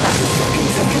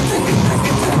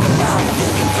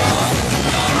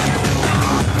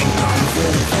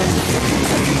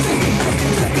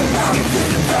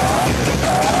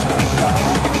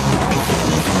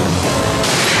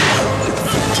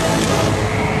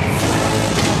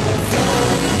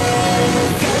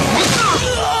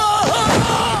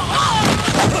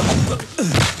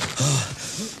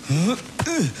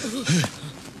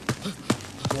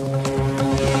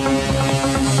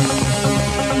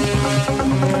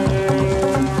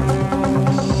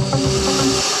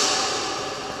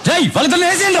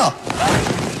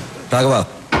 రాఘవ,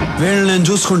 వీళ్ళని నేను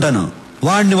చూసుకుంటాను.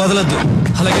 వాడిని వదలద్దు.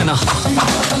 అలాగేనా?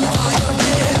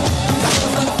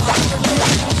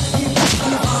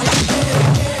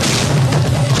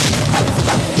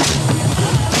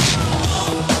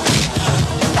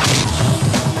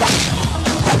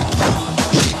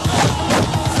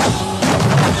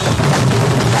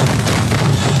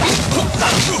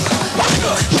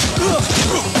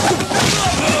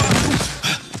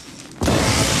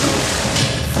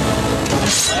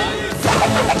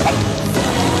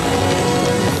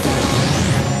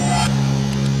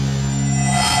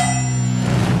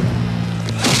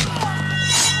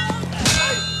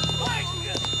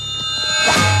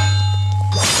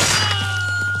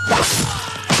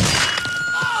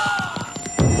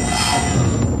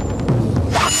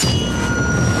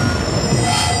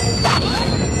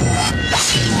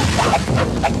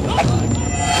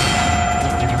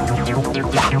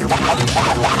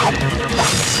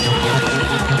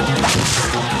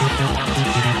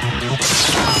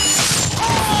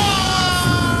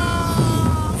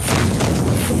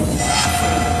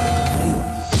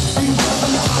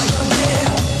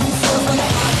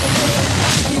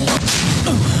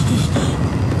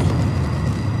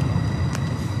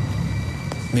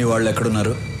 మీ వాళ్ళు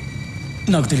ఎక్కడున్నారు?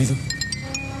 నాకు తెలీదు.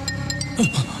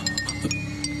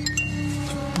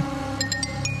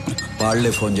 వాళ్లే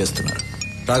ఫోన్ చేస్తున్నారు.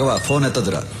 రాఘవ ఫోన్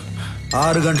ఎత్తదురా.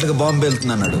 6 గంటలకు బాంబు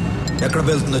పేలుతుందన్నాడు. ఎక్కడ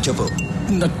పేలుతుందో చెప్పు.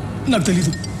 నాకు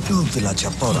తెలీదు. నువ్వు ఇలా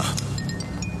చెప్పవరా?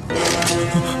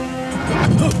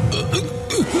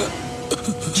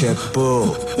 చెప్పు.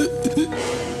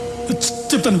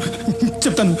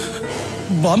 చెప్తాను.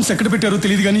 బాంబ్స్ ఎక్కడ పెట్టారో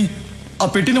తెలియదు కానీ ఆ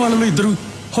పెట్టిన వాళ్ళలో 2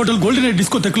 హోటల్ గోల్డెన్ నైట్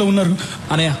డిస్కోటెక్లో ఉన్నారు.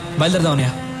 అనయ్య బయలుదేరదాం అన్నయ్య.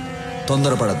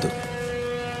 తొందరపడద్దు.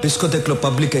 డిస్కోటెక్లో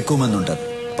పబ్లిక్ ఎక్కువ మంది ఉంటారు.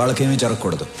 వాళ్ళకేమీ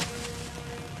జరగకూడదు.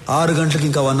 6 గంటలకు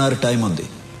ఇంకా 1 అవర్ టైం ఉంది.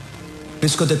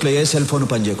 డిస్కోటెక్లో ఏ సెల్ ఫోన్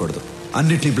పనిచేయకూడదు.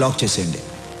 అన్నిటినీ బ్లాక్ చేసేయండి.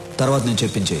 తర్వాత నేను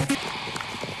చెప్పించేయి.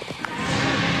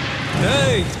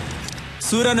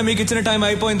 సూర్యన్న మీకు ఇచ్చిన టైం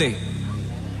అయిపోయింది.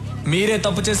 మీరే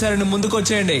తప్పు చేశారని ముందుకు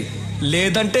వచ్చేయండి,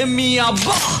 లేదంటే మీ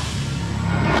అబ్బా.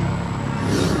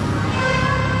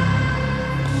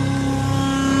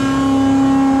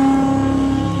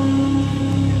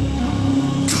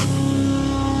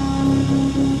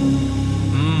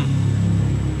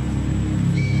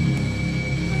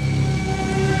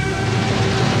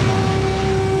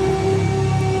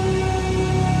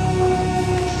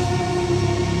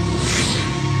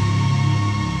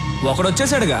 ఒకడు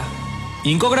వచ్చేసాడుగా,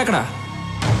 ఇంకొకడు ఎక్కడ?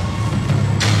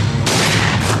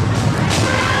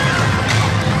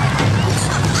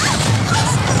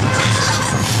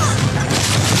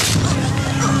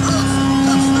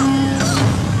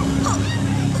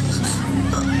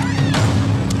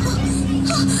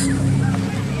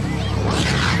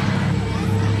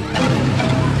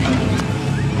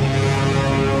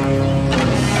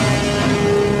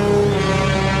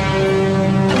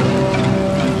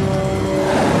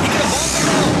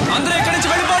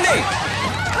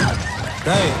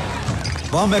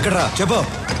 బాంబు ఎక్కడరా చెప్పు.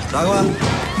 రాఘవ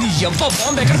నీ ఎవ్వ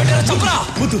బాంబు ఎక్కడ పెట్టారో చెప్పురా.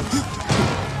 వద్దు,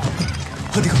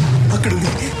 అదిగో అక్కడ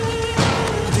ఉంది.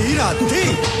 తీరా తీ.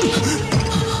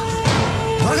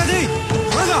 త్వరగా తీ,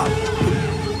 త్వరగా.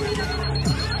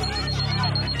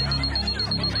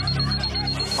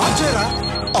 ఆఫ్ చేయరా.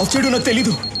 ఆఫ్ చేయడం నాకు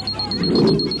తెలీదు.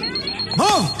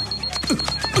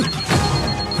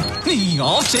 నీ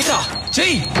ఆఫ్ చేయరా,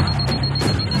 చెయ్యి.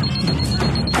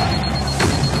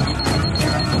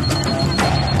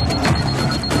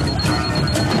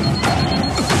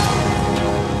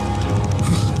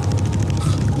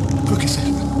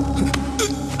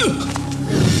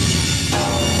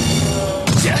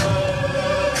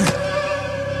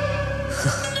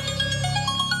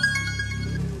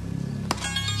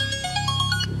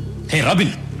 హే రాబిన్,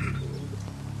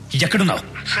 ఎక్కడున్నావు?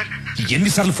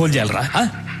 ఎన్నిసార్లు ఫోన్ చేయాలరా?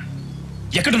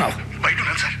 ఎక్కడున్నావు?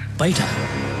 బయట.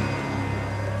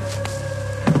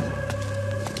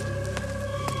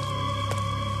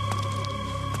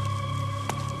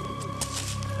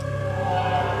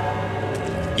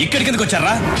 ఇక్కడికి ఎందుకు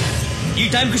వచ్చారా? ఈ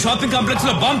టైంకి షాపింగ్ కాంప్లెక్స్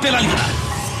లో బాంబు పేలాలి కదా.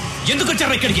 ఎందుకు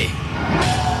వచ్చారా ఇక్కడికి?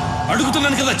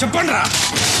 అడుగుతున్నాను కదా, చెప్పండి రా.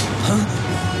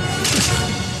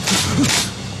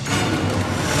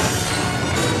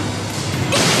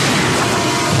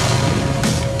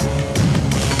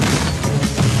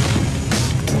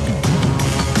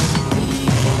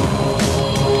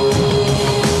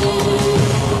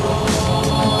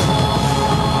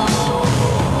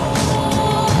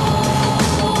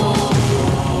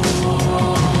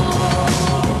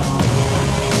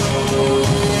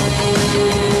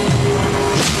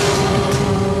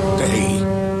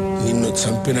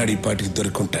 చంపినాడు, ఈ పాటికి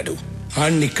దొరుకుంటాడు.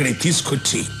 ఆడిని ఇక్కడికి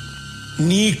తీసుకొచ్చి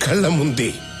నీ కళ్ళ ముందే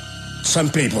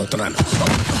చంపైపోతున్నాను.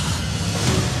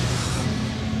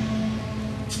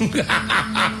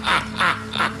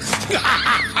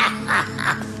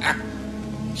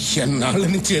 ఎన్నాళ్ళ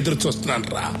నుంచి ఎదురు చూస్తున్నాను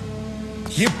రా.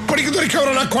 ఎప్పటికి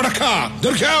దొరికావురా నా కొడక?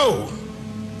 దొరికావు.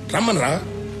 రమ్మనరా.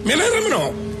 నేనే రమ్మను.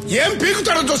 ఏం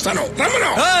పీకుతాడో చూస్తాను.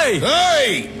 రమ్మను.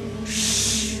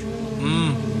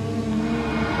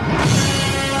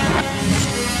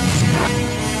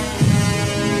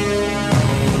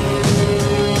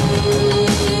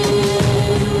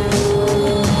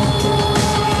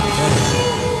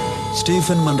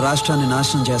 స్టీఫెన్ మన రాష్ట్రాన్ని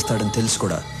నాశనం చేస్తాడని తెలుసు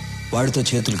కూడా వాడితో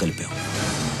చేతులు కలిపాం.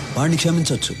 వాడిని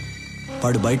క్షమించవచ్చు,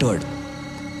 వాడు బయటవాడు.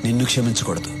 నిన్ను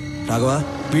క్షమించకూడదు. రాఘవ,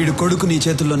 వీడు కొడుకు నీ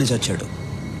చేతుల్లోనే చచ్చాడు.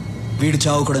 వీడి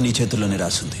చావు కూడా నీ చేతుల్లోనే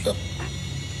రాసింది.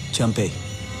 చంపే.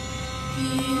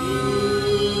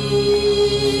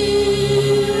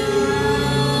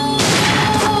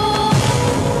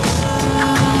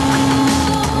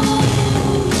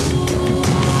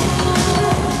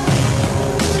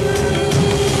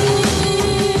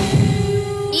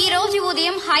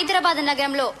 హైదరాబాద్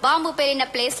నగరంలో బాంబు పేలిన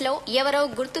ప్లేస్ లో ఎవరో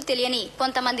గుర్తు తెలియని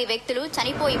కొంతమంది వ్యక్తులు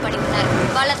చనిపోయి పడి ఉన్నారు.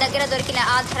 వాళ్ల దగ్గర దొరికిన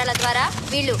ఆధారాల ద్వారా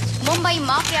వీళ్లు ముంబై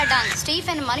మాఫియా డాన్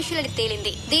స్టీఫెన్ మనుషులని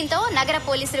తేలింది. దీంతో నగర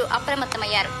పోలీసులు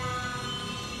అప్రమత్తమయ్యారు.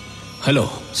 Hello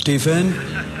Stephen,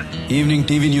 evening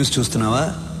TV news చూస్తున్నావా?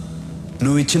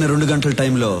 నువ్వు ఇచ్చిన 2 గంటల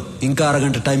టైంలో ఇంకా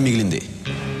అరగంట టైం మిగిలింది.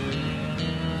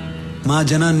 మా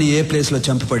జనాన్ని ఏ ప్లేస్లో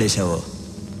చంపి పడేశావో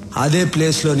అదే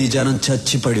ప్లేస్లో నీ జనం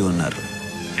చచ్చిపడి ఉన్నారు.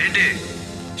 ఏంటి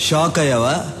షాక్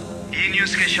అయ్యావా? ఈ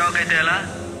న్యూస్ కి షాక్ అయితే ఎలా?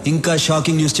 ఇంకా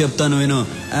షాకింగ్ న్యూస్ చెప్తాను విను.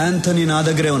 యాంథనీ నా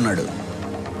దగ్గరే ఉన్నాడు.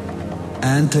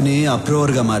 యాంథనీ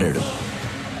అప్రూవర్గా మారాడు.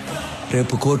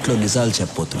 రేపు కోర్టులో నిజాలు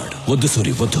చెప్పబోతున్నాడు. వద్దు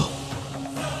సూరి, వద్దు.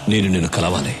 నేను నిన్ను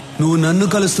కలవాలి. నువ్వు నన్ను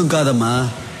కలుస్తాం కాదమ్మా,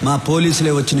 మా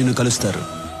పోలీసులే వచ్చి నిన్ను కలుస్తారు.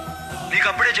 నీకు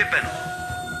అప్పుడే చెప్పాను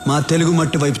మా తెలుగు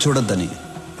మట్టి వైపు చూడొద్దని.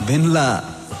 విన్లా,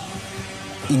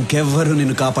 ఇంకెవ్వరూ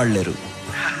నిన్ను కాపాడలేరు.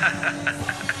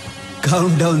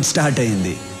 కౌంట్ డౌన్ స్టార్ట్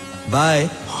అయింది. బాయ్.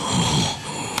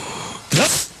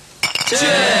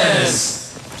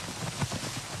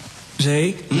 జై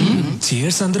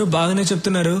చీర్స్ అందరూ బాగానే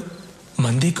చెప్తున్నారు.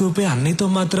 మంది కూపే అన్నయ్యతో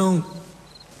మాత్రం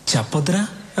చెప్పొద్దురా.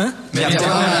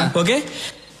 ఓకే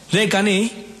రే, కానీ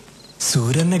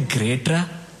సూరన్న గ్రేట్ రా.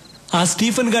 ఆ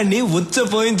స్టీఫెన్ గాడిని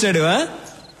ఉచ్చపోయించాడు.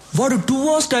 వాడు 2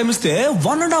 hours టైం ఇస్తే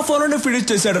 1.5 hour ఫినిష్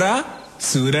చేశాడు రా.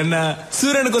 సూరన్న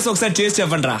కోసం ఒకసారి చేసి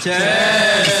చెప్పండి రా.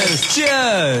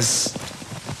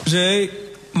 రే,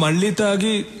 మళ్ళీ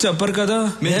తాగి చెప్పరు కదా?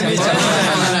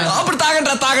 అప్పుడు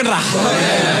తాగండి రా.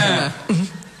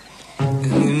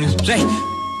 రే,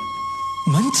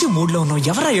 మంచి మూడ్ లో ఉన్నావు.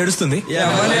 ఎవరా ఏడుస్తుంది?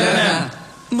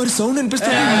 మరి సౌండ్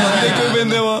అనిపిస్తుంది.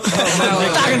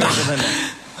 తాగండి రా.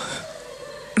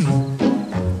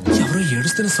 ఎవరో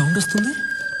ఏడుస్తున్న సౌండ్ వస్తుంది.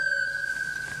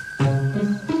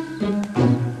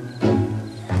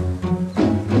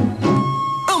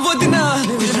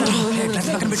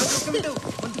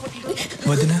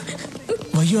 వదినా,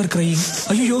 వై యు ఆర్ క్రయింగ్?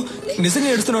 అయ్యో, నిజంగా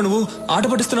ఏడుస్తున్నావు? నువ్వు ఆట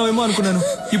పట్టిస్తున్నావేమో అనుకున్నాను.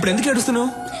 ఇప్పుడు ఎందుకు ఏడుస్తున్నావు?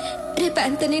 రేపు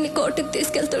యాంథనీని కోర్టుకు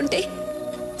తీసుకెళ్తుంటే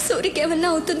సూరికి ఏమన్నా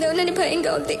అవుతుందేమోనని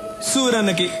భయంగా ఉంది.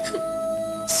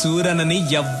 సూరన్నని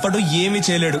ఎవ్వడు ఏమీ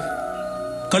చేయలేడు.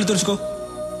 కళ్ళు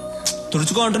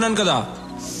తుడుచుకో అంటున్నాను కదా.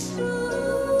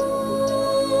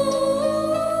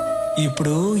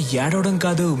 ఇప్పుడు ఏడవడం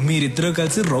కాదు, మీరిద్దరూ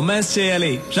కలిసి రొమాన్స్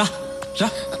చేయాలి. రా రా.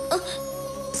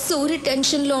 సూరి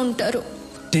టెన్షన్ లో ఉంటారు.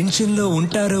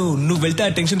 నువ్వు వెళ్తే ఆ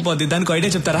టెన్షన్ పోద్ది. దానికి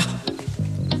ఐడియా చెప్తారా?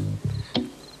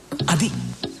 అది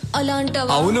అలా అంటావా?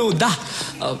 అవును, దా.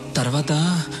 తర్వాత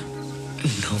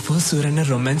నువ్వు సూరన్న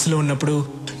రొమాన్స్ లో ఉన్నప్పుడు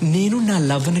నేను నా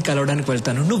లవ్ ని కలవడానికి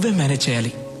వెళ్తాను. నువ్వే మేనేజ్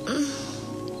చేయాలి.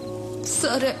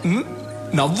 సరే.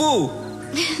 నవ్వు.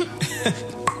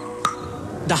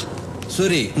 దా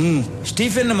సూరి,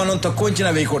 స్టీఫెన్ మనం తక్కువ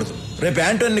అంచనా వేయకూడదు. రేపు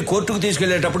యాంటోని కోర్టుకు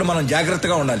తీసుకెళ్లేటప్పుడు మనం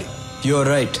జాగ్రత్తగా ఉండాలి. Your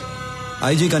right.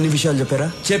 ఐజీకి అన్ని విషయాలు చెప్పారా?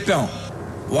 చెప్పాం.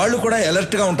 వాళ్ళు కూడా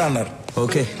అలర్ట్ గా ఉంటా అన్నారు.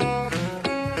 ఓకే,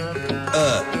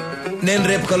 నేను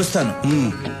రేపు కలుస్తాను.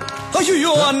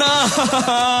 అయ్యో అన్నా,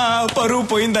 పరువు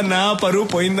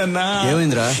పోయిందన్నా.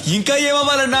 ఏమైందిరా? ఇంకా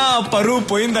ఏమవ్వాలన్నా? పరువు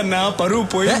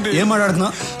పోయింది. ఏం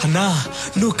మాట్లాడుతున్నావు అన్నా?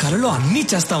 నువ్వు కలలో అన్ని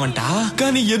చేస్తావంట,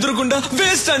 కానీ ఎదురుకుండా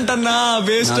వేస్ట్ అంటన్నా.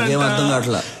 అర్థం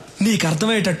కావట్లా. నీకు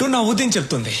అర్థమయ్యేటట్టు నా ఉదయం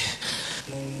చెప్తుంది.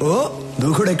 ఓ,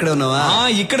 నువ్వు కూడా ఇక్కడే ఉన్నావా?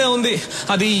 ఇక్కడే ఉంది.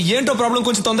 అది ఏంటో ప్రాబ్లం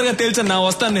కొంచెం తొందరగా తేల్చన్నా.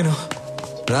 వస్తాను నేను.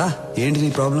 రా. ఏంటి నీ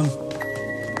ప్రాబ్లం?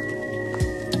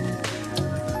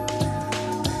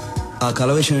 ఆ కల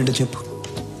విషయం ఏంటో చెప్పు.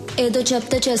 ఏదో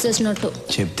చెప్తే చేసేసినట్టు.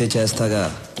 చెప్తే చేస్తాగా.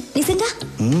 నిజంగా?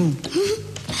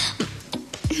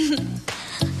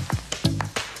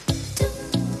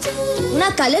 నా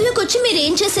కళలోకి వచ్చి మీరు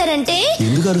ఏం చేశారంటే.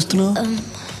 ఎందుకు అరుస్తున్నావు?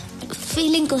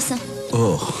 ఫీలింగ్ కోసం. ఓ,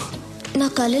 నా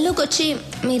కళలోకి వచ్చి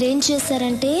మీరేం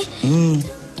చేశారంటే.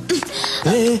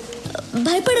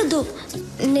 భయపడద్దు,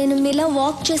 నేను మీలా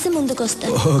వాక్ చేసి ముందుకు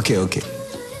వస్తాను. Okay okay.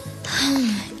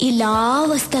 ఇలా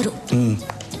వస్తారు.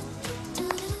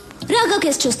 రాఘవ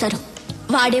కేసు చూస్తారు.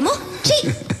 వాడేమో ఛీ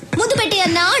ముందు పెట్టి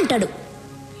అన్నా అంటాడు.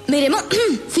 మీరేమో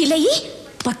ఫీల్ అయ్యి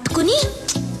పట్టుకుని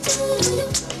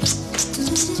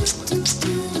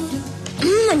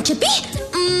అని చెప్పి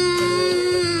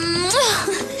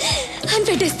అని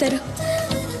పెట్టేస్తారు.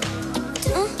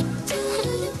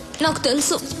 నాకు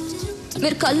తెలుసు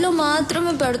మీరు కళ్ళు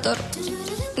మాత్రమే పెడతారు,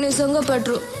 నిజంగా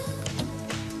పెట్టరు.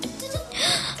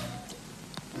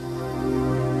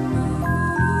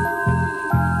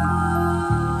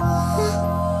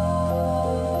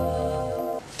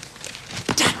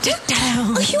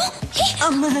 అయ్యో,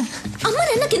 అమ్మ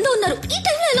నాన్న కింద ఉన్నారు. ఈ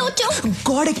టైంలో ఎలా వచ్చావు?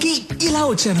 గోడకి ఇలా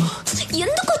వచ్చాను.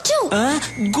 ఎందుకు వచ్చావు?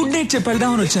 గుడ్ నైట్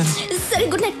చెప్పేద్దామని వచ్చాను. సరే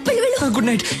గుడ్ నైట్, వెళ్ళి వెళ్ళు. Good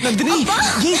night Nandini.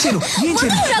 ఏం చేయను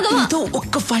నీతో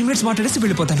ఒక్క 5 minutes మాట్లాడేసి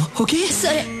వెళ్ళిపోతాను. ఓకే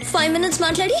సరే 5 minutes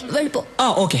మాట్లాడి వెళ్ళిపో.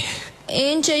 ఓకే.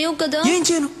 ఏం చెయ్యవు కదా? ఏం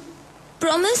చేయను.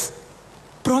 ప్రామిస్?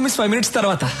 ప్రామిస్ 5 minutes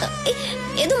తర్వాత.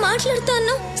 ఏదో మాట్లాడుతా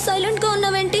అన్నా, సైలెంట్ గా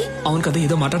ఉన్నావేంటి? అవును కదా,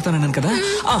 ఏదో మాట్లాడతానన్నాను కదా.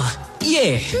 ఏ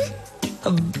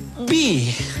బి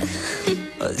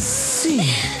సి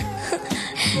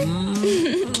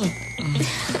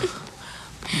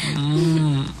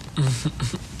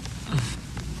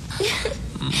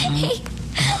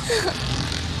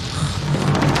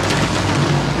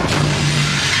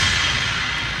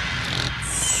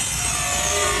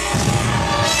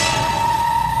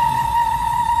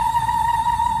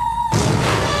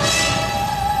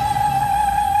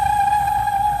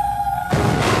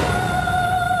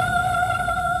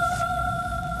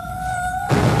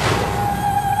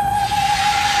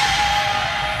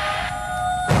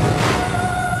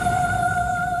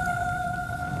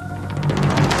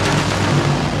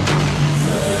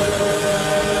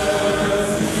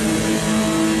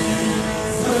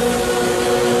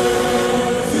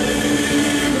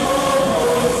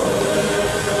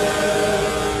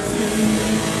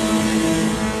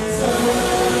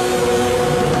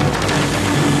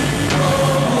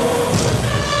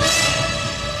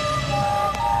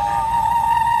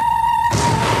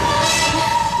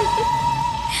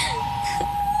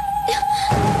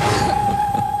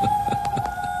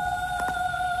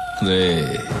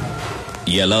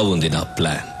ఎలా ఉంది నా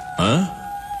ప్లాన్?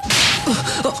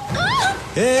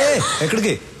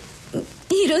 ఎక్కడికి?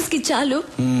 ఈ రోజుకి చాలు,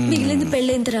 మిగిలింది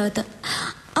పెళ్ళైన తర్వాత.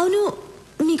 అవును,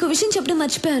 నీకు విషయం చెప్పడం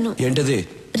మర్చిపోయాను. ఏంటది?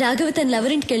 రాఘవ తన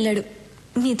లవర్ ఇంటికి వెళ్ళాడు.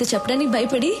 నీతో చెప్పడానికి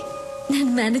భయపడి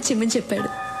నన్ను మేనేజ్ చేయమని చెప్పాడు.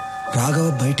 రాఘవ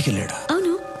బయటికి వెళ్ళాడా?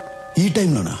 అవును. ఈ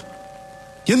టైంలోనా?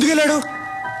 ఎందుకు వెళ్ళాడు?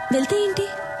 వెళ్తే ఏంటి?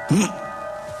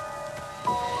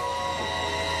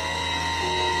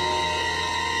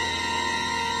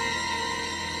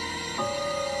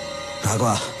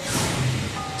 రాఘవ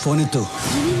ఫోన్ ఎత్తు.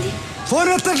 ఫోన్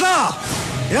ఎత్తట్లా?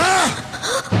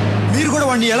 మీరు కూడా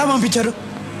వాడిని ఎలా పంపించారు?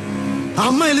 ఆ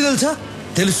అమ్మాయి వెళ్ళి తెలుసా?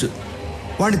 తెలుసు.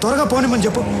 వాడిని త్వరగా పోనిమని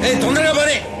చెప్పు. తొందరగా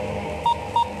పోనీ.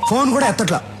 ఫోన్ కూడా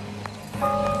ఎత్తట్లా.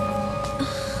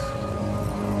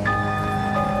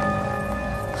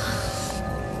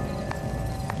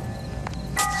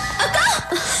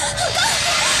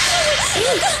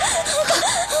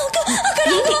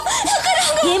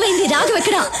 ఏమైంది? రాఘవ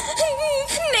ఎక్కడ?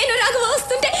 నేను రాఘవ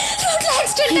వస్తుంటే రోడ్లో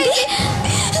యాక్సిడెంట్ అయ్యి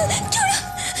చూడు,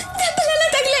 దెబ్బలు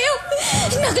తగిలాయో.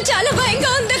 నాకు చాలా భయంగా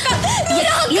ఉంది అక్క.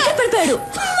 ఎక్కడ పడిపోయాడు?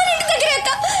 మన ఇంటి దగ్గర అక్క.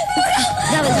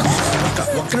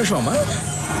 ఒక్క నిమిషం అమ్మా,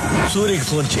 సూర్యకి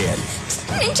ఫోన్ చేయాలి.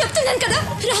 నేను చెప్తున్నాను కదా,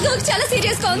 రాఘవకి చాలా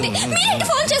సీరియస్ గా ఉంది. మీరేంటి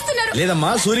ఫోన్ చేస్తున్నారు?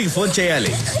 లేదమ్మా, సూర్యకి ఫోన్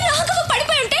చేయాలి. రాఘవ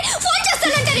పడిపోయి ఉంటే ఫోన్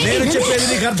చేస్తానంటే నేను చెప్పేది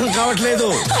నీకు అర్థం కావట్లేదు.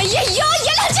 అయ్యయ్యో,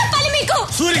 ఎలా చెప్పాలి మీకు?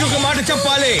 సూర్యకి ఒక మాట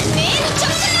చెప్పాలి. నేను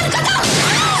చెప్తున్నాను కదా.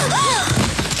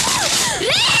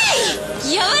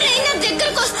 ఎవరైనా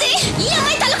దగ్గరకు వస్తే ఈ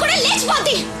అమ్మాయి తల కూడా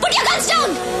లేచిపోద్ది. Put your guns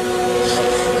down.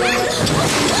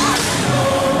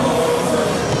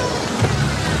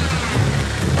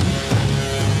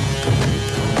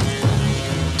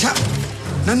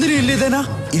 Nandini ఇల్లేదేనా?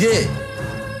 ఇదే.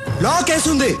 లాక్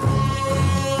వేస్తుంది.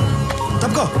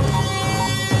 తప్పుకో.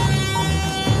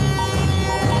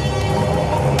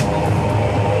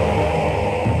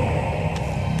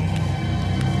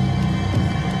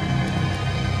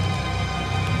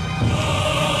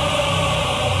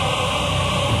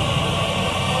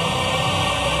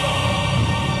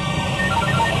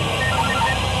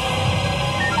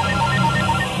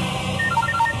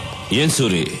 ఏం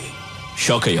సూరి,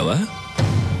 షాక్ అయ్యావా?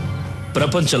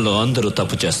 ప్రపంచంలో అందరూ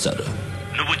తప్పు చేస్తారు.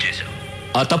 నువ్వు చేశావు.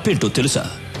 ఆ తప్పేంటో తెలుసా?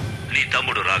 నీ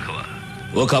తమ్ముడు రాఘవ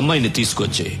ఒక అమ్మాయిని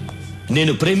తీసుకొచ్చి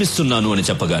నేను ప్రేమిస్తున్నాను అని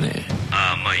చెప్పగానే ఆ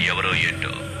అమ్మాయి ఎవరో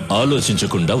ఏంటో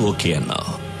ఆలోచించకుండా ఓకే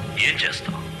అన్నావు. ఏం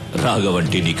చేస్తావు?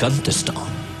 రాఘవంటే నీకంత ఇష్టం.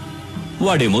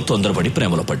 వాడేమో తొందరపడి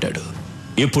ప్రేమలో పడ్డాడు.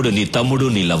 ఇప్పుడు నీ తమ్ముడు,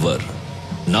 నీ లవ్వర్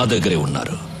నా దగ్గరే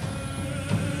ఉన్నారు.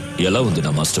 ఎలా ఉంది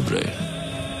నా మాస్టర్ బ్రెయిన్?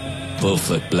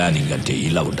 పర్ఫెక్ట్ ప్లానింగ్ అంటే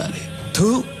ఇలా ఉండాలి.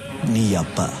 నీ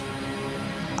అప్ప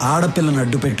ఆడపిల్లను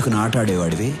అడ్డు పెట్టుకుని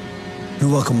ఆటాడేవాడివి.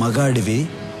 నువ్వు ఒక మగాడివి,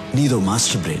 నీదో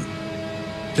మాస్టర్ బ్రెయిన్.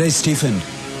 రే స్టీఫెన్,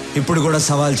 ఇప్పుడు కూడా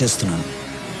సవాల్ చేస్తున్నాను.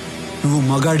 నువ్వు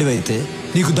మగాడివైతే,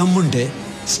 నీకు దమ్ముంటే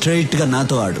స్ట్రైట్గా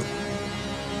నాతో ఆడు.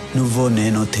 నువ్వో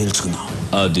నేనో తేల్చుకున్నావు.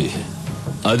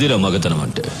 అదిరా మగతనం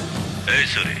అంటే.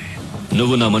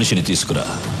 నువ్వు నా మనిషిని తీసుకురా,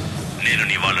 నేను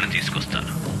నీ వాళ్ళని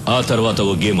తీసుకొస్తాను. ఆ తర్వాత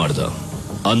ఓ గేమ్ ఆడదాం.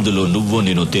 అందులో నువ్వో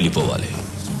నేను తేలిపోవాలి.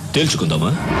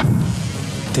 తేల్చుకుందామా?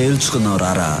 తేల్చుకుందాం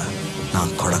రారా నా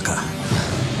కొడక.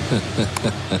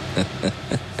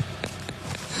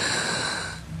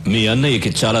 మీ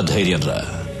అన్నయ్యకి చాలా ధైర్యం రా.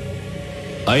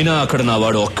 అయినా అక్కడ నా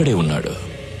వాడు ఒక్కడే ఉన్నాడు,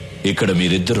 ఇక్కడ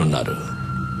మీరిద్దరున్నారు.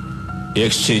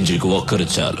 ఎక్స్చేంజ్కి ఒక్కరు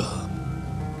చాలు.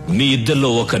 మీ ఇద్దరిలో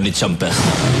ఒకరిని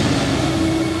చంపేస్తా.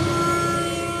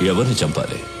 ఎవరిని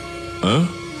చంపాలి?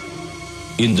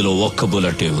 ఇందులో ఒక్క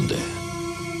బుల్లెటే ఉంది.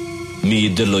 మీ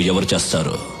ఇద్దరిలో ఎవరు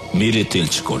చేస్తారో మీరే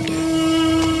తేల్చుకోండి.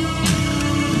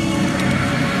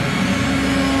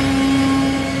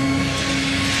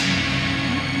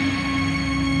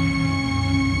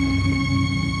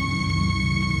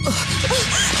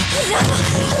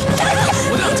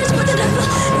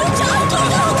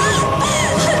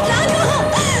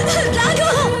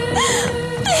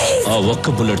 ఆ ఒక్క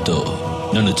బుల్లెట్తో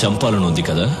నన్ను చంపాలని ఉంది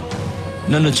కదా.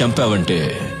 నన్ను చంపావంటే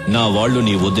నా వాళ్ళు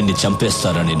నీ వదిన్ని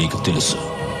చంపేస్తారని నీకు తెలుసు.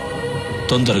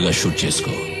 తొందరగా షూట్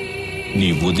చేసుకో. నీ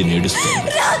వదిని ఏడుస్తుంది.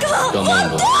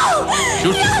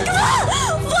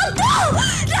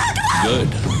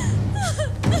 గుడ్,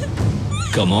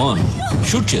 కమాన్,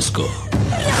 షూట్ చేసుకో.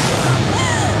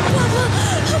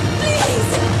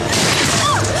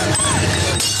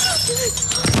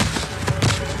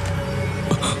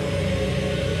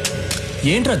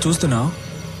 ఏంట్రా చూస్తున్నావు?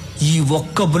 ఈ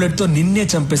ఒక్క బుల్లెట్ తో నిన్నే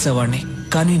చంపేసేవాడిని,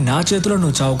 కానీ నా చేతిలో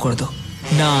నువ్వు చావకూడదు.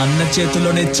 నా అన్న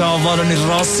చేతిలోనే చావాలని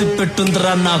రాసి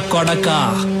పెట్టుందిరా నా కొడక.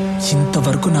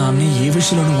 ఇంతవరకు నా అన్న ఏ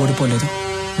విషయంలోనూ ఓడిపోలేదు.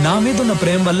 నా మీద ఉన్న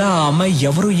ప్రేమ వల్ల ఆ అమ్మాయి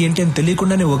ఎవరు ఏంటి అని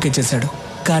తెలియకుండానే ఓకే చేశాడు.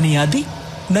 కానీ అది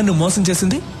నన్ను మోసం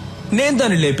చేసింది, నేను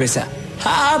దాన్ని లేపేశా.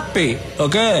 హ్యాపీ.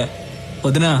 ఓకే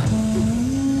వదినా,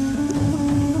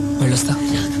 వెళ్ళొస్తా.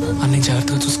 అన్ని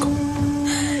జాగ్రత్తగా చూసుకో.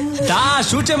 దా,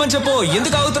 షూట్ చేయమని చెప్పు.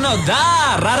 ఎందుకు అవుతున్నావు? దా,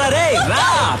 రారా రే, రా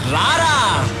రారా.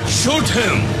 Shoot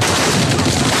him.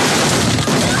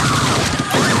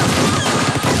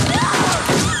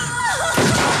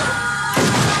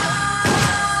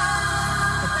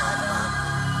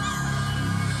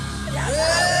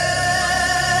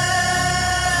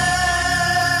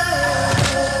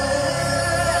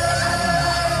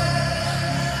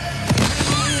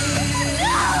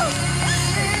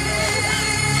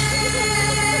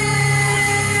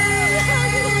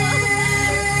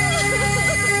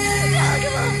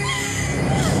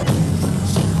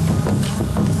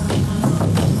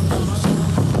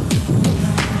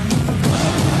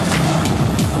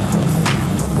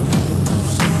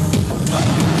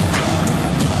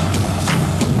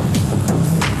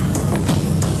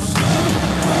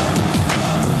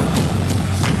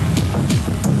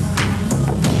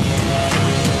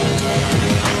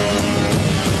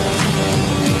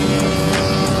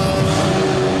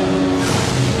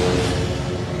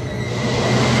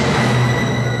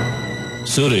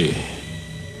 సూరి,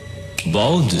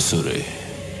 బాగుంది సూరి.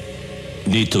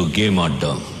 నీతో గేమ్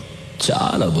ఆడడం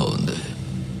చాలా బాగుంది.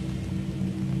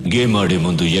 గేమ్ ఆడే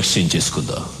ముందు ఎక్స్చేంజ్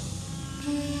చేసుకుందాం.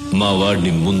 మా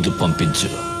వాడిని ముందు పంపించు.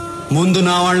 ముందు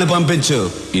నా వాళ్ళని పంపించు.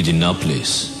 ఇది నా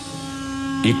ప్లేస్.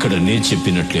 ఇక్కడ నేను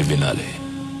చెప్పినట్లే వినాలి.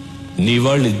 నీ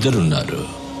వాళ్ళిద్దరున్నారు,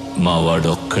 మా వాడు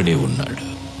ఒక్కడే ఉన్నాడు.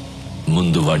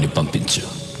 ముందు వాడిని పంపించు,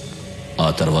 ఆ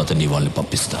తర్వాత నీ వాళ్ళని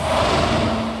పంపిస్తా.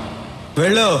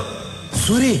 వెళ్ళు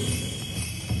సూరి.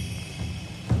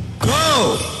 గో.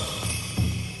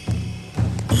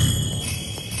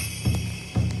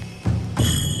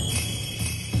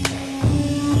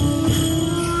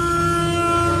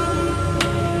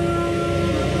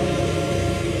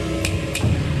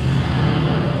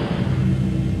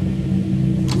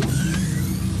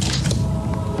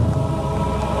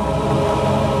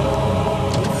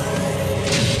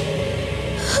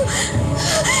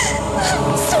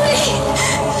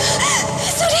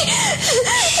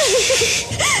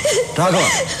 రాఘవ,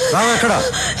 రాఘవ ఎక్కడ?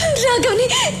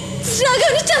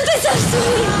 రాఘవ్ని చంపేశారు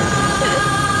సూరి.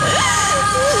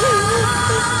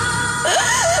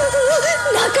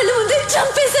 నా కళ్ళ ముందే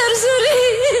చంపేశారు సూరి,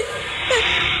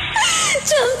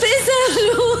 చంపేశారు.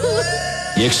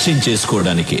 ఎక్స్చేంజ్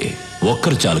చేసుకోవడానికి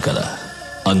ఒక్కరు చాలు కదా,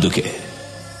 అందుకే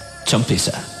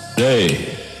చంపేశా. రే,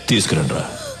 తీసుకురండి రా.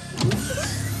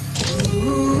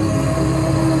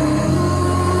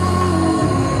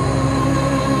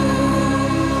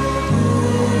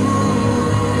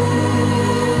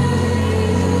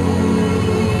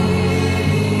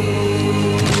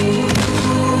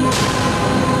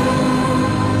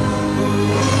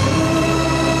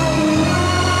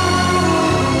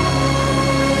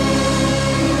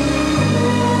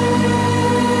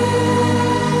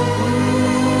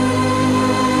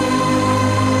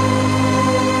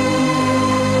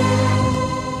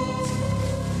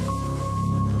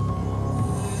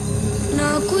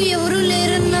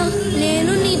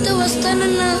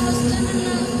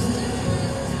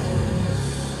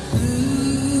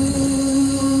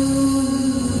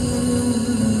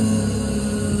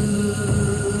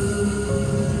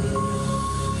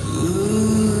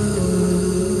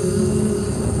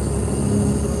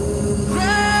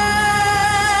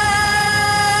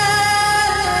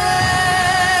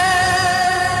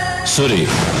 సూరి,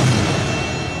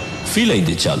 ఫీల్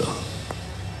అయింది చాలు.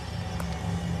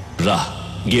 రా,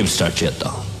 గేమ్ స్టార్ట్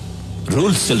చేద్దాం.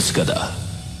 రూల్స్ తెలుసు కదా.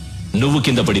 నువ్వు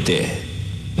కింద పడితే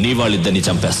నీ వాళ్ళిద్దరిని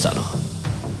చంపేస్తాను.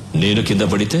 నేను కింద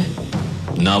పడితే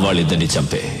నా వాళ్ళిద్దరిని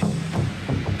చంపే.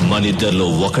 మనిద్దరిలో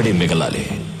ఒకడే మిగలాలి.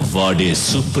 వాడే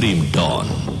సుప్రీం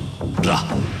డాన్. రా.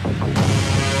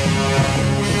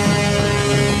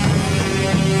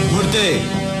 మూర్తి,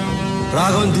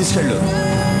 రాఘవన్ తీసుకెళ్ళు.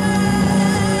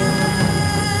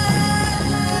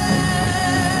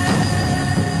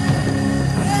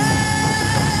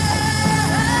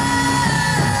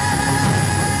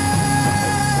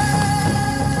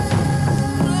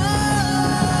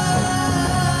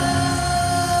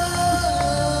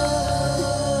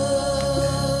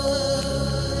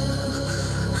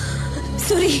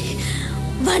 సూరి,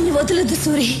 వాణ్ణి వదలొద్దు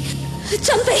సూరి.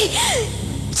 చంపే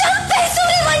చంపే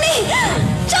సూరి, వాణ్ణి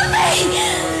చంపే.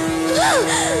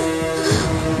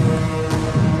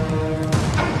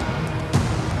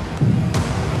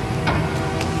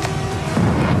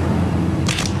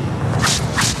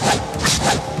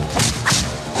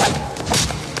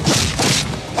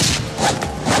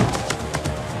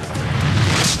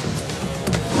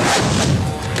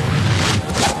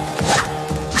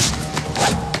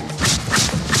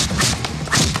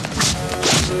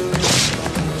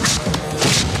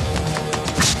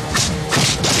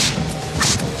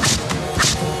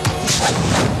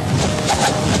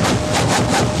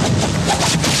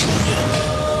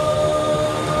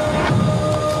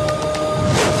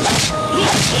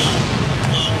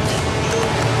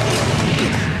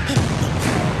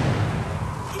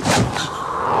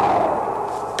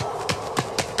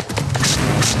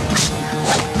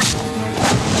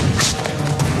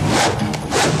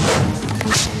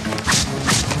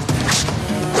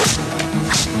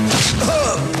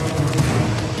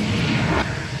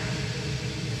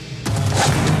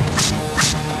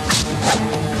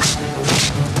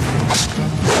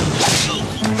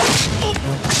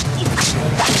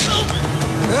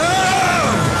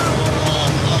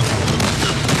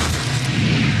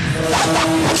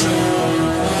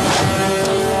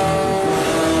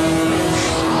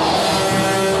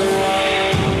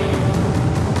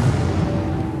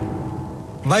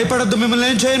 భయపడద్దు, మిమ్మల్ని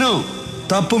ఏం చేయను.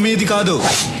 తప్పు మీది కాదు,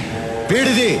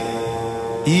 వీడిది.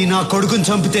 ఈ నా కొడుకుని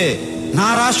చంపితే నా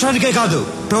రాష్ట్రానికే కాదు,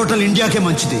 టోటల్ ఇండియాకే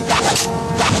మంచిది.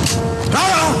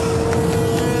 రారా.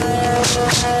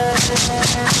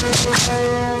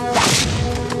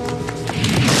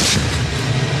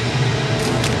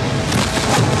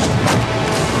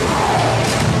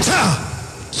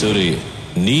 సూరి,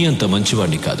 నీ అంత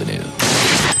మంచివాడిని కాదు నేను.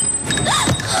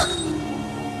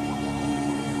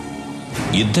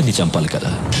 ఇద్దరిని చంపాలి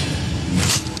కదా.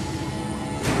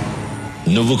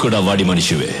 నువ్వు కూడా వాడి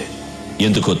మనిషివే.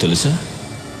 ఎందుకో తెలుసా?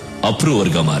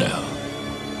 అప్రూవర్గా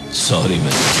మారావు. Sorry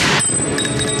man.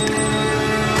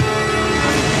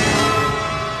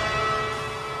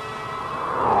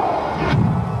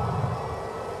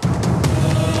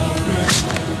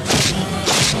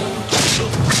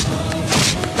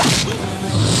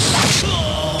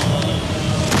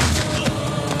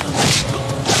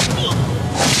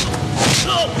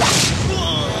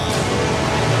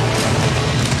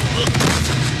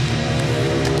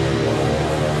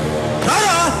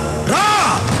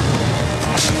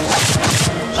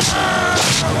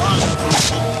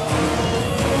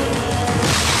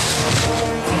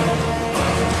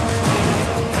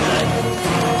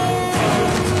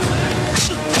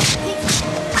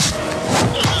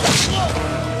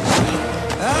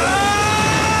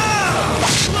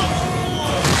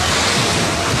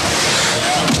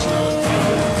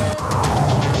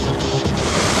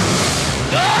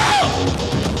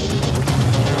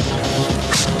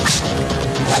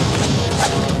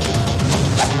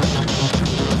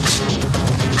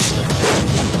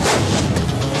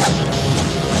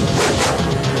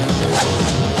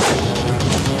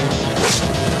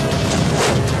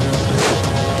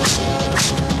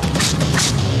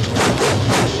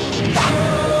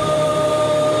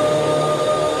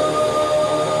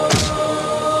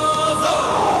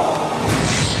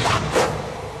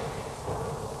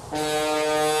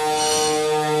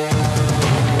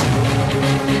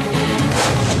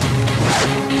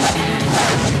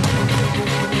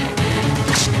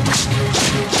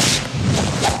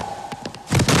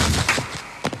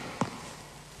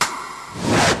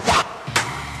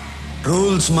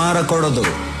 రూల్స్ మారకూడదు.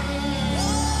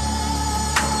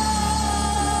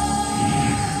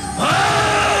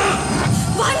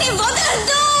 వాణ్ణి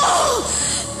వదలొద్దు.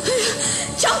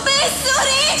 చంపే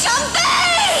సూరి, చంపే.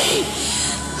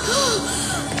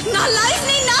 నా లైఫ్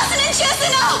ని నాశనం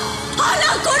చేసిన ఆ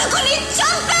నా కొడుకుని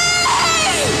చంపే.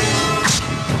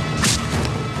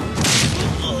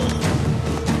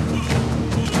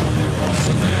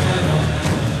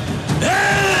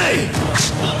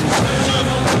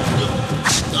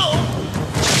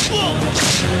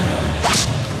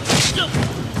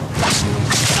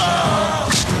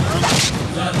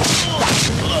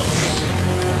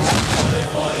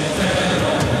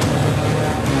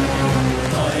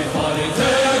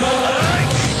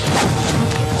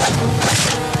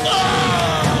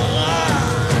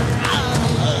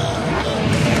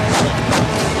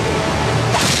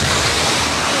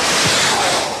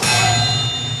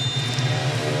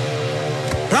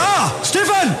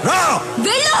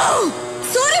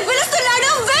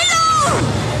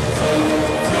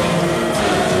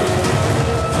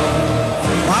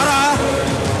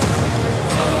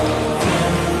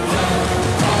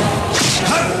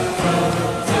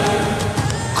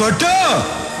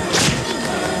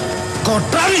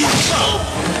 కొట్టాలి.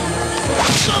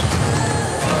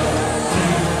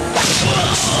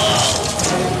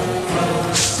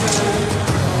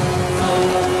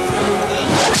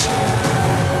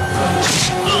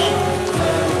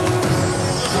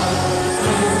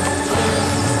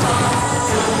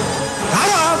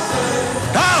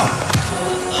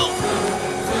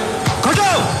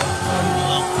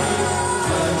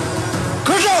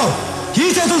 ఈ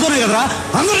చేతులతోనే కదరా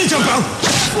అందరినీ చంపావు.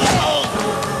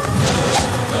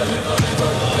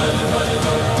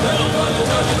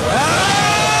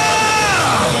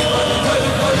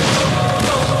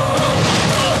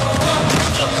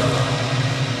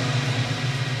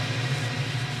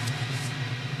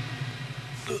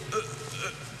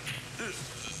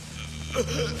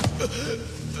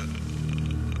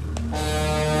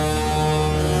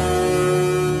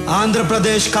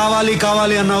 ఆంధ్రప్రదేశ్ కావాలి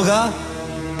కావాలి అన్నావుగా,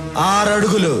 6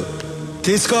 అడుగులు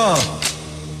తీసుకో.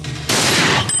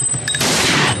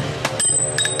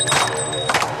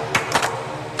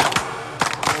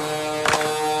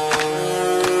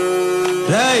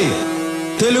 రేయ్,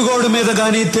 తెలుగోడు మీద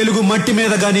గాని తెలుగు మట్టి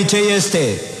మీద గాని చేయేస్తే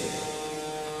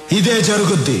ఇదే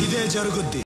జరుగుద్ది.